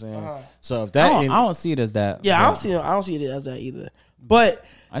know what I'm saying. Uh-huh. So if I that, don't see it as that. Yeah, I but don't see it as that either. But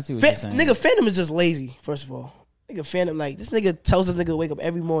I see what you're saying. nigga, Phantom is just lazy. First of all, nigga, Phantom, like, this nigga tells this nigga to wake up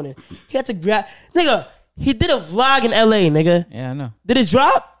every morning. He had to grab, nigga. He did a vlog in LA, nigga. Yeah, I know. Did it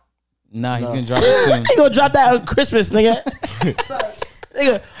drop? Nah, he's gonna drop it soon. He gonna drop that on Christmas, nigga.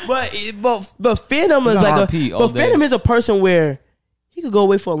 Nigga, but Phantom is He's on like RP a, all but day. Phantom is a person where he could go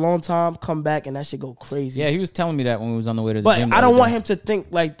away for a long time, come back, and that shit go crazy. Yeah, he was telling me that when we was on the way to the But gym. I don't want him to think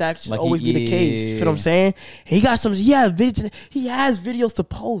like that should Like always be the case. You feel what I'm saying? He got some. He has videos to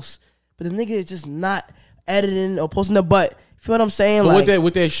post, but the nigga is just not editing or posting it, but feel what I'm saying? But Like,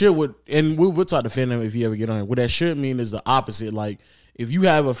 with that shit, and we'll talk to fandom if you ever get on. What that should mean is the opposite. Like, if you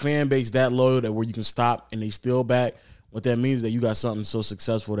have a fan base that loyal that where you can stop and they still back, what that means is that you got something so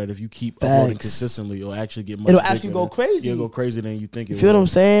successful that if you keep uploading consistently, it'll actually get much it'll bigger actually go crazy. It'll go crazy than you think it will. feel what I'm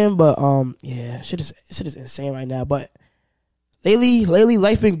saying? But yeah, shit is insane right now. But lately,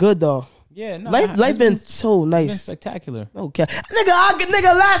 life been good though. Yeah, no, Life been so been nice. spectacular. Okay,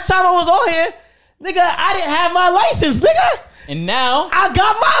 nigga, last time I was on here, nigga, I didn't have my license, nigga. And now, I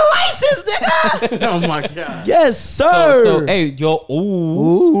got my license, nigga. Oh my god. Yes, sir. so hey, yo,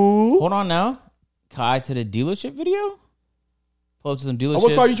 Ooh. hold on now. Kai to the dealership video. Pull up to some dealership.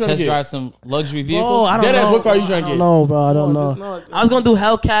 what car you trying to test get? drive some luxury Bro, vehicles. I don't Deadass, know. what car you trying to get? No, bro, I don't Just know. not- I was gonna do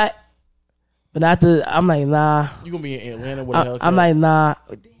Hellcat, but after I'm like, nah. You gonna be in Atlanta with a Hellcat? I'm like, nah.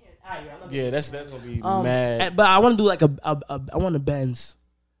 yeah, that's gonna be mad. But I want to do like I want a Benz,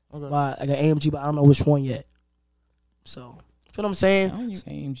 Okay. like an AMG, but I don't know which one yet. So, feel what I'm I saying? don't use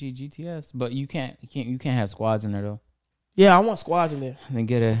AMG GTS, but you can't have squads in there though. Yeah, I want squads in there. And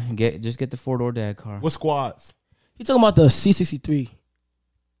then just get the 4-door dad car. What squads? He talking about the C63,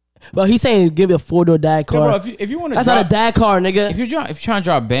 but he's saying give me a 4-door dad Yeah, car. bro, if you want to That's not a dad car, nigga. if you're trying to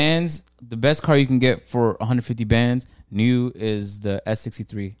drop bands, the best car you can get for 150 bands new is the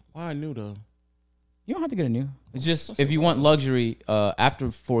S63. Why I knew though. You don't have to get a new. It's just if you want luxury, after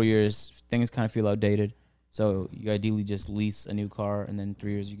 4 years, things kind of feel outdated. So you ideally just lease a new car, and then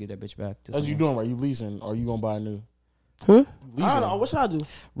 3 years you get that bitch back. That's what you doing, right? You leasing, or you gonna buy a new? Huh? Leasing. I don't know. What should I do?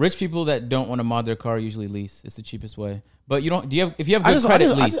 Rich people that don't want to mod their car usually lease. It's the cheapest way. But you don't. Do you have? If you have I good just-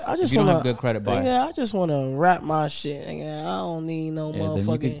 credit, I lease. just If you don't wanna- have good credit, buy. Yeah, I just want to wrap my shit. Nigga. I don't need no Yeah, then you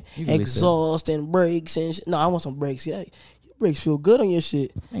motherfucking could lease it. exhaust and brakes and shit. No, I want some brakes. Yeah, your brakes feel good on your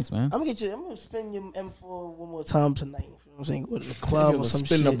shit. Thanks, man. I'm gonna spin your M4 one more time tonight. You know what I'm saying? Go to the club or some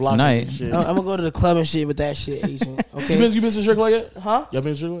Spin shit. the block Tonight. and shit. I'm gonna go to the club and shit with that shit, Agent. Okay. You been to Strickland yet? Huh? Y'all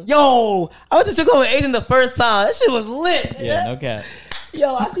been to Strickland? Yo, I went to Chicago with Agent the first time. That shit was lit. Yeah, no cap.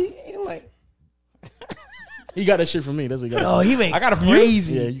 Yo, I see Agent like, He got that shit from me. That's what he got. oh, he made I got it from you?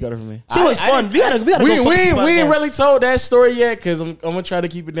 crazy. Yeah, you got it from me. Shit was fun. We gotta go. We fuck this ain't podcast. really told that story yet because I'm gonna try to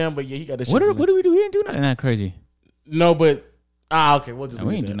keep it down. But yeah, he got that shit. What from me. do we do? We didn't do nothing that crazy. No, but okay, we'll just No,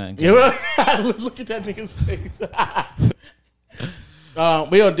 we leave ain't it do at nothing that. Yeah, look at that nigga's face.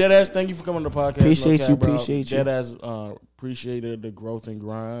 But yo, Deadass, thank you for coming to the podcast. Appreciate you, bro. appreciate you. Deadass appreciated the growth and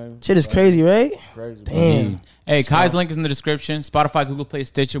grind. Shit is crazy, right? Crazy. bro. Damn. Hey, Kai's link is in the description. Spotify, Google Play,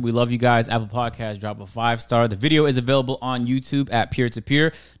 Stitcher. We love you guys. Apple Podcast, drop a 5-star. The video is available on YouTube at Peer to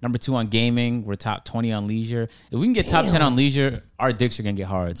Peer. Number 2 on gaming. We're top 20 on leisure. If we can get top 10 on leisure, our dicks are gonna get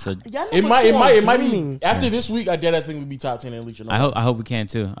hard. So It might be after this week. I Deadass think we'll be top 10 in Legion. I hope we can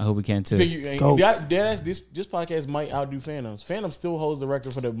too. Deadass, this podcast might outdo Phantoms. Phantom still holds the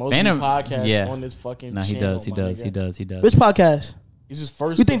record for the most Phantom- podcasts yeah. on this fucking. No, he channel, does. He my does. nigga. He does. He does. Which podcast? It's his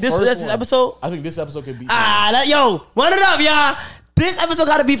first. You think the that's first this one. episode? I think this episode could be. Yo, run it up, y'all. This episode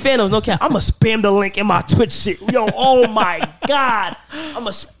gotta be Phantoms, no cap. I'ma spam the link in my Twitch shit. Yo, oh my god. I'ma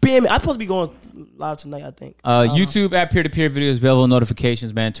spam it. I'm supposed to be going live tonight, I think. YouTube at Peer to Peer videos available.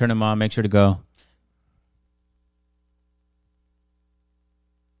 Notifications, man. Turn them on. Make sure to go.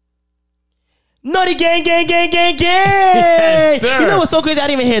 Naughty gang. Yes, sir. You know what's so crazy? I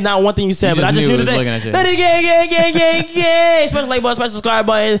didn't even hear not one thing you said, You but I just just knew knew to it was say looking at you. Naughty gang. Smash the like button, smash the subscribe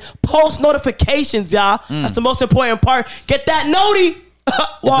button, post notifications, y'all. That's the most important part. Get that naughty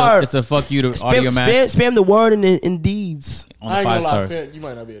word. It's a fuck you to Audio Mac Spam the word in deeds. on I the ain't 5 gonna lie, stars. Fan, you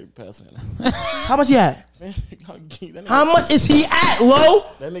might not be able to pass Phantom. How much he at? That How much is he at, low?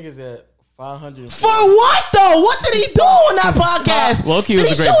 nigga's at 500. For what though? What did he do on that podcast? Low-key Did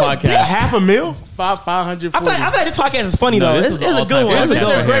was he a great show his podcast. dick? $500,000? 500. I feel like this podcast is funny No, though. this It's is a good all-time one. favorite. It's a This is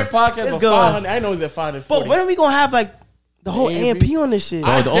good a one. great podcast, It's but good. 500. I know it's at 540. But when are we gonna have like the whole A&P? AMP on this shit?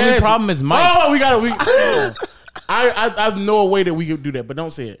 Bro, the only problem is mics. Oh, we got it. I know a way that we could do that, but don't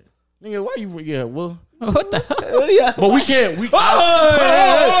say it. Nigga, why you? Yeah, well. What the hell? Yeah. But we can't. We. Hey,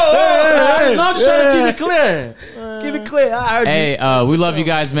 No, I'm just trying to keep it clear. Keep it clear. I heard you. Hey, we love you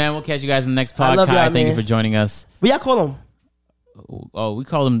guys, man. We'll catch you guys in the next I podcast. love y'all, Thank you man. for joining us. What y'all call them? Oh, we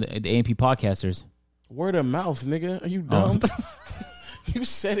call them the AMP podcasters. Word of mouth, nigga. Are you dumb? You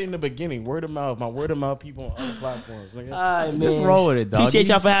said it in the beginning. Word of mouth. My word of mouth people on other platforms, nigga. All right, man. Just roll with it, dog. Appreciate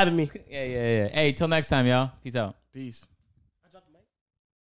y'all for having me. Yeah. Hey, till next time, y'all. Peace out. Peace.